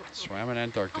 Swam in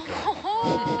Antarctica.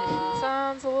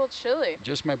 Sounds a little chilly.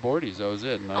 Just my boardies, that was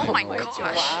it. Oh my gosh.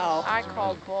 Wow. I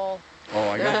called bull. Oh,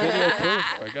 I got video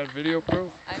proof. I got video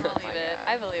proof. I believe it.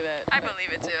 I believe it. I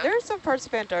believe it too. There are some parts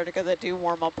of Antarctica that do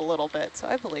warm up a little bit, so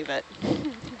I believe it.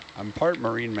 I'm part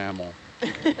marine mammal.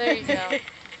 There you go.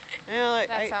 Yeah,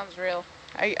 that sounds real.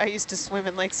 I used to swim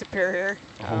in Lake Superior.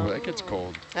 Oh, that gets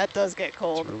cold. That does get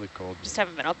cold. It's really cold. Just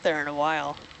haven't been up there in a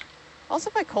while. Also,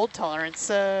 my cold tolerance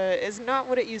is not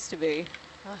what it used to be.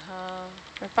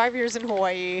 5 years in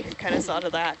Hawaii kind of saw to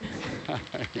that.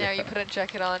 Yeah, you put a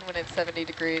jacket on when it's 70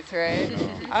 degrees, right?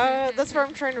 That's where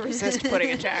I'm trying to resist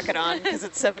putting a jacket on because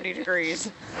it's 70 degrees.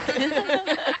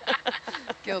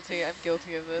 Guilty. I'm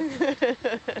guilty of this.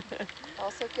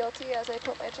 Also guilty as I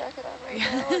put my jacket on right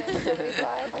now and it's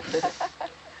 75.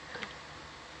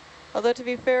 Although to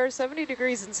be fair, 70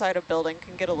 degrees inside a building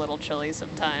can get a little chilly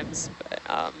sometimes.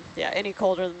 But, yeah, any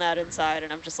colder than that inside,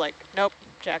 and I'm just like, nope,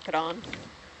 jacket on.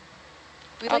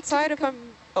 Outside, if I'm,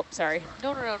 oh, sorry.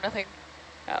 No, nothing.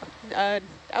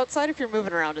 Outside, if you're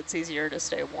moving around, it's easier to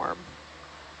stay warm.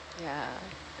 Yeah.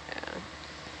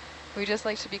 We just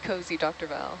like to be cozy, Dr.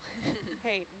 Val.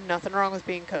 Hey, nothing wrong with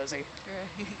being cozy.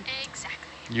 Right.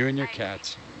 Exactly. You and your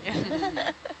cats.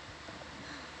 Yeah,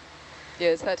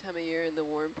 it's that time of year in the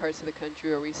warm parts of the country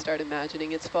where we start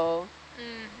imagining it's fall.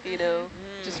 You know,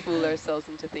 just fool ourselves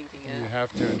into thinking it. You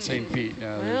have to in St. Pete.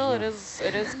 Yeah, well, it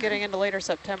is getting into later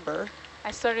September.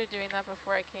 I started doing that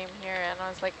before I came here, and I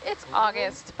was like, it's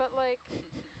August, but like,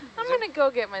 I'm going to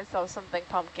go get myself something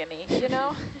pumpkin-y, you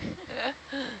know?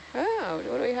 Oh,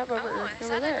 what do we have over there? I want to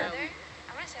say that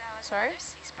was another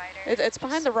sea spider. It's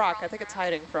behind the rock. I think it's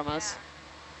hiding from us.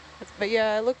 But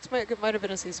yeah, it might have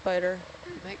been a sea spider.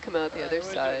 It might come out the other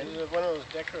side. It was one of those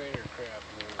decorator crab.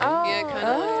 Oh. Yeah, kind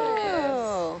of like that,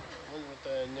 Oh. One with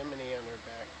the anemone on her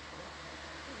back.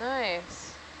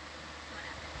 Nice.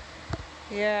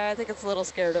 Yeah, I think it's a little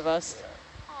scared of us.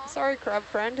 Sorry, crab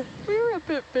friend. We were a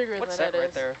bit bigger What's than that it right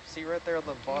is. there? See right there on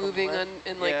the bottom Moving left?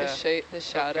 in like the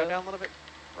shadow. Go down a little bit,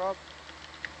 Rob.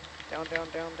 Down.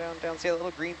 See that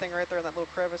little green thing right there in that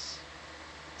little crevice?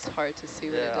 It's hard to see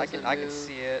when it doesn't move. I can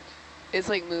see it. It's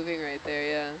like moving right there,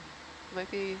 yeah. Might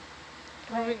be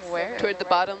moving where? toward the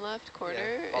bottom left corner.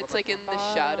 Yeah, it's like in the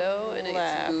shadow and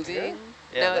it's moving.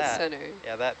 Yeah, now it's center.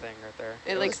 Yeah, that thing right there.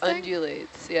 It like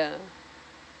undulates, yeah.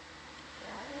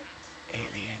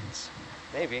 Aliens.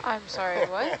 Maybe. I'm sorry,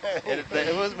 what?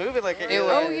 it was moving like it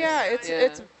was. Oh yeah,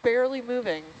 it's barely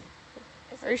moving.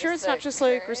 Are you sure it's not just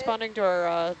like responding to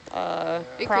our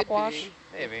crop wash?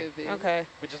 Maybe. Okay.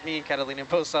 But just me and Catalina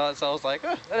both saw it, so I was like,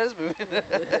 oh, that is moving.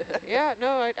 Yeah,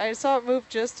 no, I saw it move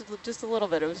just a little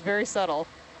bit. It was very subtle.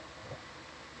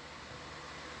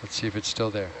 Let's see if it's still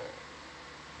there.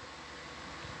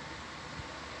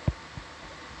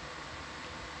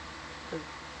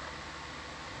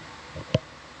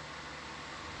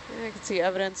 I can see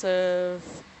evidence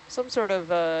of some sort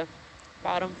of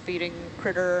bottom feeding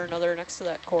critter or another next to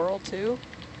that coral too.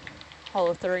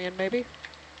 Holothurian maybe.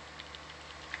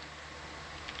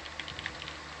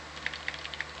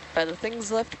 By the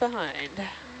things left behind.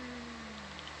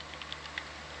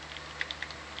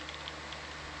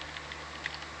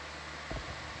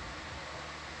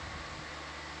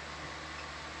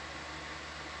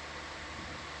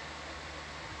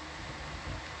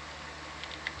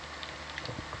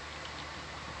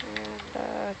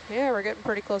 And yeah, we're getting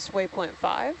pretty close to waypoint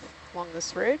 5 along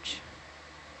this ridge.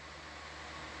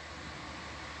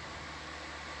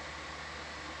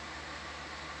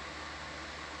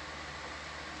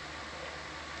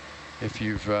 If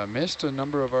you've missed a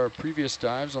number of our previous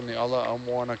dives on the Ala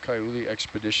Aumoana Kaiuli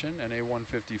expedition,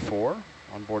 Na154,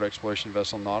 onboard exploration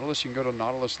vessel Nautilus, you can go to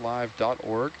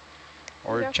nautiluslive.org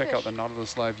or check out the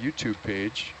Nautilus Live YouTube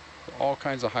page for all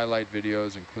kinds of highlight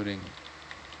videos, including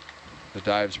the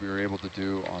dives we were able to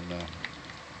do on the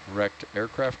wrecked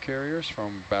aircraft carriers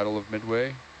from Battle of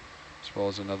Midway, as well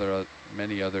as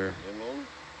many other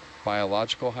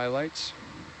biological highlights,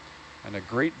 and a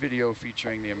great video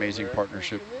featuring the amazing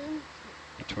partnership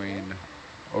between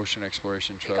Ocean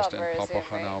Exploration Trust and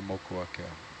Papahanao Mokuakea.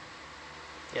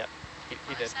 Yeah, he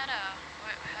did. Is that how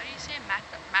do you say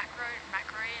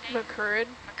macroidae?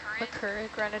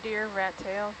 Macurrid, grenadier, rat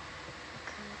tail.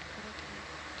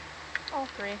 All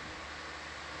three.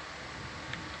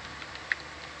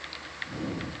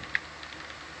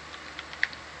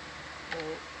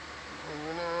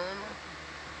 Moving on.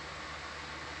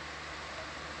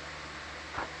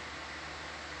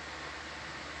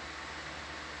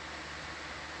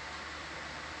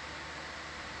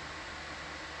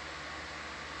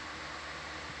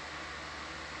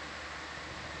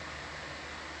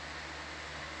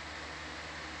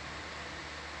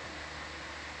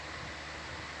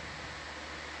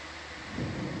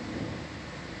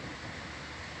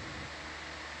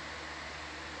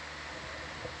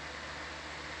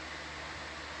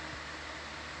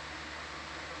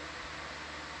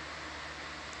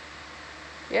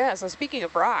 Yeah, so speaking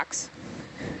of rocks.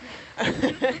 Yeah.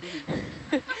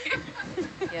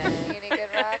 Any good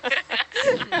rocks?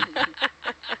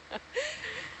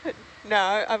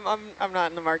 No, I'm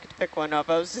not in the market to pick one up.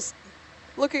 I was just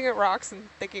looking at rocks and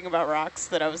thinking about rocks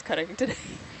that I was cutting today.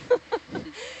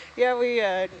 Yeah, we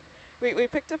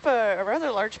picked up a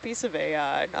rather large piece of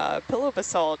a pillow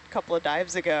basalt a couple of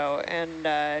dives ago,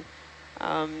 and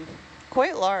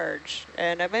quite large.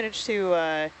 And I managed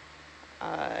to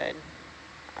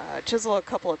chisel a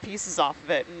couple of pieces off of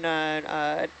it.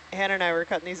 And Hannah and I were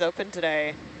cutting these open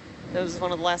today. That was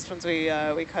one of the last ones we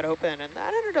cut open, and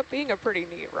that ended up being a pretty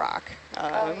neat rock.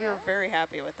 We were very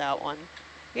happy with that one.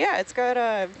 Yeah, it's got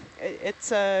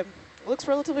looks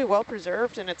relatively well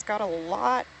preserved, and it's got a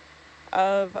lot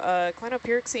of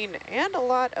clinopyroxene and a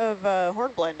lot of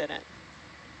hornblende in it.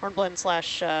 Hornblende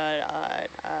slash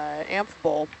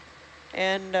amphibole.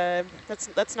 And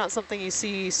that's not something you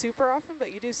see super often,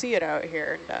 but you do see it out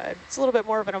here. And it's a little bit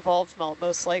more of an evolved melt,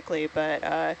 most likely, but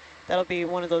that'll be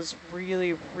one of those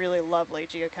really, really lovely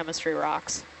geochemistry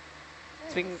rocks.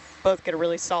 Nice. So we can both get a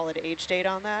really solid age date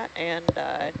on that, and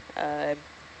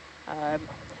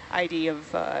ID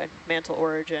of mantle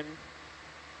origin.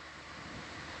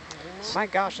 My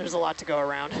gosh, there's a lot to go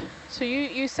around. So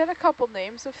you said a couple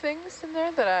names of things in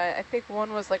there that I think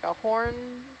one was like a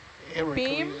horn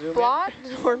beam, blot,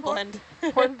 hornblende,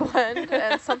 hornblende,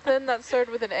 and something that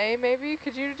started with an A maybe.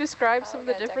 Could you describe some of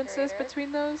the differences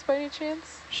between those by any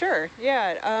chance? Sure,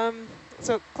 yeah.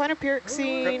 So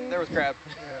clinopyroxene. There was crab.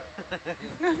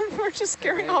 Yeah. We're just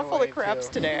scaring off all the crabs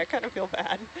today. I kind of feel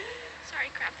bad. Sorry,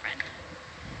 crab friend.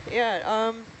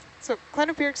 Yeah. So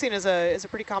clinopyroxene is a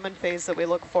pretty common phase that we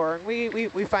look for, and we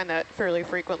find that fairly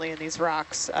frequently in these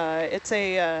rocks. It's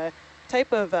a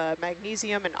type of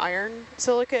magnesium and iron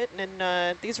silicate,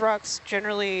 and these rocks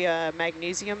generally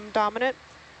magnesium dominant.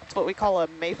 It's what we call a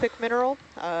mafic mineral.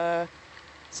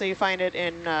 So you find it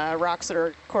in rocks that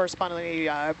are correspondingly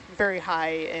very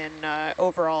high in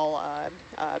overall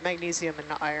magnesium and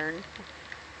iron.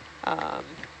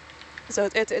 So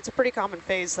it's a pretty common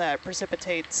phase that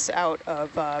precipitates out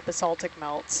of basaltic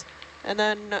melts. And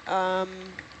then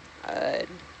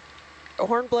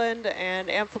hornblende and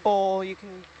amphibole, you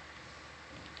can,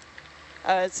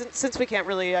 since we can't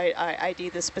really ID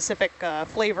the specific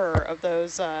flavor of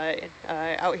those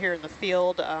out here in the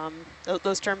field,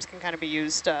 those terms can kind of be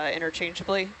used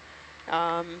interchangeably.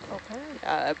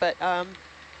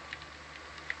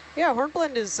 Yeah,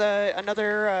 hornblende is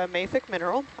another mafic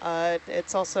mineral.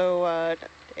 It's also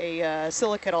a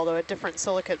silicate, although a different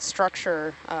silicate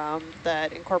structure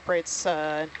that incorporates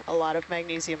a lot of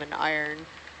magnesium and iron.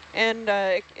 And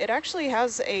it actually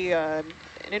has an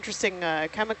interesting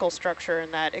chemical structure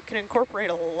in that it can incorporate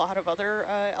a lot of other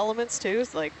elements too,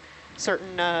 like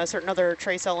certain other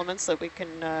trace elements that we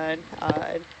can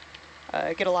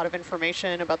get a lot of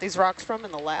information about these rocks from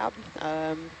in the lab.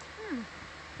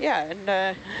 Yeah, and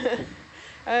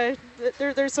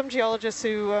there's some geologists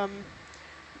who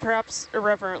perhaps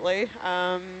irreverently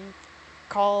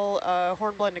call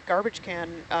hornblende a garbage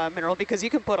can mineral, because you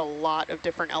can put a lot of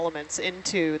different elements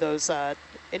into those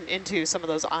into some of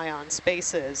those ion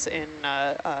spaces in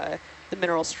the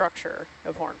mineral structure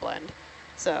of hornblende.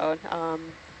 So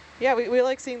yeah, we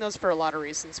like seeing those for a lot of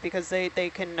reasons, because they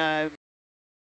can